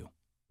statue?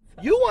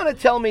 You want to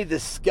tell me the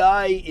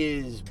sky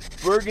is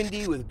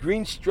burgundy with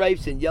green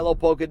stripes and yellow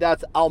polka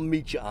dots? I'll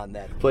meet you on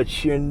that.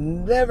 But you're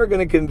never going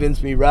to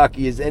convince me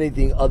Rocky is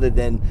anything other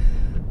than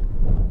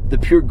the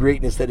pure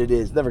greatness that it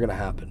is. Never going to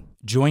happen.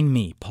 Join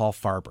me, Paul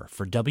Farber,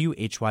 for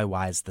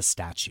WHYY's The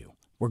Statue.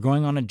 We're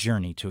going on a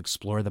journey to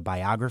explore the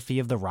biography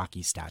of the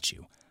Rocky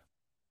statue.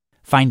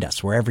 Find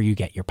us wherever you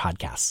get your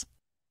podcasts.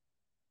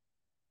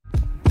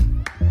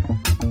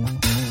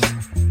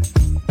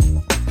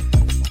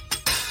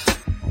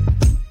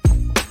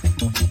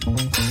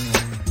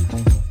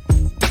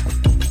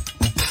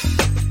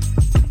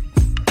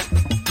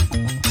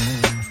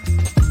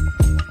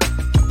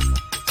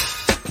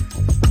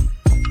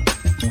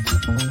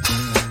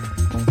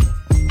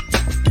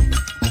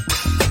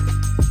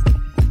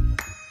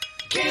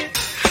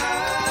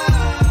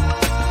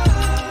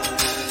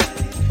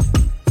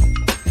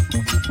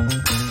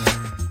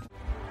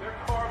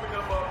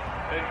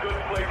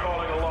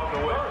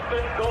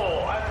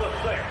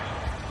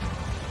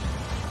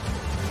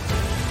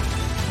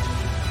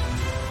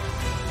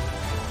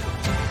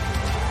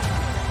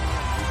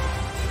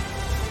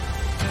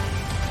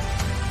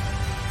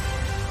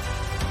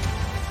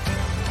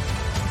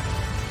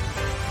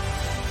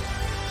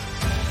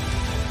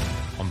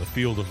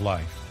 Field of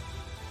life,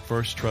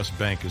 First Trust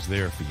Bank is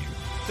there for you.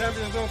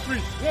 Champions on 3.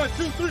 1,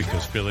 2, 3.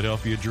 Because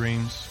Philadelphia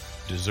dreams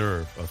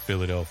deserve a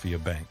Philadelphia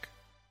bank.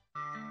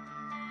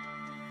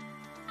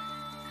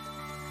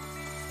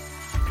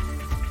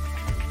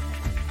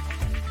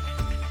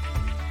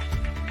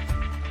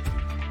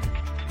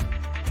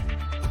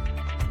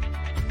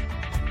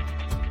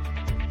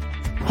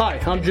 Hi,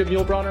 I'm Jim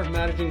Muehlbronner,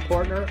 Managing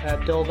Partner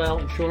at Del Valle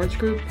Insurance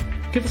Group.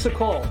 Give us a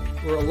call.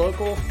 We're a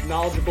local,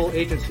 knowledgeable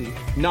agency,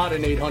 not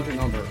an 800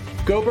 number.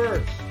 Go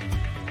Birds!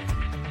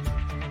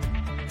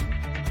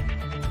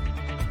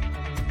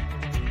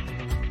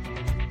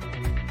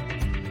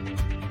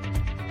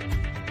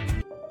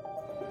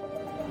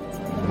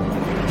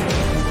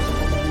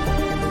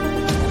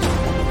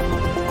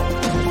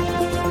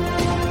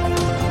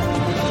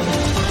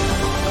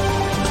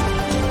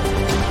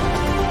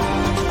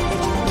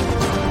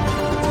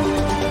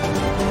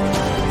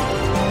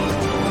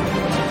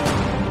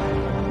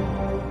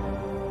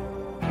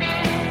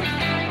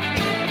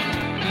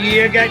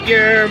 You got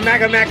your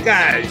Mac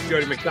guys,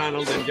 Jody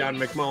McDonald and John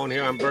McMullen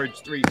here on Birds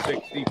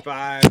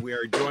 365. We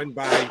are joined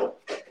by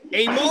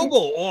a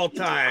mobile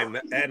all-time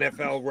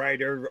NFL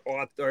writer,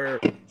 author,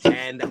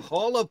 and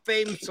Hall of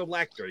Fame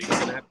selector. He's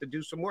going to have to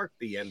do some work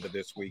the end of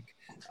this week.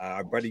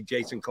 Our buddy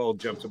Jason Cole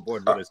jumps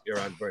aboard with us here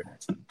on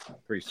Birds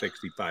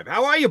 365.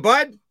 How are you,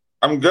 bud?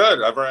 I'm good.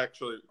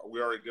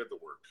 We already did the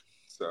work.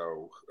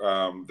 So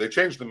they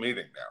changed the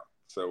meeting now.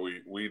 So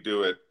we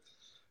do it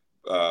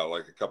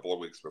like a couple of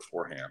weeks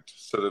beforehand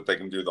so that they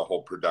can do the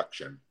whole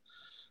production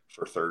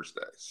for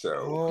Thursday.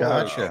 So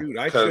gotcha.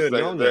 I should have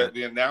known that.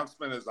 The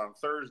announcement is on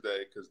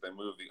Thursday because they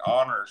moved the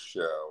honors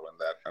show and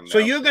that. So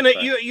you're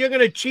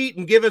gonna cheat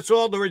and give us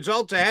all the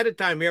results ahead of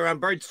time here on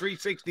Birds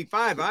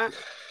 365, huh?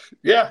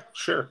 Yeah,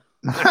 sure.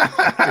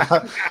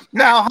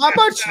 Now, how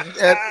much?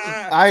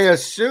 I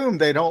assume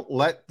they don't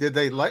let. Did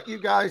they let you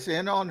guys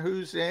in on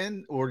who's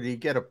in, or do you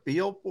get a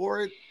feel for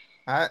it?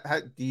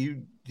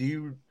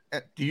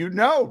 Do you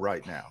know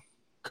right now?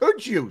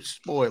 Could you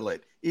spoil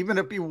it, even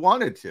if you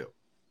wanted to?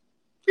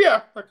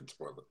 Yeah, I could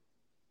spoil it.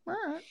 All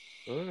right.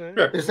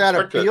 Yeah, is that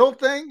a feel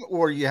thing,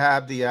 or you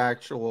have the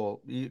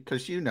actual?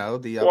 Because you know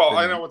the. Well,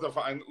 I know what the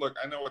I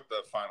know what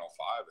the final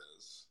five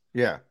is.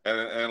 Yeah, and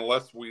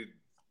unless we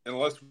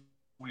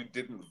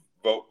didn't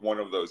vote one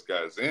of those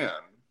guys in.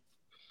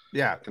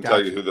 Yeah, I can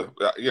tell you who the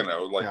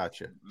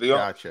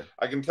Gotcha.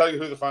 I can tell you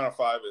who the final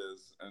five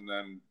is, and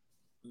then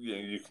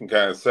you can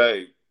kind of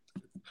say.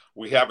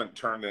 We haven't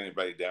turned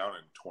anybody down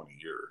in 20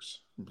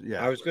 years.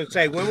 Yeah, I was going to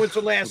say, when was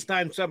the last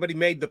time somebody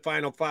made the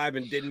final five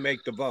and didn't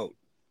make the vote?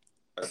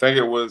 I think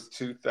it was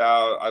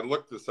 2000. I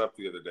looked this up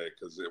the other day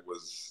because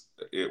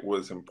it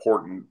was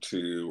important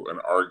to an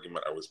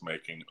argument I was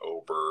making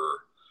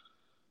over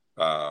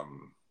a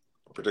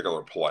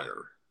particular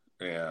player,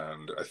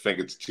 and I think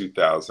it's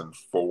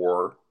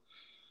 2004.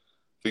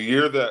 The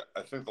year that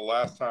I think the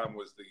last time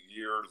was the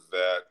year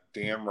that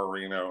Dan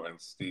Marino and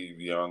Steve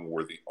Young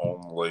were the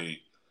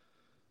only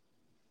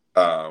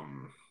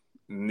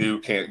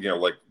new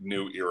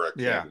era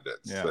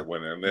candidates that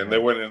went in, and they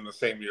went in the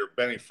same year.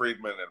 Benny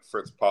Friedman and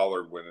Fritz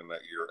Pollard went in that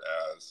year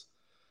as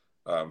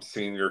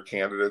senior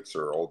candidates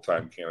or old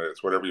time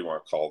candidates, whatever you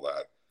want to call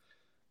that.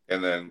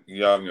 And then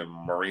Young and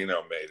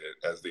Marino made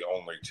it as the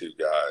only two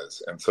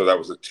guys, and so that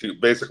was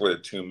basically a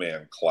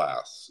two-man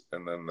class.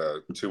 And then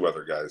the two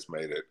other guys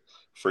made it.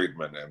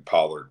 Friedman and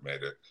Pollard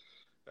made it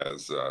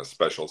as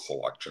special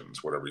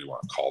selections, whatever you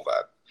want to call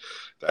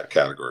that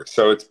category.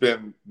 So it's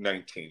been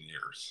 19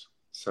 years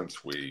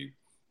since we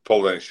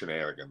pulled any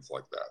shenanigans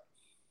like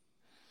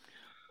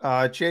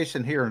that.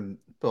 Jason, here in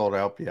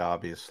Philadelphia,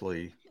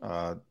 obviously,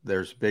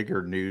 there's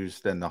bigger news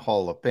than the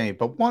Hall of Fame.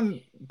 But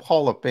one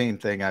Hall of Fame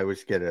thing I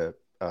always get a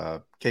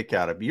kick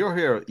out of. You'll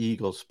hear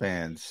Eagles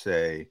fans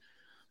say,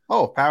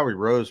 oh, if Howie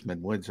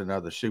Roseman wins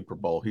another Super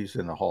Bowl, he's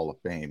in the Hall of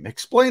Fame.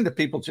 Explain to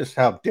people just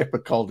how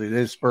difficult it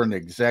is for an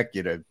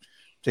executive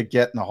to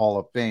get in the Hall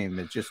of Fame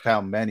and just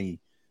how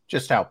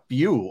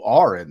few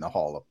are in the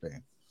Hall of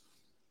Fame.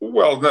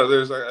 Well, no,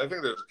 I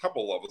think there's a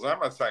couple levels. I'm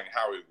not saying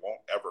Howie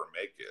won't ever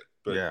make it,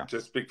 but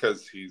just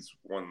because he's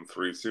won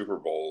 3 Super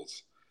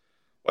Bowls,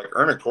 like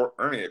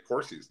Ernie, of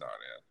course, he's not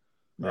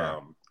in.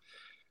 Yeah.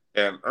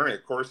 And Ernie,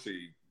 of course,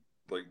 he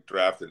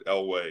drafted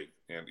Elway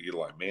and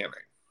Eli Manning,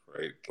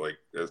 right? Like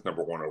as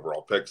number 1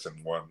 overall picks,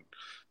 and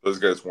those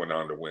guys went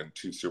on to win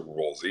 2 Super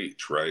Bowls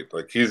each, right?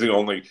 Like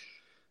Ernie,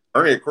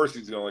 of course,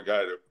 he's the only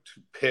guy to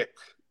pick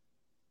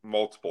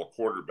multiple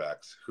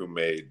quarterbacks who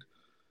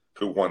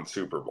won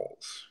Super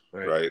Bowls,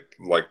 right?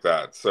 Like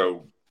that.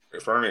 So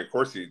if Ernie, of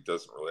course, he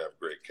doesn't really have a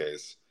great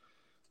case,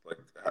 like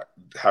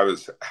how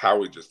does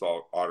Howie just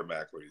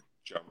automatically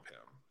jump him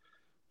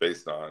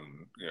based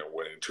on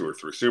winning 2 or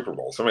 3 Super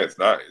Bowls? I mean, it's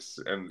nice,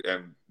 and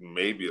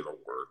maybe it'll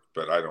work,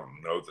 but I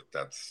don't know that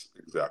that's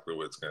exactly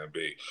what it's going to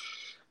be.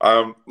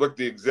 Look,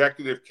 the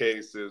executive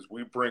case is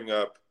we bring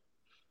up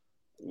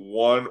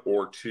 1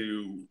 or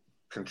 2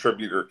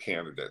 contributor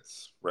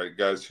candidates, right?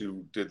 Guys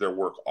who did their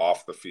work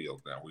off the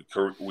field. Now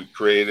we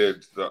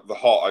created the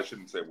Hall. I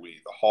shouldn't say we.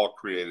 The Hall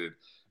created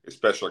a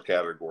special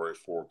category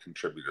for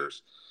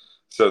contributors,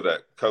 so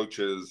that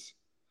coaches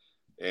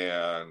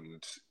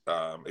and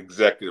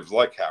executives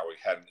like Howie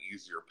had an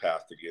easier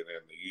path to get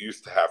in. They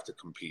used to have to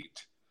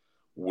compete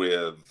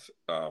with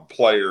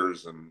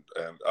players and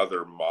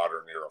other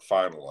modern era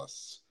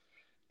finalists.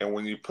 And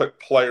when you put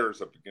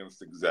players up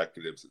against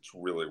executives, it's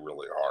really,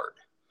 really hard.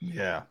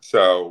 Yeah.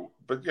 So,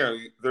 but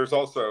there's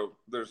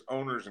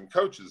owners and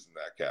coaches in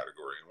that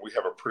category, and we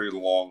have a pretty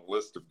long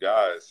list of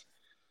guys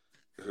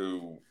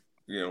who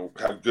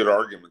have good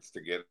arguments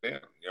to get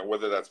in.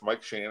 Whether that's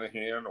Mike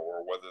Shanahan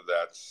or whether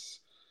that's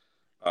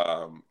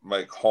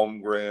Mike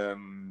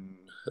Holmgren.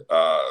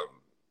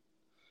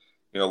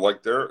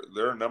 Like there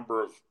are a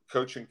number of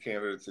coaching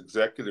candidates,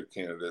 executive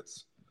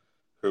candidates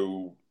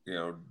who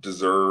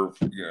deserve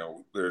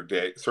their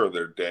day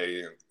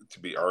to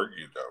be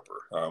argued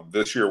over.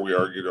 This year we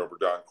argued over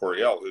Don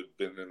Coryell, who'd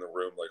been in the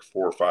room like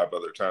 4 or 5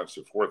 other times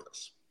before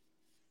this.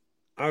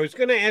 I was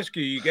going to ask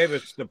you. You gave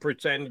us the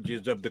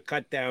percentages of the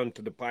cut down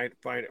to the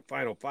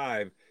final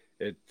 5.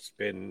 It's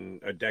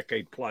been a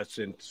decade plus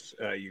since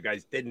you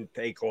guys didn't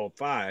take all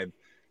 5.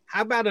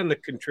 How about in the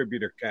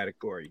contributor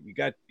category?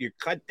 You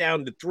cut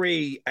down to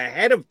 3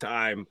 ahead of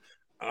time.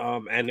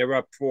 And they're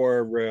up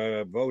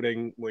for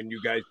voting when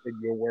you guys did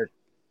your work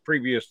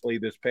previously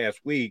this past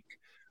week.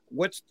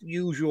 What's the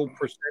usual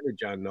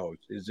percentage on those?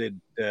 Is it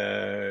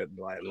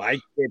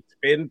like it's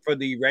been for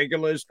the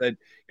regulars that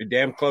you're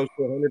damn close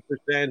to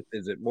 100%?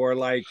 Is it more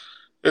like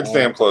it's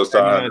damn close to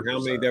 100%? How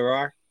many there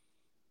are?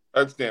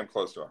 That's damn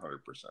close to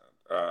 100%.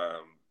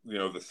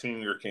 The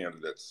senior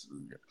candidates,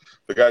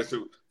 the guys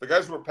who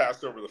were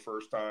passed over the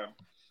first time.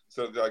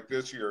 So like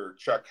this year,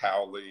 Chuck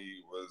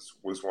Howley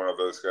was one of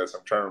those guys.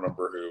 I'm trying to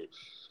remember who.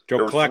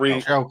 Joe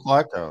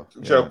Klecko.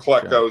 Joe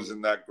Klecko's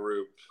in that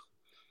group.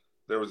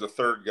 There was a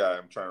third guy.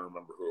 I'm trying to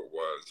remember who it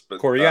was. But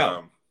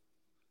Coryell.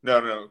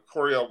 No.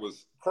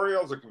 Coryell's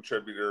a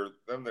contributor.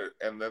 Then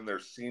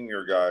there's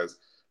senior guys.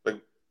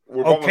 Like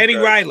Kenny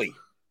Riley.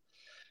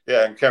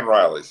 Yeah, and Ken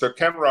Riley. So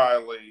Ken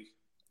Riley,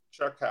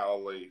 Chuck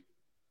Howley,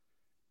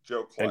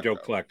 Joe Klecko. And Joe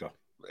Klecko.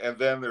 And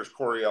then there's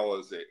Coryell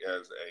as a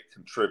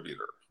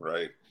contributor,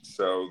 right?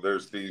 So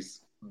there's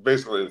these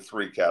basically the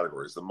 3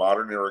 categories: the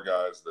modern era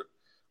guys that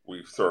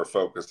we sort of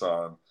focus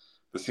on,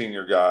 the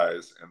senior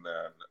guys, and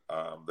then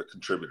the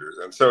contributors.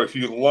 And so if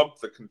you lump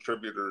the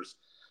contributors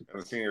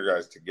and the senior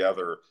guys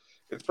together,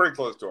 it's pretty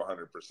close to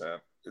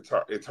 100%.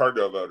 It's hard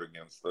to vote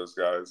against those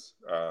guys,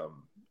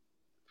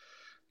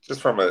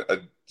 just from a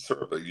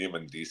sort of a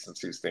human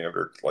decency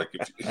standard. Like,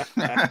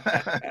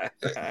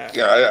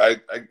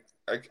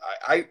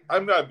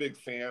 I'm not a big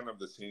fan of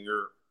the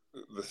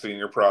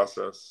senior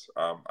process.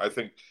 I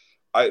think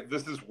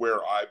this is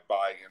where I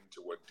buy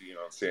into what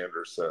Deion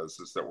Sanders says,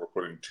 is that we're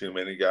putting too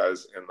many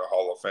guys in the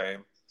Hall of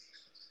Fame.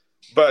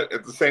 But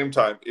at the same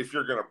time, if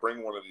you're going to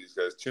bring one of these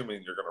guys to me,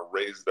 you're going to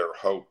raise their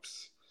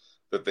hopes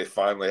that they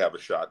finally have a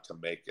shot to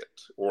make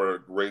it,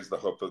 or raise the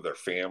hope of their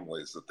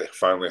families that they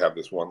finally have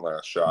this one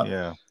last shot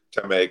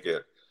to make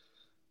it.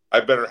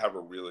 I better have a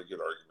really good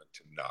argument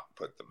to not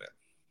put them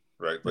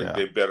in, right? Like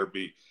they better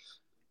be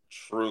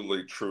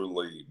truly,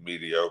 truly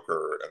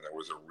mediocre, and there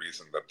was a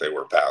reason that they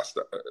were passed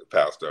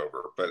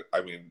over. But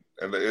I mean,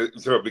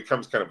 so it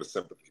becomes kind of a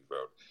sympathy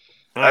vote.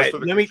 All right,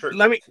 let me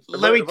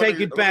take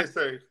it back.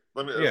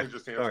 Let me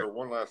just answer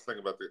one last thing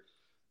about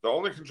the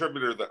only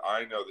contributor that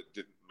I know that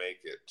didn't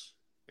make it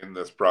in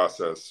this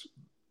process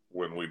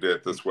when we did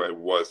it this way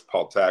was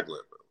Paul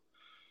Tagliabue,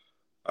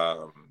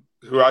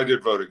 who I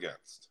did vote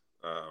against.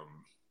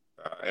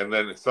 And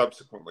then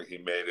subsequently he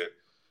made it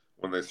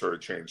when they sort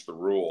of changed the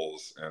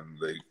rules and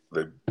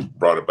they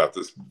brought about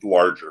this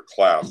larger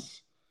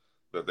class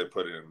that they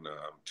put in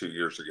 2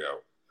 years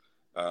ago.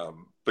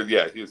 But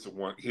yeah, he's the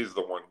one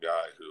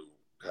guy who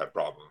had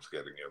problems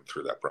getting in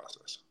through that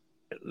process.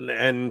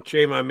 And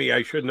shame on me,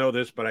 I should know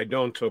this, but I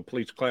don't, so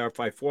please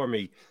clarify for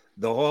me.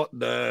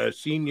 The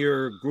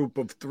senior group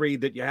of 3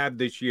 that you have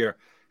this year,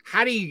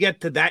 How do you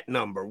get to that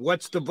number?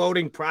 What's the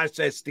voting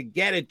process to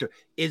get it to?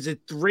 Is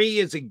it 3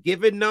 as a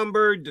given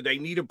number? Do they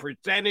need a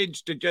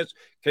percentage to just,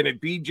 can it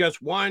be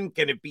just 1?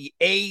 Can it be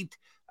 8?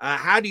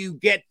 How do you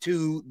get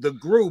to the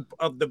group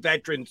of the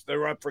veterans that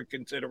are up for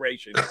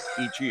consideration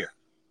each year?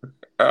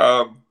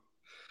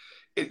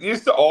 It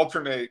used to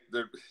alternate.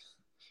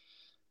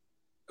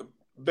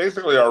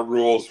 Basically, our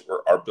rules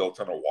are built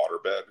on a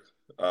waterbed.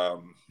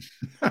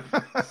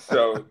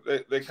 So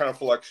they kind of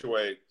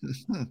fluctuate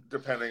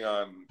depending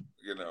on,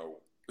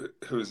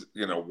 who's,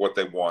 what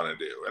they want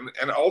to do.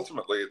 And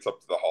ultimately it's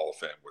up to the Hall of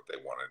Fame what they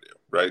want to do.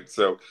 Right.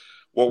 So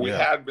what we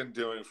had been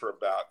doing for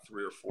about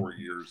 3 or 4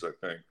 years, I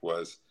think,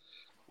 was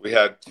we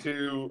had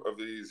 2 of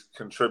these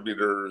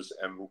contributors,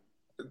 and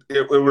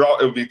it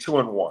would be 2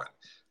 and 1.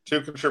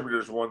 2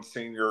 contributors, 1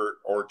 senior,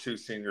 or 2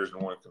 seniors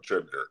and 1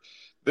 contributor.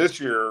 This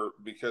year,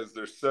 because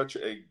there's such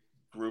a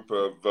group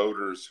of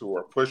voters who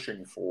are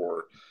pushing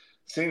for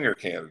senior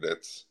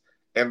candidates,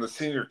 and the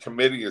senior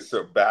committee is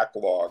so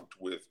backlogged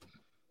with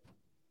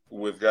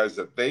guys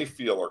that they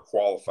feel are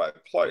qualified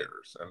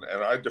players.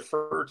 And I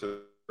defer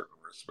to certain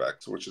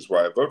respects, which is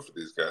why I vote for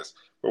these guys.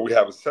 But we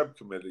have a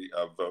subcommittee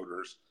of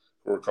voters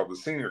who are called the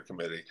senior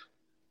committee.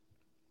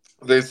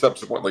 They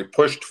subsequently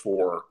pushed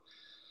for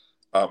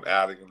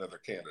adding another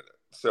candidate.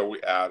 So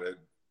we added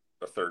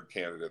a 3rd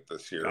candidate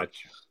this year.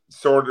 Gotcha.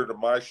 Sort of to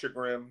my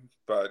chagrin,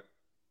 but,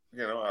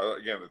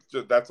 again,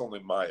 that's only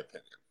my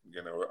opinion.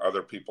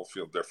 Other people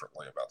feel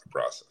differently about the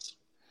process.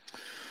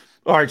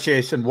 All right,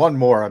 Jason, one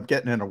more. I'm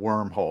getting in a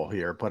wormhole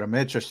here, but I'm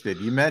interested.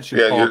 You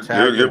mentioned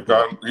Paul you've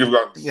gone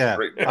yeah,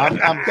 straight.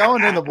 I'm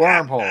going in the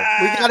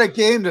wormhole. We got a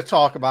game to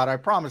talk about. I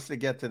promise to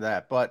get to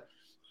that. But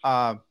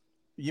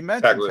you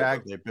mentioned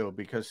Tagliabue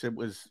because it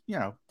was,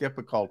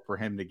 difficult for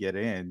him to get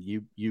in.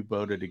 You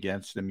voted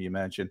against him, you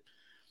mentioned.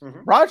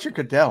 Mm-hmm. Roger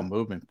Goodell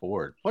moving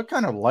forward. What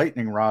kind of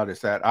lightning rod is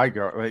that?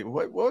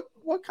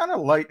 What kind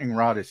of lightning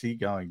rod is he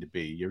going to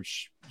be? You're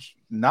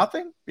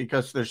nothing,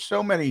 because there's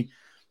so many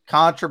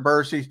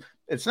controversies.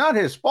 It's not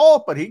his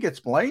fault, but he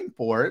gets blamed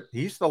for it.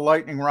 He's the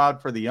lightning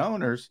rod for the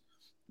owners.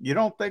 You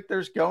don't think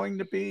there's going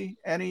to be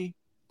any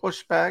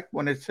pushback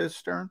when it's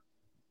his turn?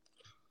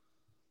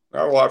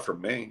 Not a lot for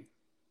me.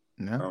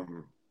 No.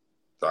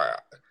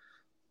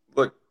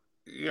 Look,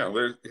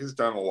 he's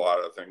done a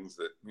lot of things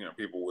that,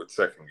 people would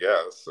second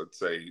guess. I'd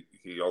say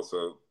he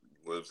also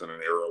lives in an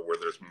era where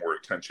there's more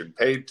attention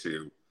paid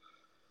to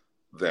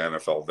the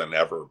NFL than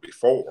ever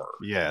before.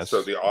 Yes.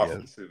 So the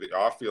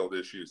off-field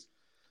issues,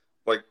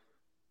 like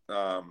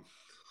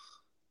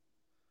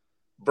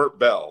Burt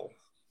Bell,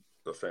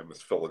 the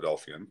famous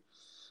Philadelphian,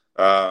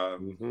 he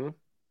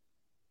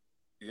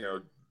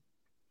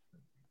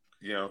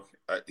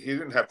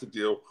didn't have to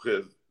deal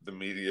with the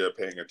media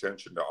paying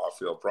attention to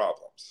off-field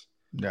problems.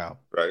 No.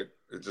 Right?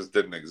 It just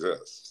didn't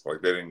exist.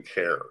 Like, they didn't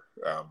care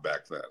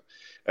back then.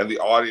 And the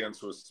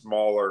audience was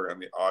smaller,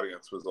 and the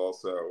audience was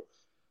also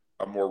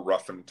a more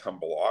rough and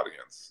tumble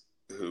audience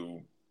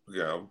who,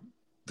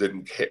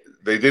 didn't care.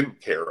 They didn't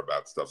care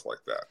about stuff like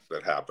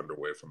that happened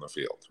away from the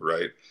field,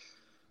 right?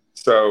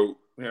 So,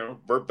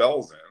 Burt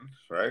Bell's in,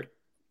 right?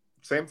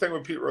 Same thing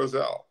with Pete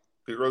Rozelle.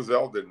 Pete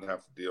Rozelle didn't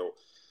have to deal.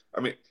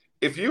 I mean,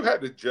 if you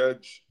had to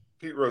judge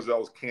Pete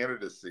Rozelle's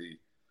candidacy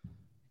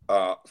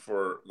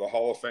for the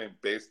Hall of Fame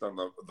based on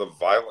the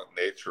violent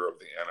nature of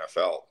the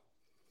NFL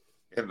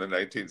in the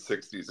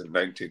 1960s and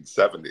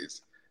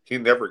 1970s, he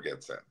never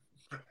gets in,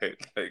 right?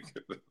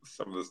 Like,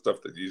 some of the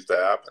stuff that used to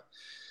happen.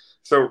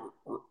 So,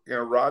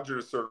 Roger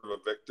is sort of a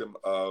victim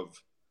of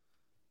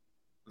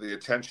the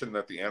attention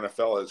that the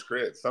NFL has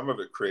created. Some of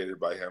it created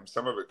by him,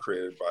 some of it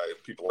created by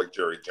people like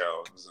Jerry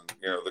Jones and,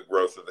 the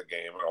growth of the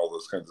game and all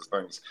those kinds of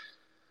things.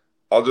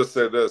 I'll just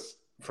say this,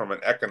 from an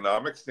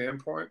economic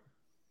standpoint,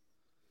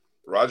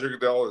 Roger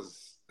Goodell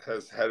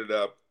has headed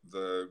up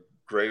the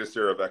greatest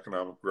era of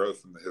economic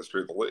growth in the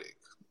history of the league,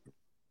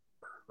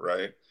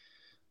 right?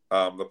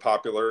 The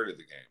popularity of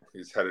the game,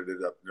 he's headed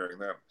it up during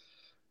that.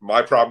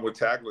 My problem with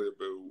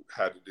Tagliabue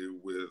had to do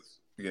with,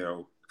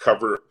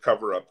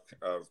 cover up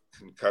of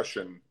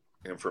concussion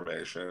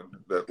information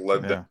that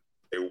led them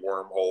to a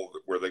wormhole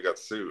where they got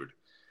sued.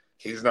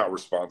 He's not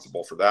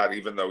responsible for that,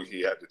 even though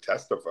he had to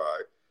testify.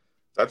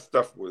 That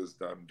stuff was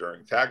done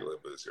during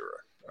Tagliabue's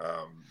era.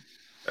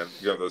 And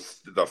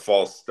the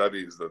false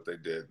studies that they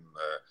did,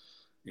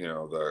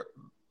 and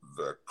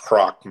the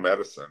crock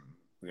medicine,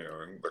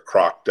 and the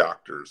crock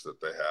doctors that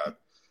they had.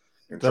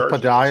 The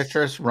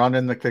podiatrist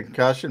running the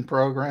concussion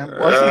program. He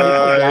was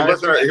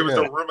a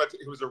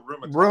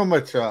rheumatologist.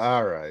 Rheumatologist.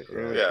 All right.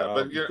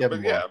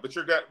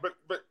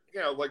 But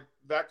like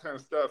that kind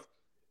of stuff,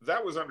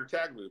 that was under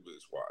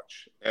Tagliabue's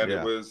watch, and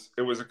it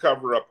was a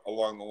cover up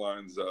along the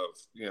lines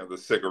of the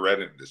cigarette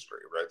industry,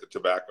 right, the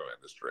tobacco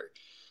industry.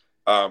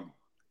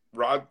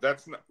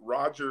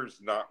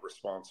 Roger's not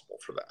responsible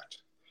for that.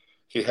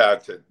 He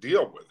had to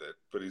deal with it,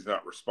 but he's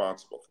not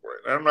responsible for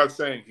it. And I'm not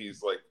saying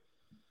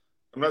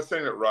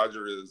that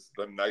Roger is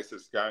the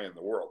nicest guy in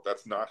the world.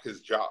 That's not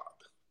his job.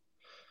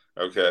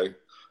 Okay.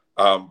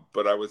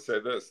 But I would say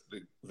this,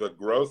 the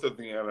growth of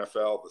the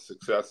NFL, the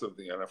success of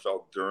the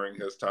NFL during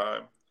his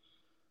time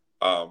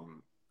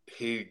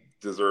He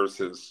deserves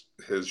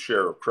his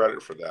share of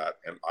credit for that,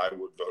 and I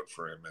would vote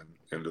for him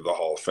into the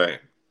Hall of Fame,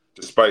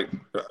 despite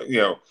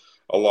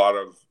a lot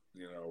of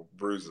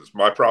bruises.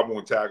 My problem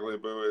with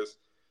Tagliabue is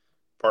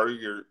part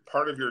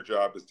of your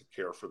job is to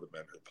care for the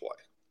men who play,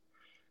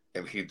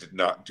 and he did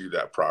not do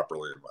that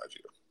properly in my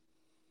view.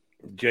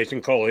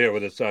 Jason Cole here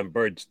with us on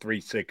Birds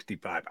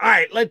 365. All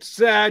right, let's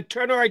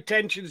turn our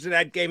attentions to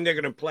that game they're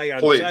going to play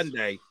on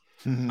Sunday.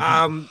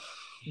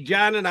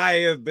 John and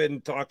I have been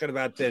talking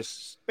about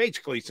this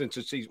basically since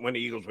the season when the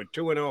Eagles were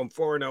 2-0 and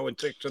 4-0 and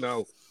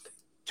 6-0.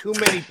 Too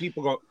many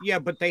people go, yeah,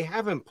 but they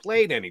haven't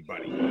played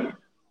anybody.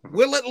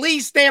 Will at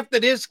least after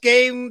this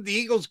game the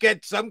Eagles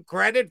get some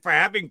credit for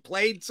having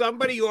played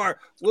somebody, or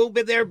will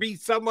there be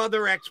some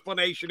other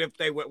explanation if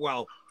they went,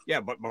 well,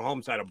 yeah, but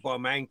Mahomes had a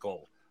bum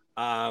ankle.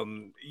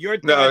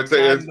 It's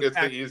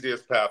the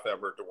easiest path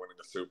ever to winning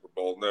a Super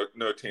Bowl.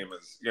 No team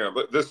is,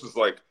 this was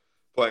like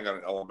playing on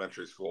an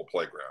elementary school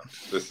playground.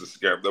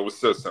 That was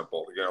so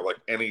simple. Like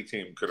any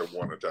team could have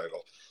won a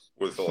title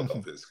with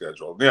Philadelphia's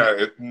schedule.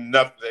 Yeah,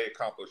 they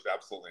accomplished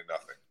absolutely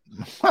nothing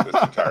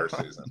this entire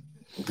season.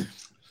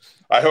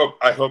 I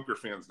hope your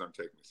fans don't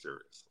take me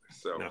seriously.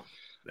 So,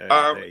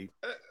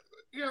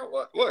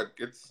 look,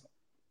 it's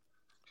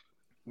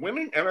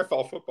winning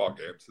NFL football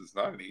games is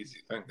not an easy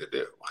thing to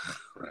do,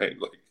 right?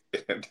 Like,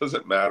 it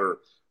doesn't matter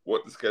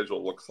what the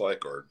schedule looks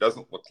like or it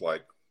doesn't look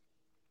like.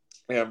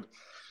 And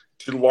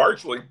to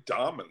largely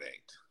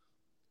dominate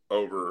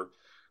over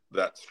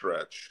that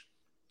stretch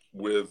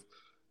with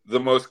the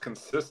most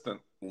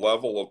consistent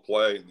level of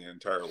play in the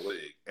entire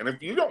league. And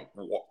if you don't,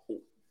 look,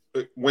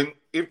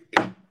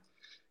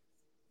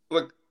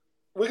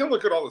 we can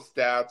look at all the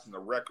stats and the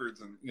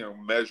records and,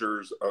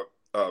 measures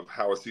of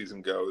how a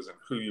season goes and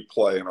who you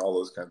play and all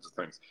those kinds of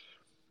things.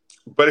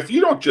 But if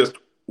you don't just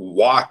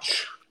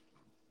watch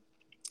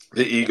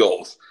the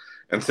Eagles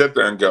and sit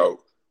there and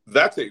go,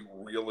 that's a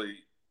really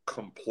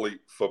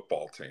complete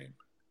football team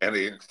and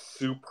a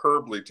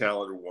superbly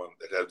talented one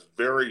that has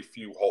very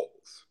few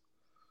holes.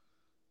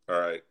 All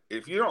right.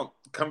 If you don't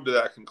come to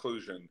that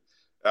conclusion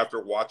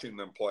after watching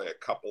them play a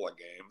couple of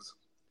games,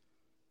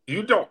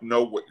 you don't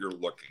know what you're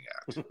looking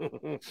at.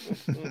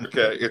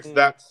 Okay, it's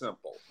that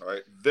simple. All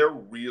right, they're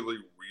really,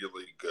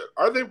 really good.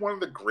 Are they one of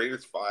the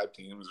greatest 5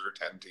 teams or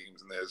 10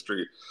 teams in the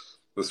history of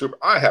the Super?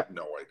 I have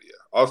no idea.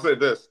 I'll say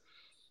this: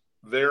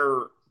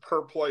 their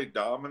per play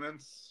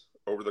dominance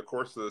over the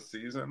course of the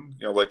season,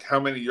 like how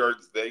many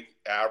yards they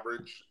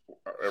average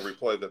every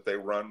play that they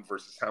run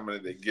versus how many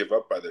they give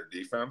up by their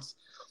defense,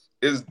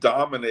 is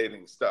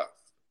dominating stuff.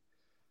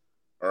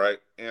 All right,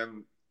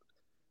 and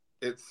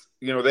it's,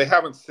 they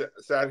haven't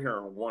sat here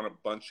and won a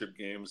bunch of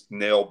games,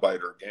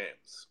 nail-biter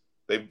games.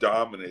 They've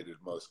dominated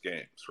most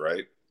games,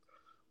 right?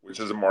 Which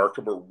is a mark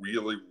of a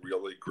really,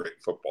 really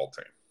great football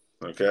team,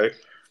 okay?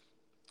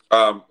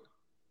 Now,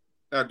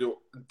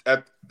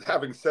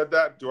 having said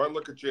that, do I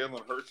look at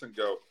Jalen Hurts and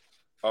go,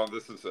 oh,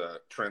 this is a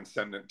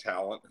transcendent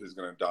talent who's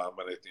going to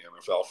dominate the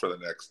NFL for the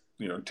next,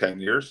 10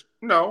 years?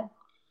 No.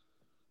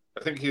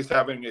 I think he's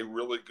having a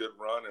really good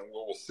run, and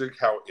we'll see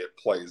how it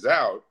plays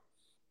out.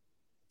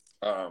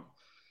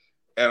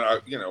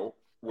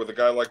 With a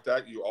guy like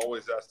that, you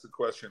always ask the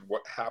question,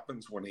 what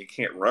happens when he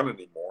can't run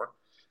anymore?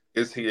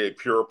 Is he a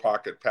pure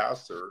pocket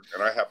passer?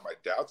 And I have my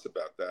doubts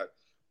about that.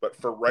 But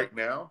for right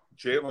now,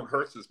 Jalen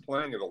Hurts is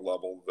playing at a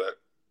level that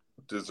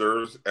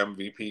deserves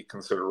MVP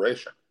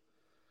consideration.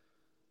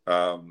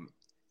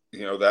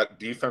 That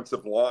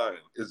defensive line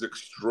is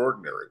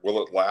extraordinary.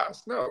 Will it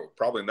last? No,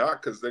 probably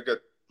not, because they got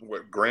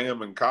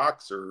Graham and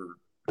Cox are,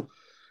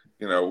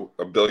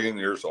 a billion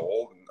years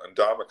old, and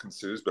Ndamukong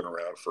Suh's been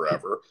around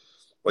forever.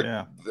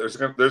 There's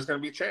going to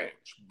be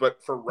change.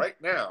 But for right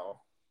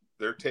now,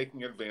 they're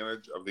taking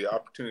advantage of the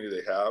opportunity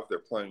they have. They're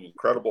playing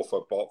incredible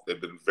football. They've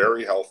been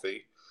very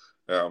healthy,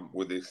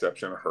 with the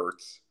exception of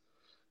Hurts,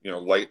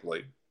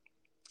 lately.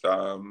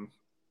 And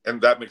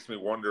that makes me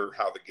wonder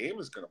how the game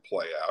is going to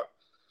play out.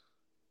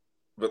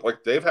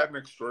 But, they've had an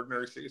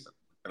extraordinary season.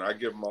 And I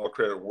give them all the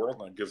credit in the world,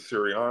 and I give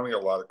Sirianni a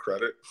lot of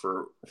credit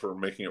for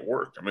making it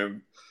work. I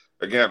mean,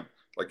 again,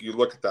 you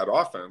look at that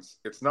offense,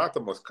 it's not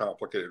the most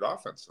complicated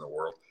offense in the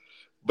world,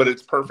 but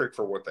it's perfect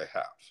for what they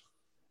have.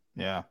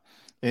 Yeah.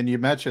 And you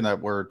mentioned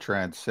that word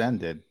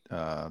transcendent,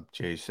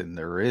 Jason.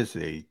 There is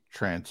a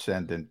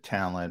transcendent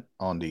talent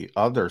on the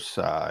other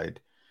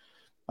side.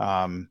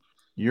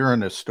 You're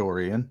an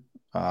historian.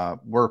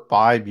 We're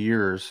 5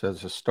 years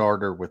as a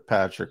starter with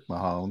Patrick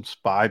Mahomes,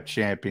 5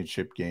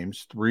 championship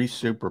games, 3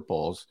 Super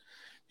Bowls.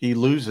 He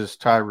loses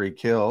Tyreek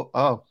Hill,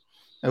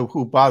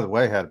 who, by the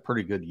way, had a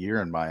pretty good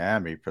year in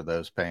Miami for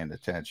those paying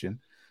attention.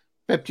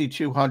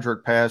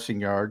 5,200 passing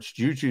yards.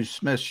 Juju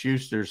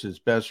Smith-Schuster's his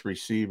best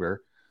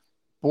receiver.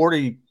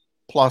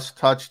 40-plus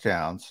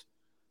touchdowns.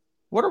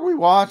 What are we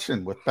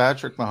watching with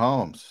Patrick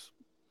Mahomes?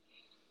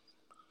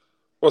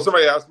 Well,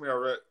 somebody asked me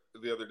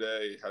the other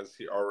day, has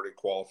he already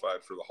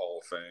qualified for the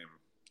Hall of Fame,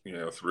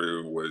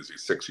 through,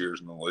 6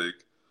 years in the league?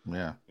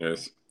 Yeah.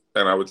 Yes.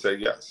 And I would say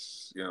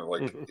yes.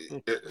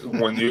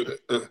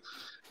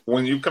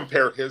 When you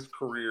compare his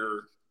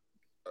career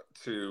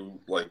to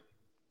like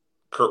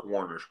Kurt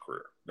Warner's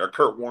career. Now,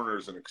 Kurt Warner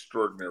is an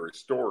extraordinary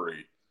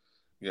story.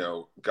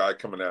 Guy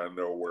coming out of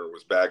nowhere,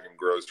 was bagging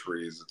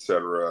groceries,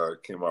 etc.,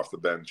 came off the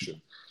bench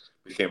and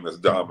became this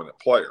dominant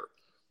player.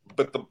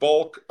 But the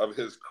bulk of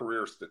his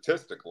career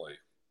statistically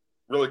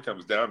really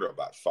comes down to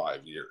about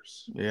 5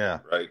 years. Yeah.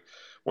 Right.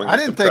 I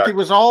didn't think he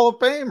was Hall of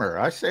Famer.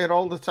 I say it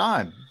all the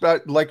time,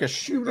 but like a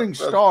shooting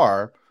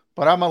star.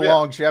 But I'm a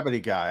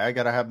longevity guy. I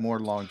got to have more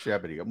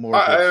longevity, more.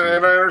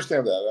 And I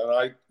understand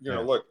that.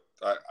 And look,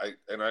 I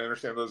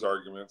understand those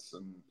arguments.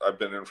 And I've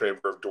been in favor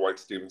of Dwight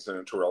Stevenson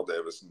and Terrell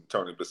Davis and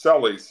Tony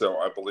Baselli. So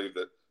I believe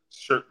that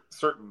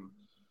certain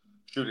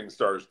shooting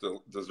stars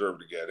deserve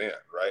to get in,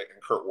 right?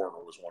 And Kurt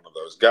Warner was one of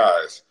those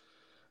guys.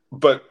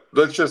 But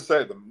let's just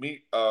say the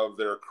meat of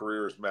their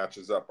careers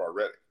matches up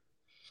already.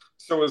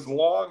 So as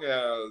long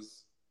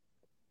as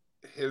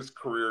his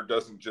career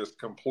doesn't just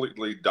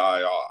completely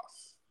die off,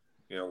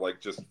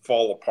 just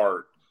fall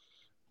apart,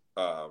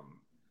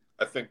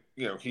 I think,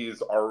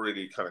 he's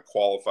already kind of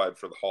qualified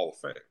for the Hall of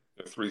Fame.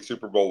 3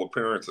 Super Bowl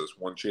appearances,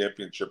 1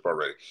 championship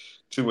already,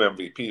 2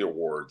 MVP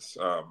awards,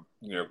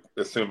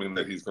 assuming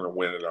that he's going to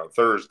win it on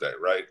Thursday,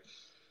 right?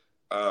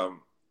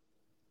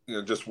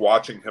 Just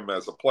watching him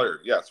as a player,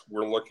 yes,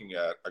 we're looking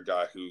at a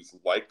guy who's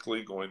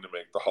likely going to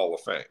make the Hall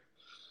of Fame.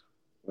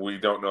 We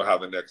don't know how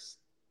the next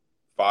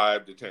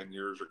 5 to 10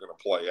 years are going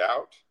to play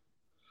out.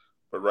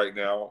 But right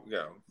now,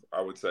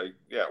 I would say,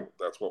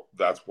 that's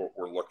what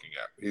we're looking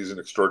at. He's an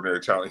extraordinary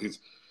talent.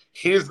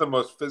 He's the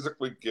most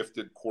physically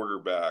gifted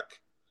quarterback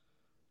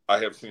I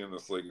have seen in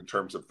this league in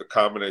terms of the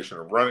combination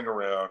of running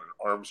around and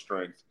arm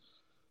strength.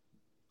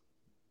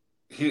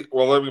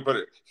 Let me put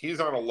it, he's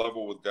on a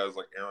level with guys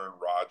like Aaron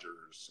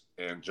Rodgers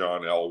and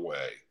John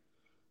Elway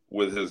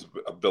with his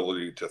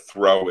ability to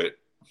throw it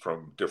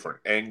from different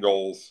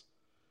angles,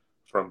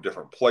 from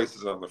different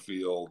places on the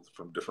field,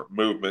 from different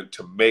movement,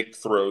 to make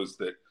throws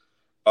that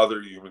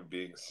other human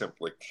beings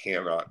simply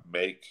cannot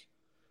make,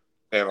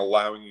 and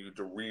allowing you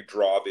to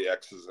redraw the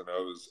X's and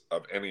O's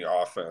of any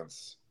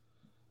offense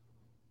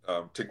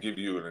to give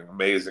you an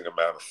amazing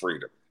amount of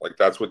freedom. Like,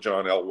 that's what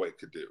John Elway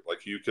could do.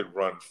 Like, you could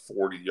run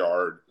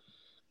 40-yard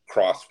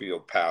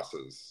cross-field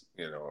passes,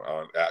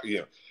 on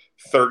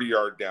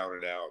 30-yard down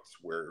and outs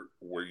where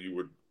you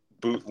would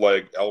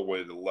bootleg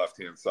Elway to the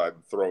left-hand side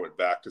and throw it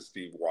back to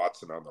Steve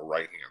Watson on the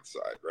right-hand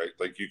side, right?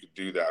 Like, you could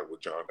do that with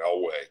John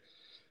Elway,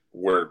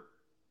 where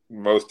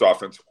most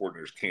offensive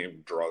coordinators can't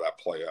even draw that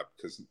play up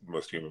because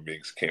most human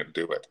beings can't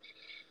do it.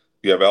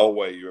 You have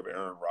Elway, you have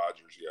Aaron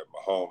Rodgers, you have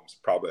Mahomes,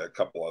 probably a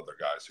couple other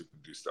guys who can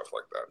do stuff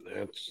like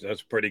that.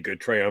 That's a pretty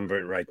good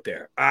triumvirate right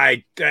there.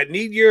 I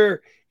need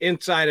your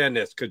insight on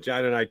this because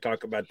John and I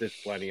talk about this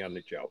plenty on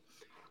the show.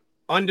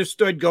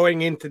 Understood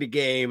going into the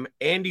game,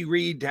 Andy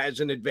Reid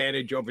has an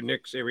advantage over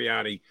Nick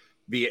Sirianni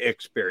via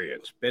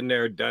experience. Been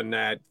there, done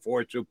that,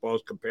 4 Super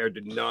Bowls compared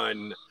to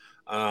none.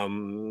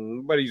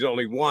 But he's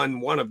only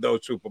won one of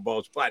those Super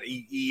Bowls, but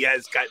he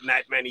has gotten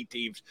that many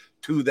teams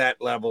to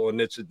that level, and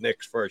this is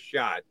Nick's first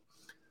shot.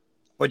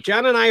 But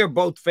John and I are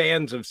both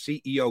fans of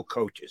CEO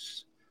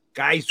coaches,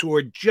 guys who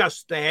are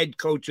just the head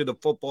coach of the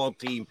football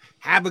team,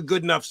 have a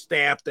good enough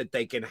staff that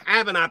they can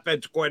have an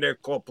offensive coordinator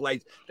call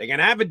plays, they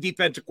can have a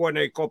defensive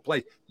coordinator call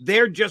plays.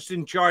 They're just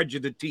in charge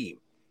of the team.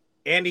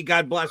 Andy,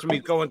 God bless him,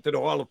 he's going to the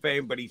Hall of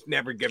Fame, but he's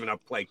never given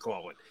up play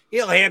calling.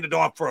 He'll hand it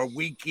off for a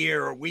week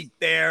here, a week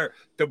there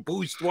to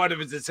boost one of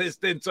his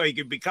assistants so he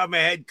can become a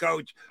head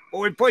coach. But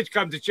when push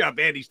comes to shove,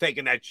 Andy's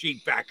taking that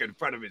sheet back in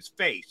front of his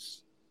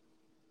face.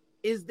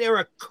 Is there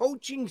a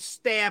coaching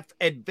staff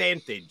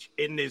advantage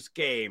in this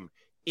game,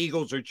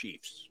 Eagles or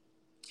Chiefs?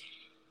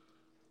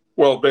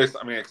 Well,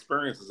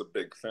 experience is a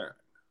big thing,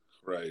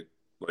 right?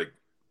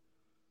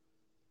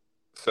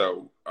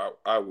 So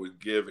I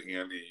would give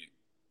Andy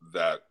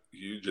that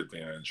huge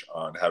advantage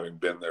on having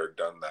been there,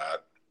 done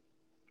that,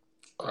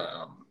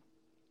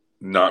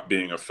 not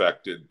being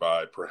affected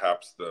by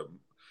perhaps the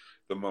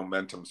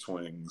momentum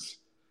swings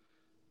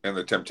and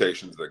the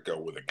temptations that go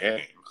with a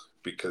game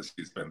because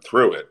he's been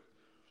through it.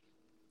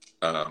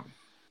 At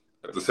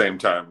the same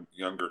time,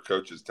 younger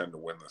coaches tend to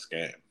win this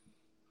game.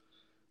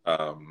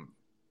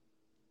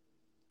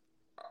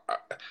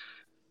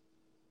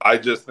 I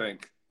just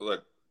think,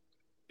 look,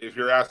 if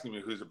you're asking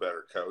me who's a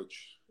better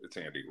coach, it's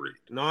Andy Reid.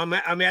 No,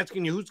 I'm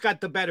asking you, who's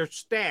got the better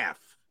staff?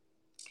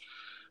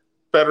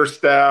 Better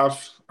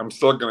staff. I'm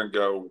still going to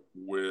go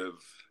with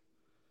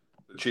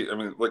the Chiefs.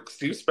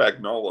 Steve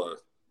Spagnuolo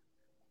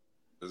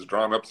has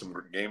drawn up some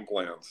game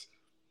plans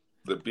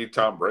that beat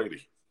Tom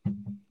Brady,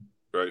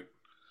 right?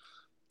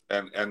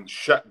 And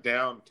shut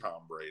down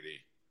Tom Brady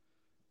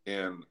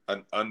in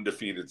an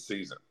undefeated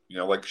season.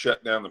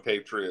 Shut down the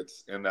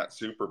Patriots in that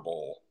Super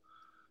Bowl.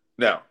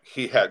 Now,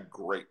 he had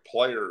great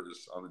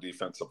players on the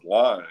defensive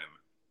line,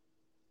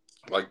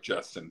 like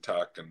Justin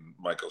Tuck and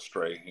Michael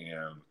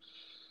Strahan,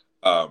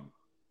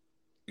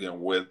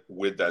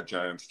 with that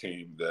Giants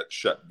team that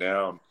shut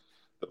down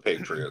the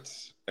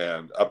Patriots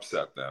and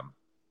upset them.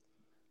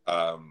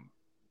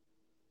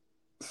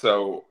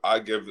 So I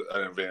give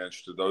an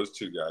advantage to those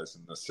two guys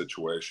in this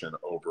situation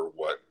over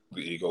what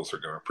the Eagles are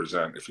going to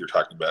present if you're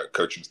talking about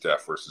coaching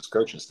staff versus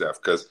coaching staff.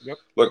 Because,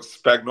 look,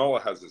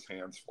 Spagnuolo has his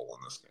hands full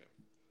in this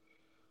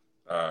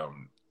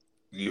game.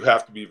 You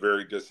have to be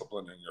very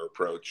disciplined in your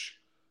approach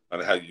on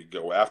how you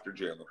go after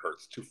Jalen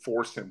Hurts to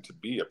force him to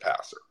be a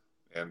passer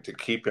and to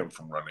keep him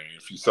from running.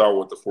 If you saw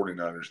what the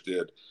 49ers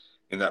did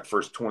in that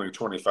first 20,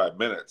 25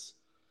 minutes,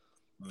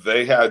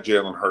 they had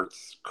Jalen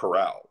Hurts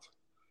corralled.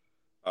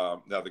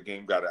 Now the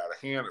game got out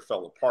of hand. It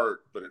fell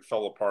apart, but it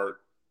fell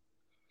apart,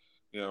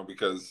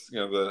 because,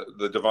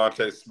 the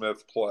Devontae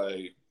Smith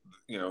play,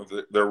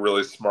 they're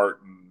really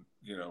smart and,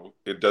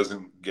 it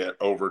doesn't get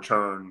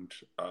overturned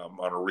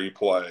on a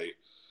replay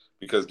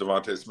because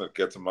Devontae Smith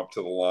gets them up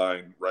to the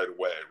line right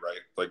away,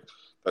 right? Like,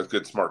 that's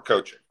good, smart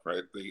coaching,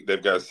 right?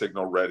 They've got a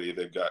signal ready.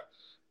 They've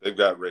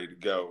got ready to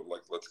go.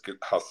 Like, let's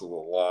hustle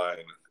the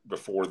line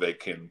before they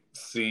can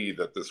see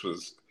that this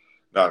was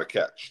not a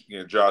catch.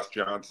 Josh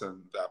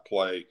Johnson, that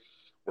play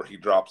where he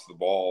drops the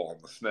ball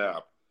on the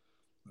snap,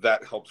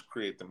 that helps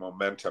create the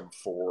momentum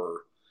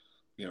for,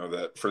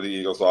 for the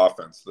Eagles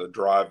offense, the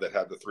drive that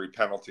had the 3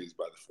 penalties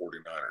by the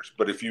 49ers.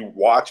 But if you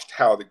watched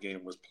how the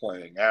game was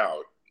playing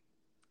out,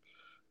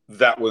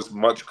 that was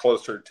much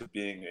closer to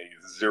being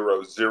a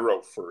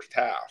 0-0 first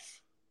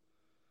half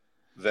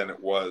than it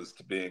was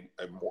to being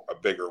a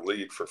bigger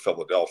lead for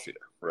Philadelphia,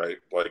 right?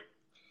 Like,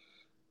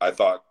 I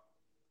thought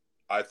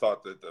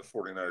that the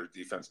 49ers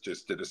defense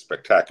just did a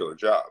spectacular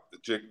job.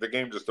 The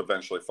game just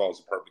eventually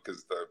falls apart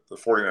because the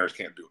 49ers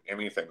can't do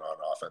anything on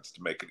offense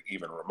to make it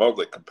even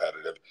remotely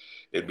competitive.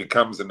 It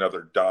becomes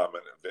another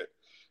dominant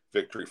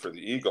victory for the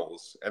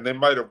Eagles, and they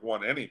might have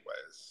won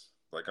anyways.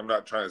 Like, I'm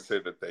not trying to say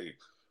that they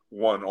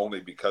won only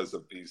because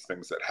of these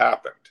things that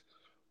happened,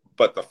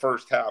 but the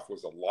first half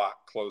was a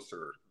lot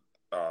closer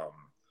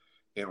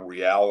in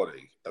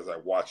reality as I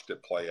watched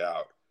it play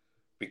out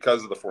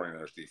because of the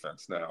 49ers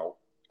defense. Now,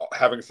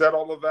 having said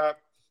all of that,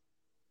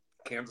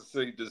 Kansas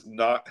City does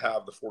not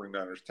have the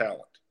 49ers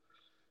talent.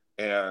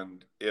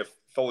 And if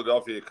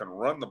Philadelphia can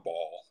run the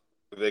ball,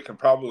 they can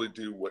probably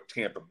do what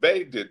Tampa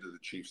Bay did to the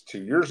Chiefs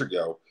 2 years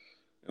ago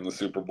in the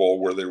Super Bowl,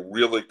 where they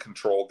really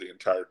controlled the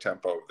entire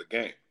tempo of the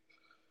game.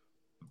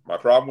 My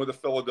problem with the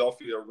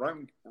Philadelphia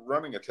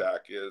running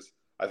attack is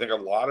I think a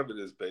lot of it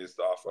is based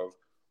off of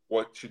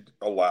what should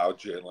allow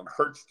Jalen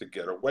Hurts to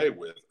get away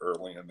with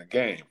early in the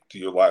game. Do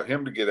you allow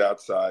him to get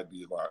outside? Do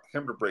you allow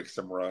him to break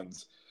some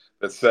runs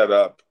that set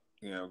up,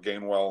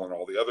 Gainwell and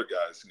all the other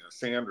guys,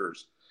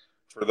 Sanders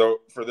for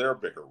their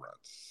bigger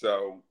runs?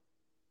 So,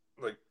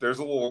 like, there's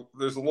a little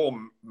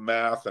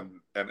math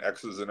and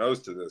X's and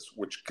O's to this,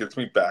 which gets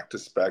me back to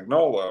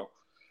Spagnuolo.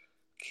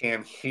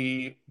 Can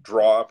he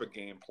draw up a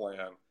game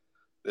plan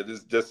that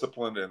is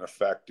disciplined and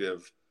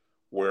effective,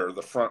 where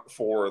the front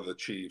four of the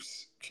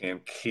Chiefs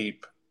can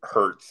keep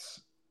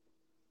Hurts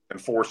and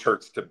force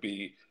Hurts to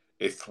be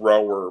a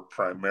thrower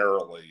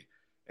primarily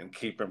and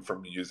keep him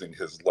from using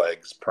his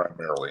legs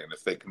primarily? And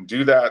if they can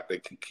do that, they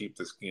can keep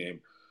this game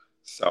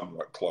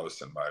somewhat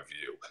close, in my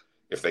view.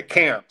 If they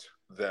can't,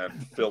 then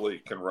Philly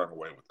can run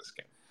away with this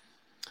game.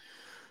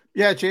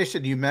 Yeah,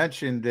 Jason, you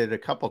mentioned it a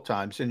couple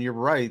times, and you're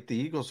right. The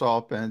Eagles'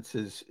 offense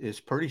is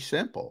pretty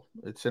simple.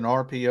 It's an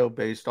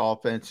RPO-based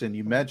offense, and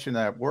you mentioned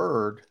that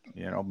word,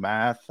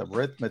 math,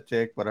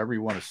 arithmetic, whatever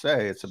you want to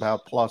say. It's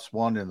about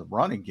 +1 in the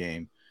running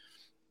game.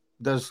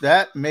 Does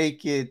that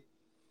make it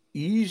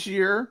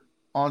easier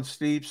on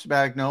Steve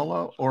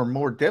Spagnuolo or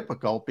more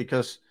difficult?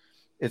 Because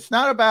it's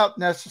not about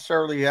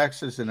necessarily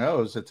X's and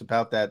O's. It's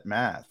about that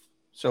math.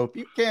 So if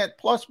you can't,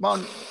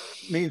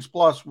 +1 means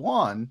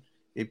 +1.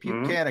 If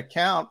you can't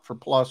account for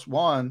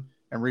 +1,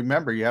 and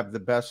remember, you have the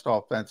best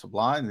offensive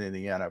line in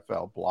the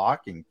NFL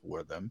blocking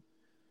for them,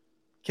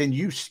 can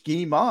you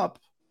scheme up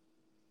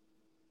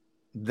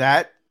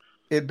that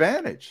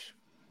advantage?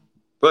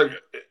 Look,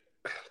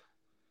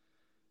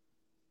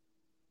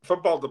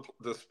 football,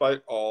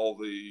 despite all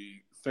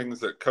the things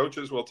that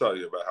coaches will tell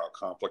you about how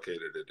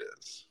complicated it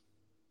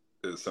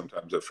is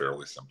sometimes a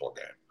fairly simple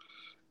game.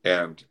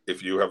 And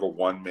if you have a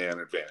one-man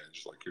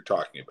advantage, like you're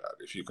talking about,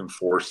 if you can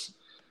force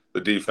the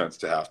defense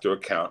to have to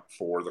account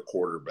for the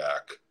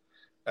quarterback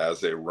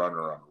as a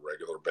runner on a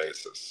regular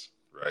basis,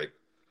 right?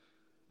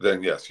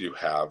 Then yes, you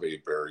have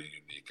a very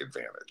unique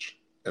advantage.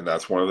 And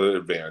that's one of the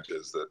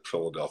advantages that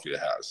Philadelphia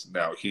has.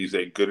 Now, he's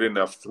a good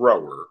enough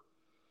thrower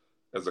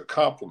as a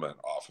complement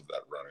off of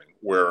that running,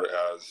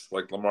 whereas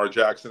like Lamar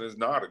Jackson is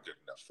not a good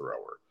enough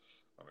thrower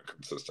on a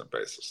consistent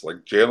basis.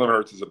 Like Jalen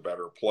Hurts is a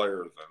better player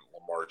than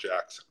Lamar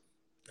Jackson,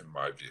 in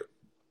my view.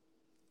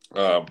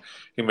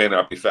 He may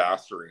not be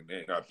faster. He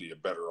may not be a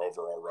better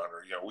overall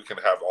runner. We can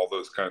have all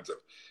those kinds of,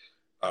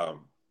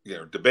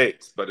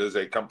 debates. But as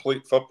a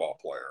complete football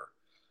player,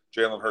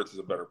 Jalen Hurts is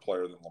a better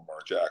player than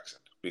Lamar Jackson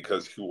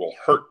because he will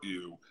hurt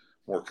you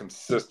more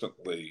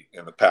consistently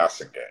in the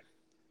passing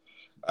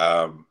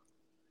game.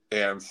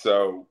 And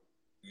so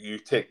you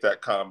take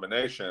that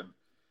combination,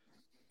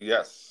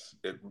 yes,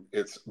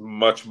 it's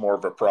much more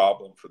of a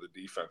problem for the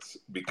defense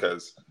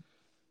because,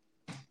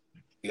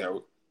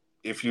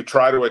 if you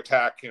try to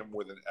attack him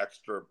with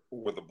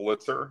a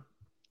blitzer,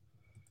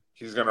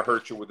 he's going to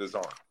hurt you with his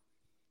arm.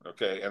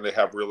 Okay, and they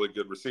have really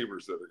good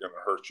receivers that are going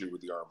to hurt you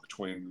with the arm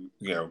between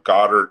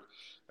Goddard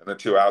and the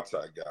two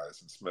outside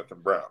guys and Smith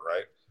and Brown,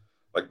 right?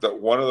 Like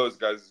one of those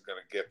guys is going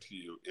to get to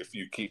you if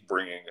you keep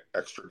bringing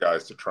extra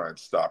guys to try and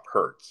stop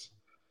Hurts.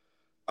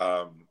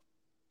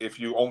 If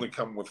you only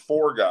come with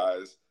 4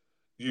 guys,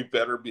 you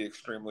better be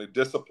extremely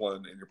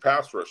disciplined in your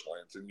pass rush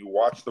lanes. And you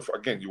watch the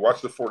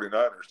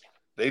 49ers.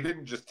 They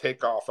didn't just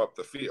take off up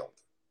the field.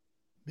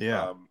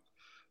 Yeah.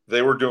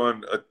 They were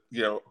doing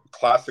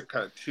classic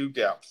kind of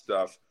 2-gap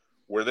stuff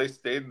where they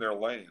stayed in their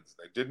lanes.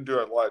 They didn't do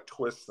a lot of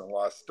twists and a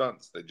lot of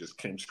stunts. They just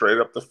came straight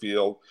up the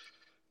field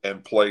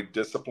and played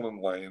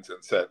disciplined lanes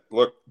and said,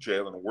 look,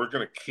 Jalen, we're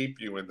going to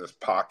keep you in this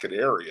pocket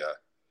area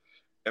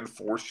and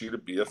force you to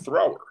be a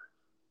thrower.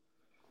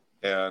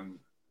 And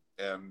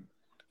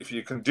if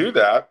you can do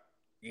that,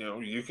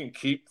 you can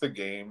keep the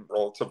game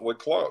relatively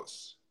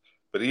close.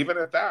 But even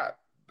at that,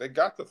 they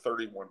got the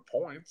 31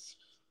 points,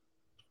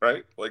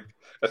 right? Like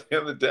at the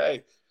end of the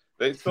day,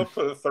 they still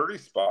put a 30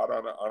 spot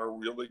on a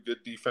really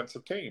good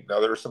defensive team.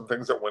 Now, there are some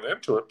things that went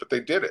into it, but they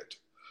did it.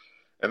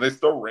 And they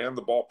still ran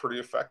the ball pretty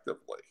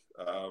effectively,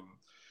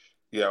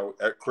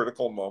 at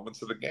critical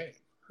moments of the game.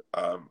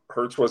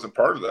 Hurts wasn't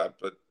part of that.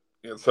 But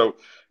so,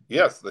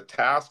 yes, the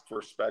task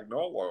for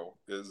Spagnuolo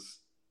is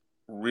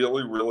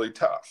really, really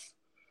tough.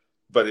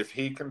 But if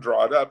he can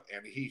draw it up,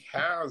 and he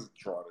has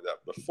drawn it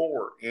up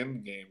before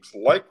in games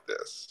like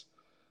this,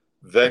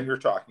 then you're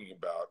talking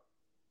about,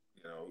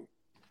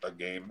 a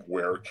game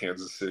where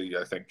Kansas City,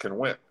 I think, can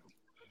win.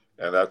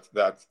 And that's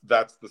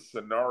the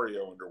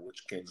scenario under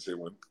which Kansas City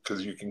wins,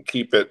 because you can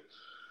keep it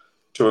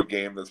to a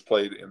game that's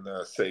played in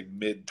the, say,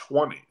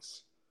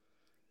 mid-20s.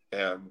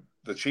 And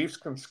the Chiefs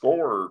can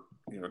score,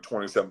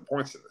 27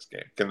 points in this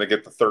game. Can they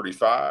get to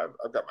 35?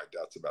 I've got my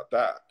doubts about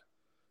that.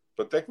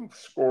 But they can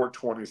score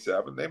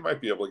 27. They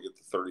might be able to get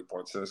to 30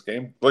 points in this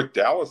game, like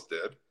Dallas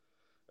did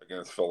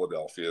against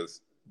Philadelphia's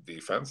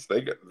defense.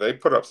 They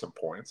put up some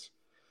points.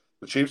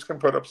 The Chiefs can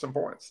put up some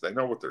points. They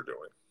know what they're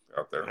doing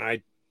out there. All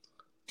right,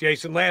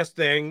 Jason, last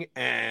thing,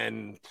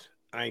 and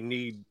I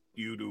need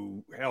you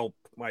to help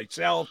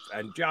myself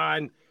and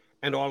John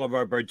and all of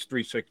our Birds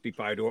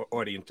 365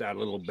 audience out a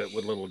little bit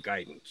with a little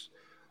guidance.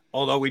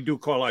 Although we do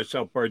call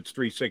ourselves Birds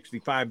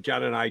 365,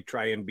 John and I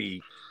try and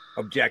be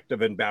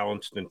objective and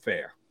balanced and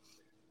fair.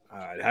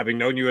 Having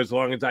known you as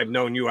long as I've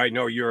known you, I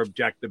know you're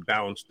objective,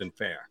 balanced, and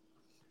fair.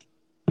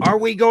 Are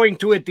we going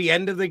to, at the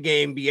end of the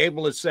game, be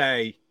able to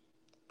say,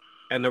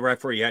 and the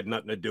referee had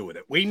nothing to do with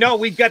it? We know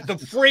we've got the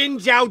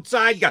fringe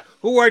outside guy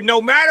who are,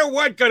 no matter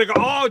what, going to go,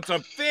 oh, it's a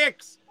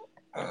fix.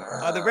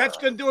 The ref's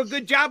going to do a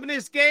good job in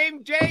this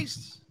game,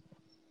 Jace?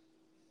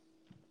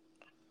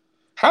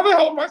 How the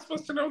hell am I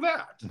supposed to know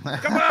that?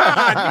 Come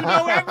on, you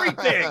know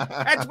everything.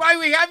 That's why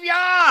we have you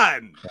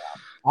on.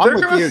 I'm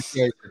with you,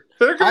 Jason.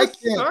 They're going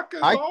to suck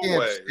as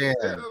always.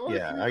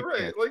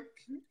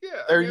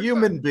 They're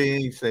human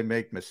beings. They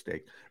make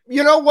mistakes.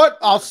 You know what?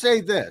 I'll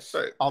say this.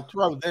 Right. I'll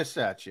throw this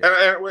at you.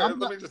 Let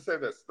me just say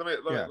this. Let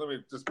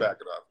me just back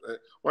it up.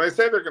 When I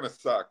say they're going to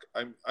suck,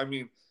 I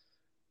mean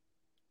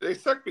they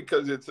suck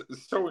because it's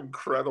so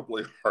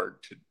incredibly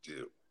hard to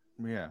do.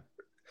 Yeah.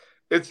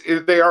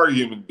 They are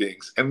human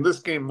beings, and this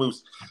game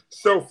moves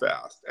so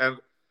fast. And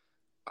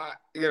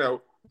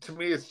to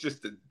me,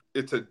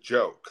 it's a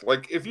joke.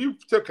 Like if you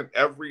took an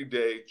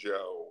everyday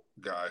Joe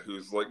guy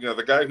who's like,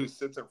 the guy who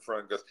sits in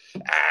front and goes,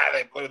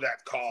 they blew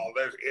that call.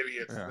 There's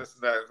idiots and this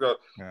and that. Go,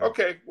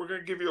 okay, we're going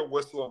to give you a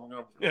whistle and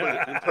we're going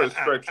to put a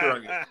stripe shirt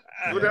on you.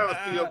 Go down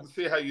the field and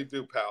see how you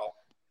do, pal.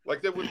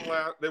 Like they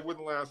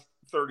wouldn't last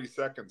 30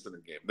 seconds in a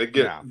game.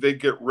 They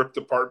get ripped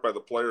apart by the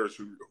players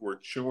who are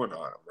chewing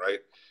on them, right?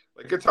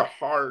 Like it's a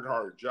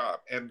hard job.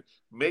 And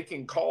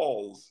making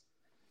calls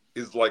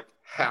is like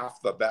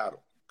half the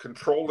battle.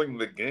 Controlling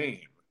the game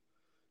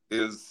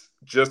is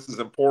just as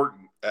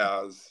important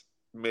as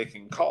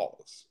making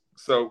calls.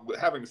 So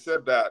having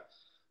said that,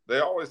 they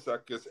always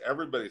suck because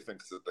everybody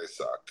thinks that they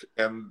suck.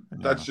 And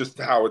that's just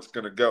how it's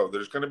going to go.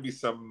 There's going to be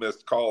some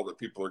missed call that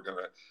people are going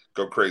to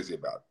go crazy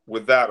about.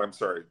 With that, I'm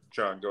sorry,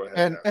 John, go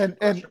ahead.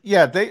 And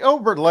they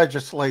over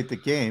legislate the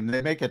game.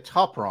 They make it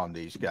tougher on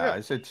these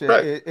guys.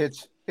 Yeah.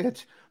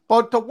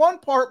 But the one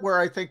part where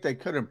I think they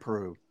could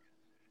improve,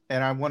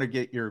 and I want to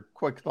get your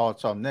quick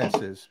thoughts on this,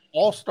 is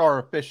all-star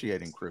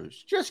officiating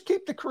crews. Just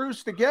keep the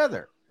crews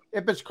together.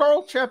 If it's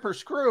Carl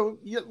Chepper's crew,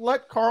 you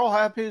let Carl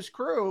have his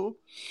crew.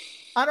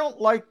 I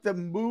don't like the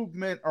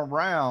movement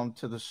around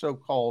to the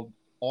so-called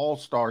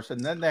all-stars,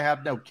 and then they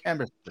have no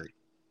chemistry,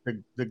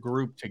 the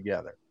group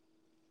together.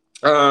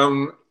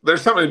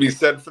 There's something to be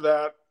said for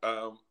that.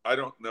 I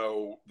don't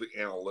know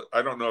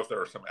I don't know if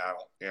there are some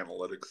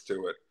analytics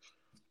to it.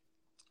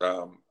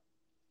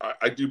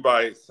 I do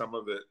buy some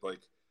of it. Like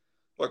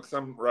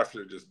some refs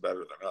are just better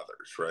than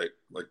others, right?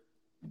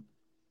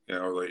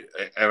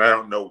 And I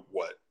don't know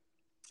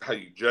how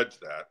you judge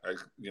that.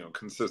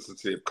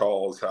 Consistency of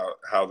calls,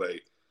 how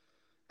they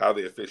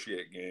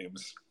officiate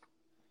games.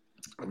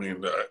 I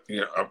mean,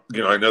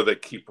 I know they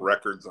keep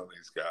records on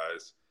these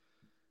guys,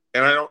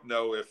 and I don't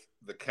know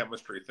the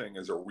chemistry thing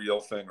is a real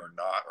thing or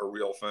not a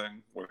real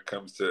thing when it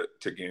comes to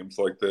games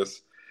like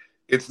this.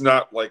 It's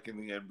not like in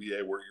the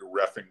NBA where you're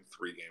reffing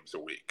 3 games a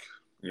week,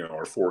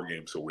 or 4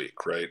 games a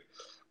week, right?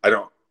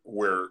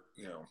 Where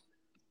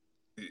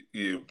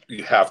you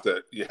have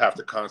to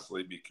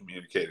constantly be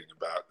communicating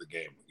about the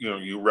game.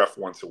 You ref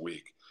once a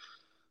week.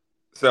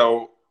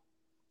 So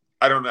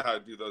I don't know how to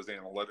do those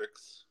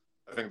analytics.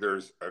 I think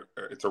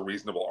it's a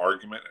reasonable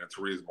argument, and it's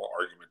a reasonable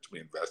argument to be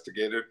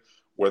investigated,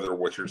 whether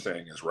what you're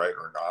saying is right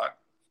or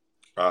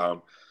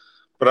not.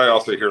 But I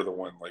also hear the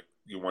one, like,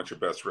 you want your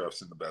best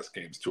refs in the best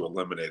games to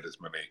eliminate as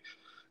many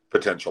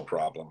potential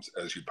problems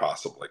as you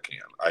possibly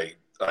can.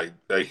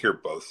 I hear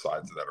both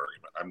sides of that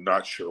argument. I'm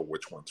not sure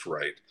which one's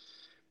right.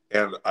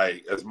 And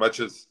as much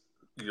as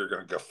you're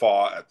going to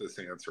guffaw at this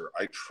answer,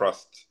 I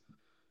trust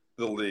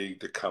the league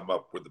to come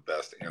up with the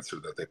best answer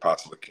that they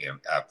possibly can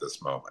at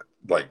this moment.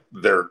 Like,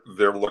 they're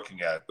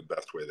looking at it the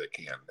best way they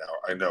can. Now,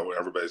 I know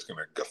everybody's going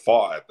to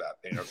guffaw at that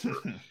answer.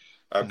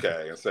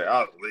 Okay, and say,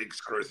 the league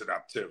screws it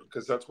up too,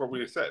 because that's what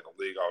we say.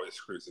 The league always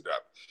screws it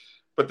up.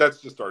 But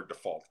that's just our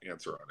default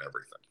answer on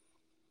everything.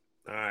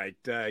 All right.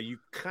 You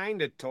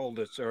kind of told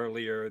us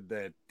earlier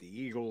that the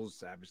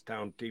Eagles have as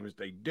talented team as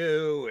they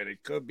do, and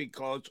it could be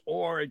close,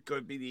 or it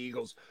could be the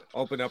Eagles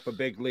open up a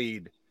big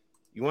lead.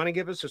 You want to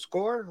give us a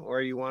score,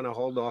 or you want to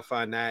hold off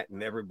on that,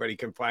 and everybody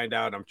can find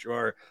out, I'm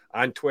sure,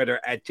 on Twitter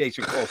at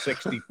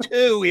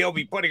JasonCole62. He'll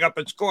be putting up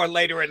a score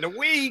later in the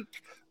week.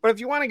 But if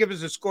you want to give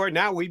us a score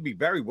now, we'd be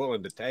very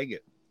willing to take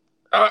it.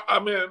 I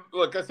mean,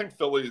 look, I think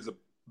Philly is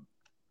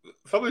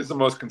the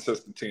most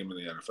consistent team in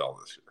the NFL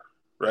this year,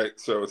 right?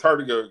 So it's hard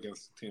to go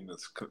against a team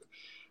that's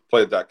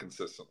played that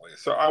consistently.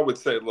 So I would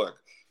say, look,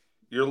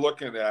 you're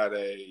looking at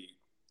a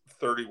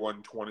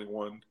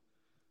 31-21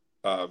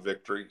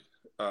 victory.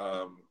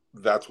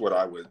 That's what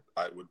I would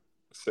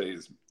say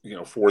is,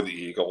 for the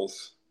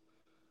Eagles.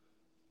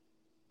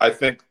 I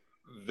think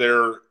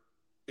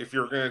if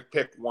you're going to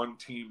pick one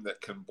team that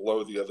can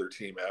blow the other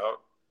team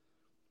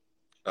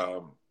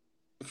out,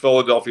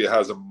 Philadelphia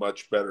has a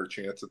much better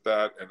chance at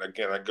that. And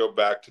again, I go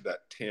back to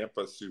that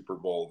Tampa Super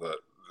Bowl,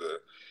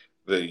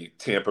 the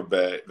Tampa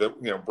Bay, the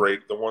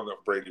one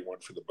that Brady won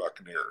for the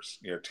Buccaneers,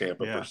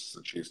 Tampa versus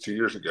the Chiefs 2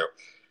 years ago.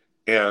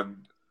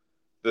 And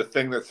the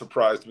thing that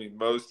surprised me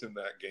most in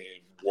that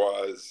game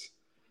was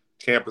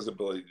Tampa's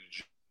ability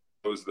to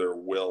impose their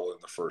will in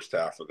the first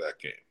half of that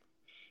game.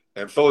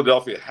 And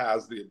Philadelphia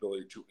has the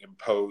ability to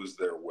impose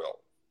their will.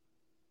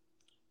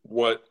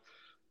 What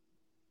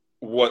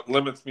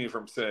limits me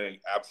from saying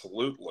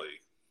absolutely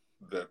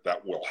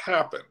that will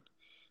happen,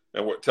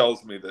 and what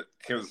tells me that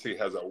Kansas City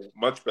has a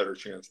much better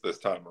chance this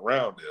time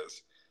around,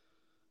 is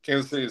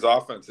Kansas City's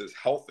offense is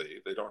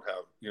healthy. They don't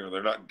have,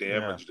 they're not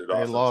damaged at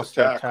offensive. They lost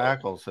their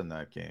tackles in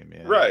that game.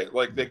 Yeah. Right.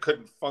 Like, they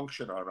couldn't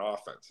function on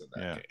offense in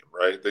that game,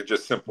 right? They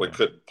just simply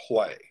couldn't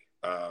play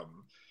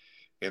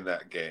in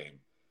that game.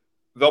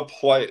 They'll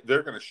play.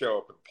 They're going to show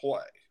up and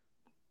play.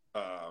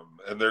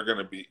 And they're going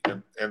to be,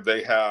 and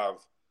they have,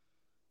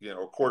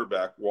 a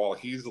quarterback, while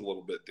he's a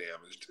little bit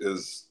damaged,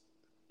 he's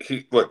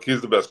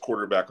the best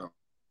quarterback on.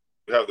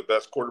 You have the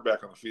best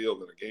quarterback on the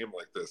field in a game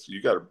like this,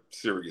 you got a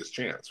serious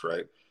chance,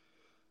 right?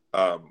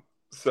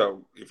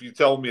 So if you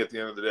tell me at the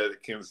end of the day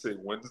that Kansas City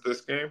wins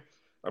this game,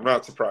 I'm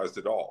not surprised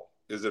at all.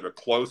 Is it a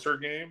closer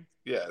game?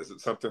 Yeah. Is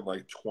it something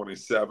like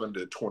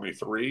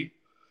 27-23?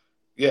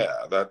 Yeah,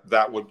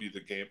 that would be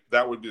the game.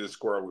 That would be the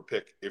score I would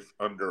pick if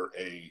under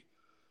a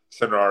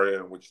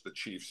scenario in which the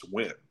Chiefs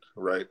win,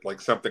 right? Like,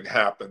 something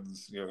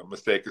happens, a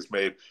mistake is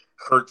made.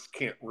 Hurts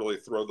can't really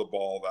throw the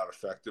ball that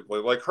effectively.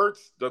 Like,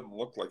 Hurts doesn't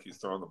look like he's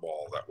throwing the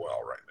ball that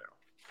well right now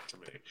to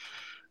me.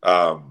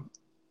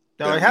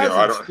 No, he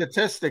hasn't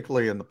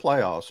statistically in the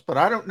playoffs, but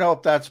I don't know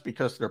if that's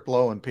because they're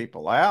blowing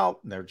people out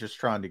and they're just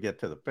trying to get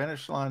to the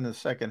finish line in the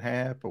second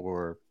half,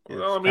 or.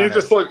 Well, I mean, he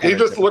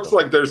just looks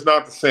like there's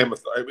not the same.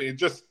 I mean,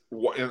 just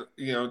to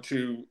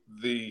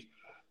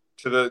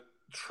the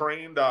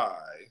trained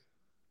eye,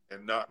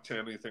 and not to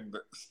anything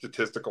that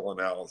statistical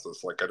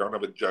analysis. Like, I don't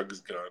have a jugs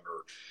gun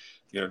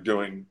or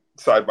doing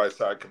side by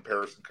side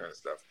comparison kind of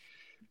stuff.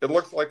 It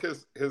looks like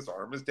his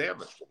arm is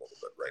damaged a little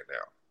bit right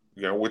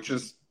now. Which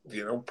is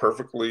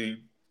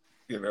perfectly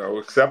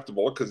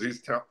acceptable, because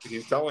he's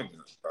telling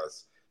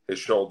us his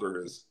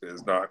shoulder is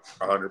not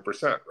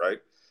 100%, right?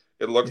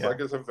 It looks like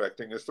it's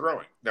affecting his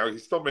throwing. Now, he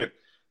still made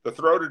the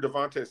throw to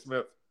Devontae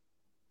Smith,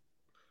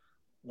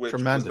 which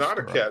was not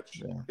a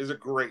catch, is a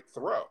great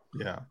throw.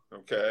 Yeah.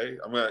 Okay.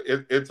 I mean,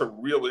 it's a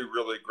really,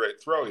 really great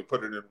throw. He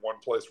put it in one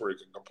place where he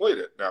can complete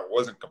it. Now, it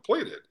wasn't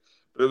completed,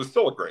 but it was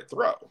still a great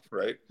throw,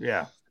 right?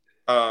 Yeah.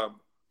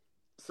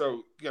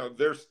 So,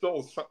 there's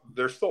still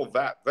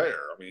that there.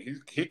 I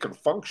mean, he can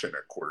function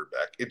at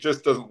quarterback. It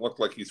just doesn't look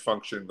like he's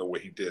functioning the way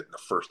he did in the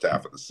first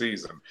half of the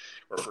season,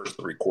 or first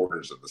 3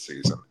 quarters of the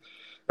season,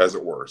 as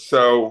it were.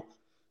 So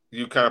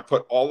you kind of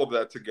put all of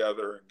that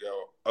together and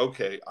go,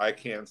 okay, I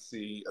can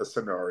see a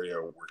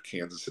scenario where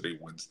Kansas City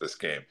wins this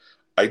game.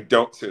 I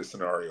don't see a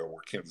scenario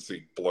where Kansas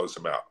City blows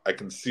them out. I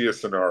can see a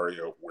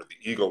scenario where the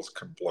Eagles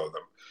can blow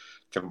them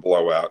can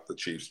blow out the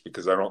Chiefs,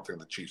 because I don't think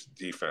the Chiefs'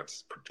 defense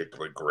is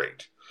particularly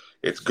great.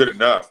 It's good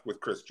enough with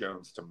Chris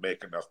Jones to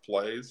make enough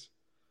plays,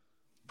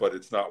 but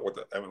it's not what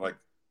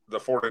the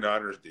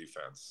 49ers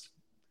defense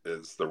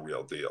is the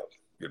real deal,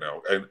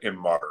 in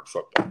modern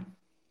football.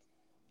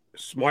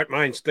 Smart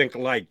minds think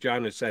alike.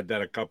 John has said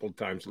that a couple of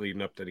times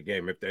leading up to the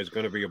game. If there's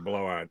going to be a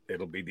blowout,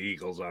 it'll be the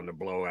Eagles on the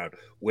blowout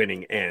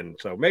winning end.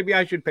 So maybe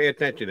I should pay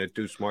attention to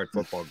two smart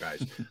football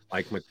guys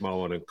like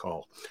McMullen and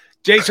Cole.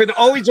 Jason,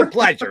 always a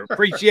pleasure.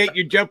 Appreciate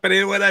you jumping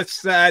in with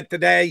us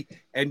today.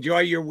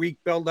 Enjoy your week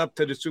build up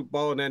to the Super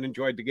Bowl, and then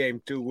enjoy the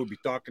game too. We'll be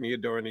talking to you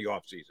during the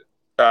offseason.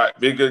 All right.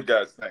 Be good,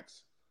 guys.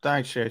 Thanks.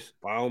 Thanks, Chase.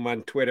 Follow him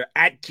on Twitter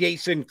at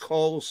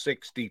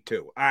JasonCole62.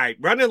 All right,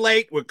 running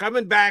late. We're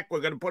coming back. We're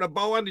going to put a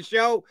bow on the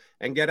show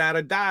and get out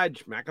of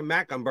Dodge. Mac and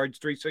Mac on Birds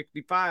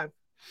 365.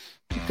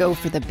 Go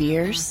for the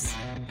beers.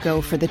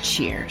 Go for the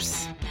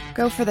cheers.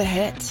 Go for the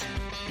hit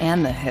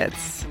and the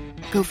hits.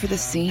 Go for the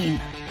scene.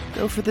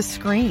 Go for the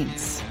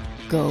screens.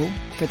 Go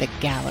for the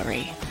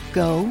gallery.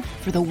 Go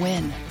for the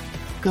win.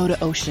 Go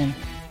to Ocean.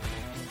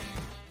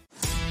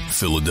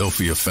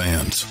 Philadelphia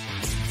fans,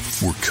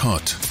 we're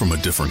cut from a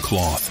different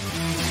cloth.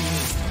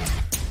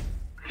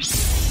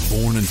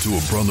 Born into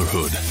a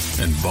brotherhood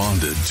and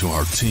bonded to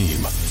our team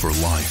for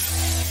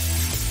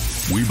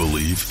life. We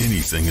believe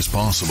anything is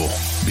possible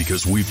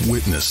because we've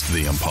witnessed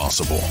the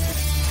impossible.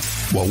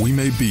 While we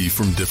may be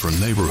from different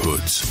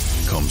neighborhoods,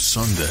 come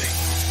Sunday,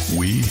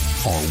 we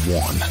are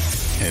one,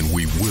 and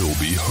we will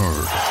be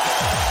heard.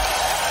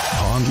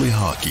 Pondley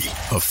Hockey,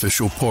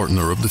 official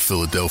partner of the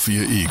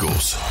Philadelphia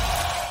Eagles.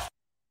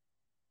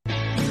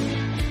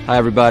 Hi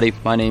everybody,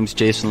 my name's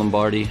Jason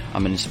Lombardi.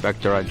 I'm an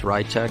inspector at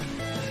DryTech.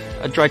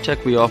 At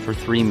DryTech we offer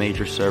three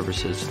major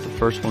services. The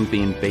first one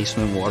being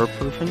basement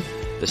waterproofing.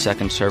 The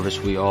second service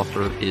we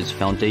offer is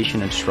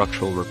foundation and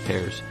structural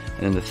repairs.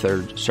 And then the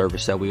third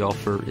service that we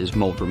offer is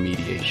mold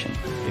remediation.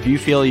 If you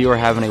feel you are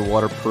having a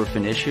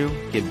waterproofing issue,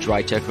 give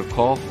DryTech a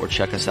call or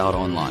check us out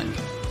online.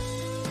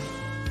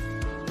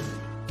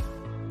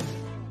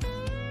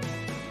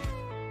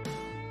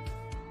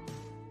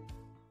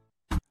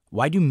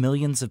 Why do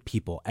millions of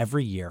people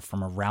every year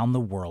from around the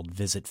world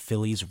visit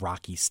Philly's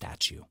Rocky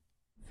statue?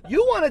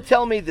 You want to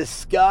tell me the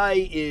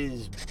sky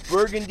is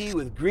burgundy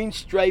with green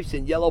stripes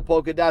and yellow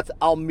polka dots?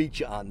 I'll meet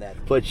you on that.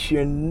 But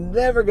you're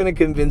never going to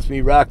convince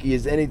me Rocky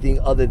is anything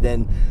other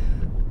than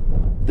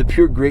the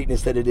pure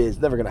greatness that it is.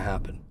 Never going to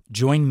happen.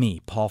 Join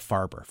me, Paul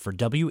Farber, for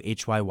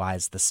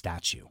WHYY's The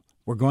Statue.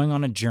 We're going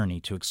on a journey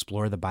to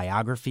explore the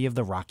biography of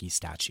the Rocky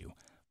statue.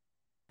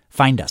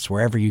 Find us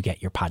wherever you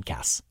get your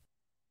podcasts.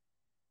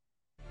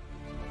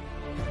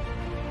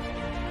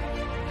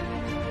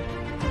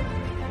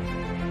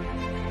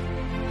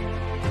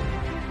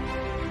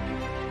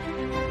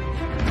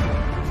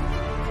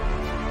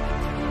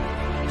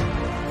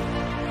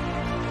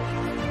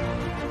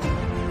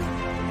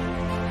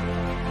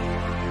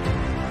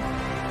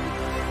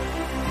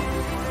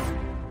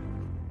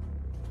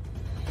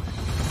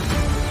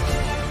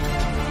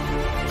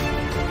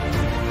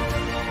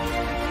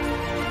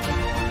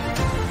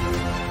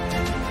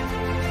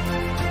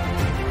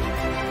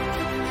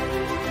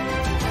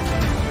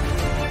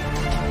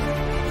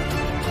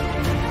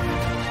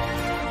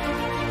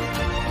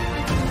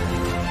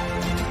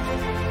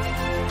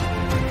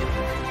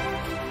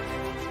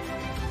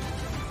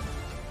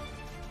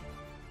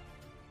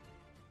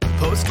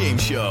 Game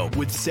show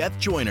with Seth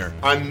Joyner.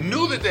 I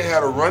knew that they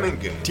had a running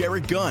game.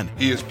 Derek Gunn.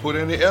 He has put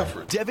in the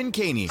effort. Devin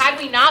Caney. Had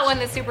we not won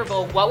the Super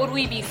Bowl, what would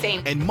we be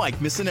saying? And Mike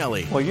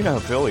Missinelli. Well, you know who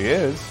Philly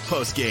is.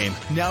 Post game,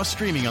 now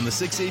streaming on the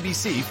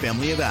 6ABC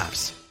family of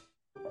apps.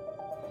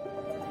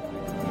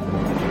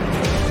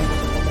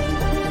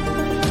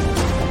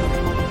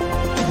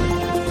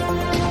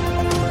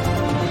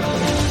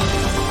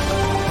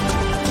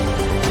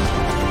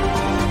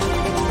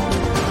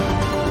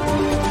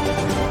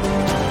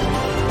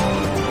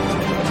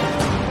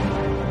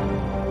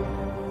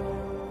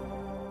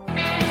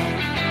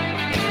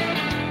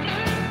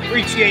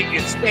 Appreciate you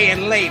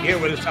staying late here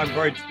with us on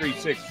Birds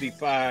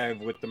 365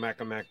 with the Mac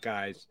and Mac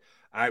guys.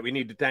 All right, we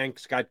need to thank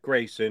Scott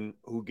Grayson,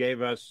 who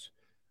gave us,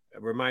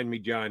 remind me,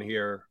 John,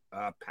 here,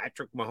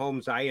 Patrick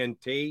Mahomes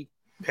INT.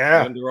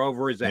 Yeah. Under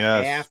over is a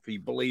half. He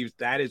believes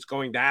that is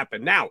going to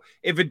happen. Now,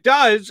 if it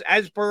does,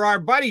 as per our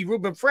buddy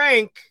Reuben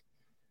Frank,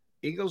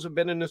 Eagles have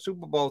been in the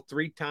Super Bowl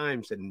 3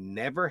 times and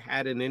never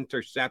had an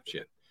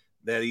interception.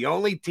 They're the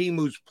only team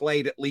who's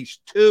played at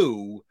least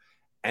 2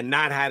 and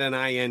not had an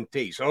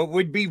INT. So it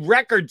would be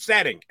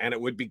record-setting, and it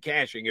would be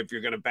cashing if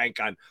you're going to bank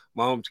on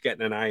Mahomes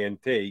getting an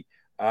INT.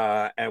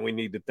 And we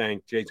need to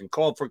thank Jason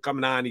Cole for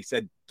coming on. He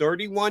said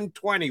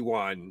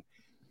 31-21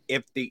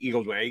 if the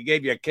Eagles win. He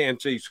gave you a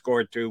Kansas City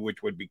score, too,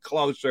 which would be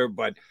closer,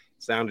 but it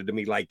sounded to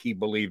me like he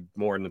believed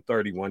more in the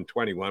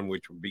 31-21,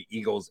 which would be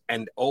Eagles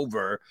and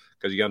over,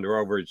 because the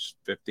under-over is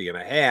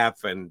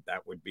 50.5, and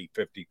that would be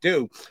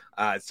 52.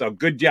 So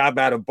good job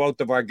out of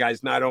both of our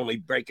guys, not only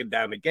breaking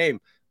down the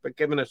game, but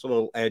giving us a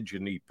little edge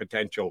in the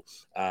potential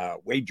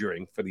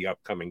wagering for the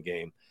upcoming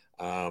game.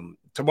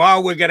 Tomorrow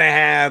we're going to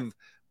have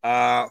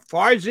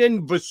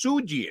Farzin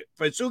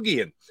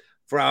Vasugian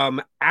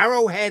from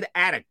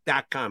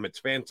arrowheadattic.com. It's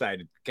fan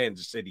side at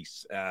Kansas City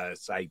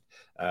site.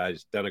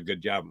 Has done a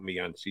good job with me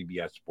on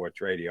CBS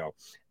Sports Radio.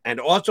 And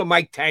also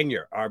Mike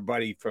Tanier, our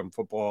buddy from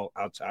Football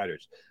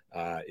Outsiders,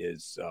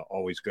 is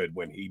always good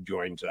when he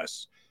joins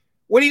us.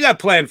 What do you got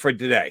planned for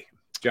today,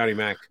 Johnny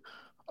Mac?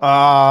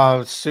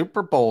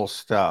 Super Bowl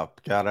stuff.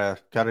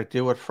 Gotta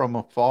do it from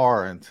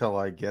afar until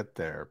I get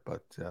there.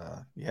 But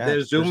yeah,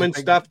 there's Zoom and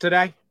stuff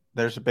today.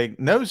 There's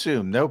no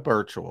Zoom, no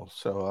virtual.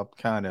 So I'm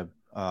kind of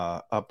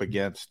up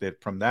against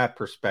it from that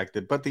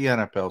perspective. But the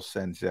NFL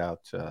sends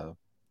out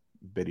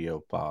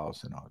video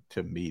files and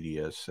to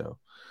media. So,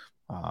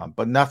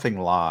 but nothing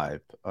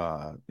live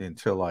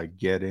until I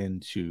get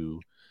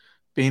into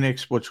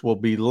Phoenix, which will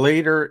be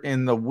later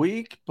in the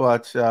week.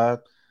 But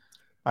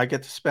I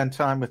get to spend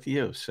time with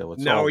you, so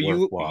it's all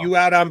worthwhile. You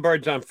out on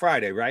Birds on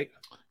Friday, right?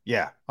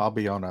 Yeah, I'll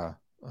be on a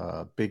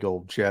big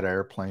old jet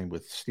airplane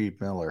with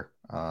Steve Miller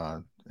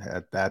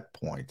at that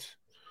point.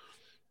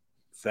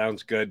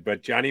 Sounds good.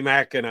 But Johnny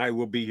Mac and I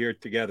will be here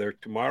together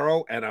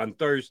tomorrow, and on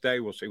Thursday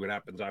we'll see what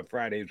happens on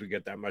Friday as we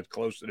get that much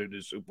closer to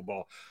the Super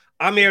Bowl.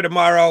 I'm here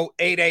tomorrow,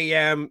 8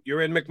 a.m.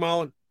 You're in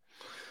McMullen?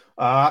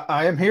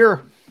 I am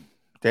here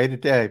day to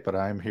day, but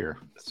I am here.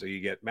 So you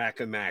get Mac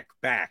and Mac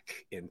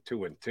back in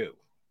 2 and 2.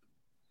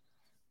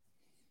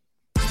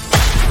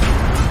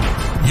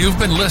 You've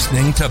been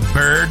listening to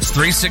Birds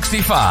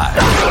 365,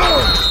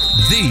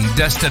 the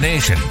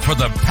destination for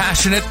the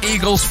passionate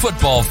Eagles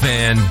football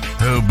fan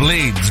who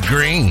bleeds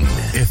green.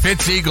 If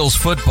it's Eagles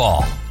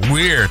football,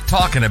 we're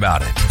talking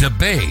about it.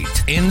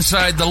 Debate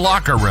inside the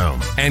locker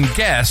room and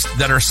guests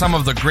that are some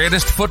of the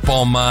greatest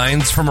football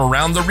minds from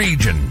around the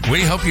region.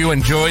 We hope you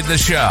enjoyed the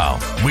show.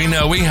 We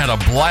know we had a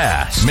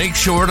blast. Make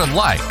sure to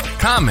like,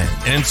 comment,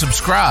 and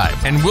subscribe,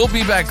 and we'll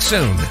be back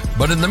soon.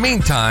 But in the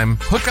meantime,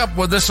 hook up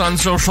with us on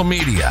social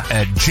media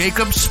at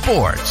Jacob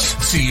Sports.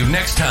 See you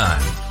next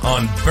time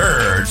on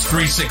Birds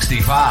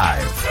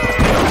 365.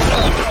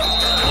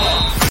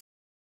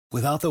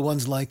 Without the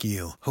ones like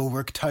you, who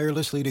work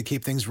tirelessly to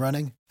keep things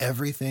running,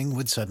 everything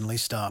would suddenly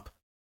stop.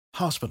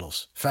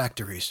 Hospitals,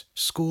 factories,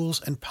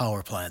 schools, and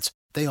power plants,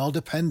 they all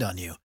depend on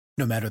you.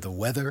 No matter the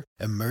weather,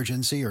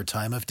 emergency, or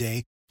time of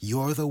day,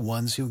 you're the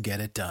ones who get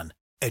it done.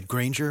 At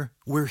Grainger,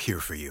 we're here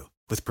for you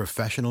with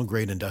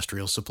professional-grade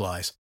industrial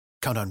supplies.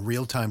 Count on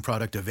real-time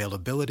product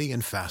availability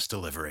and fast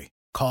delivery.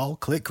 Call,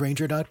 click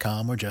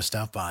Grainger.com, or just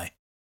stop by.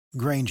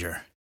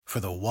 Grainger, for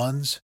the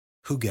ones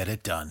who get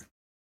it done.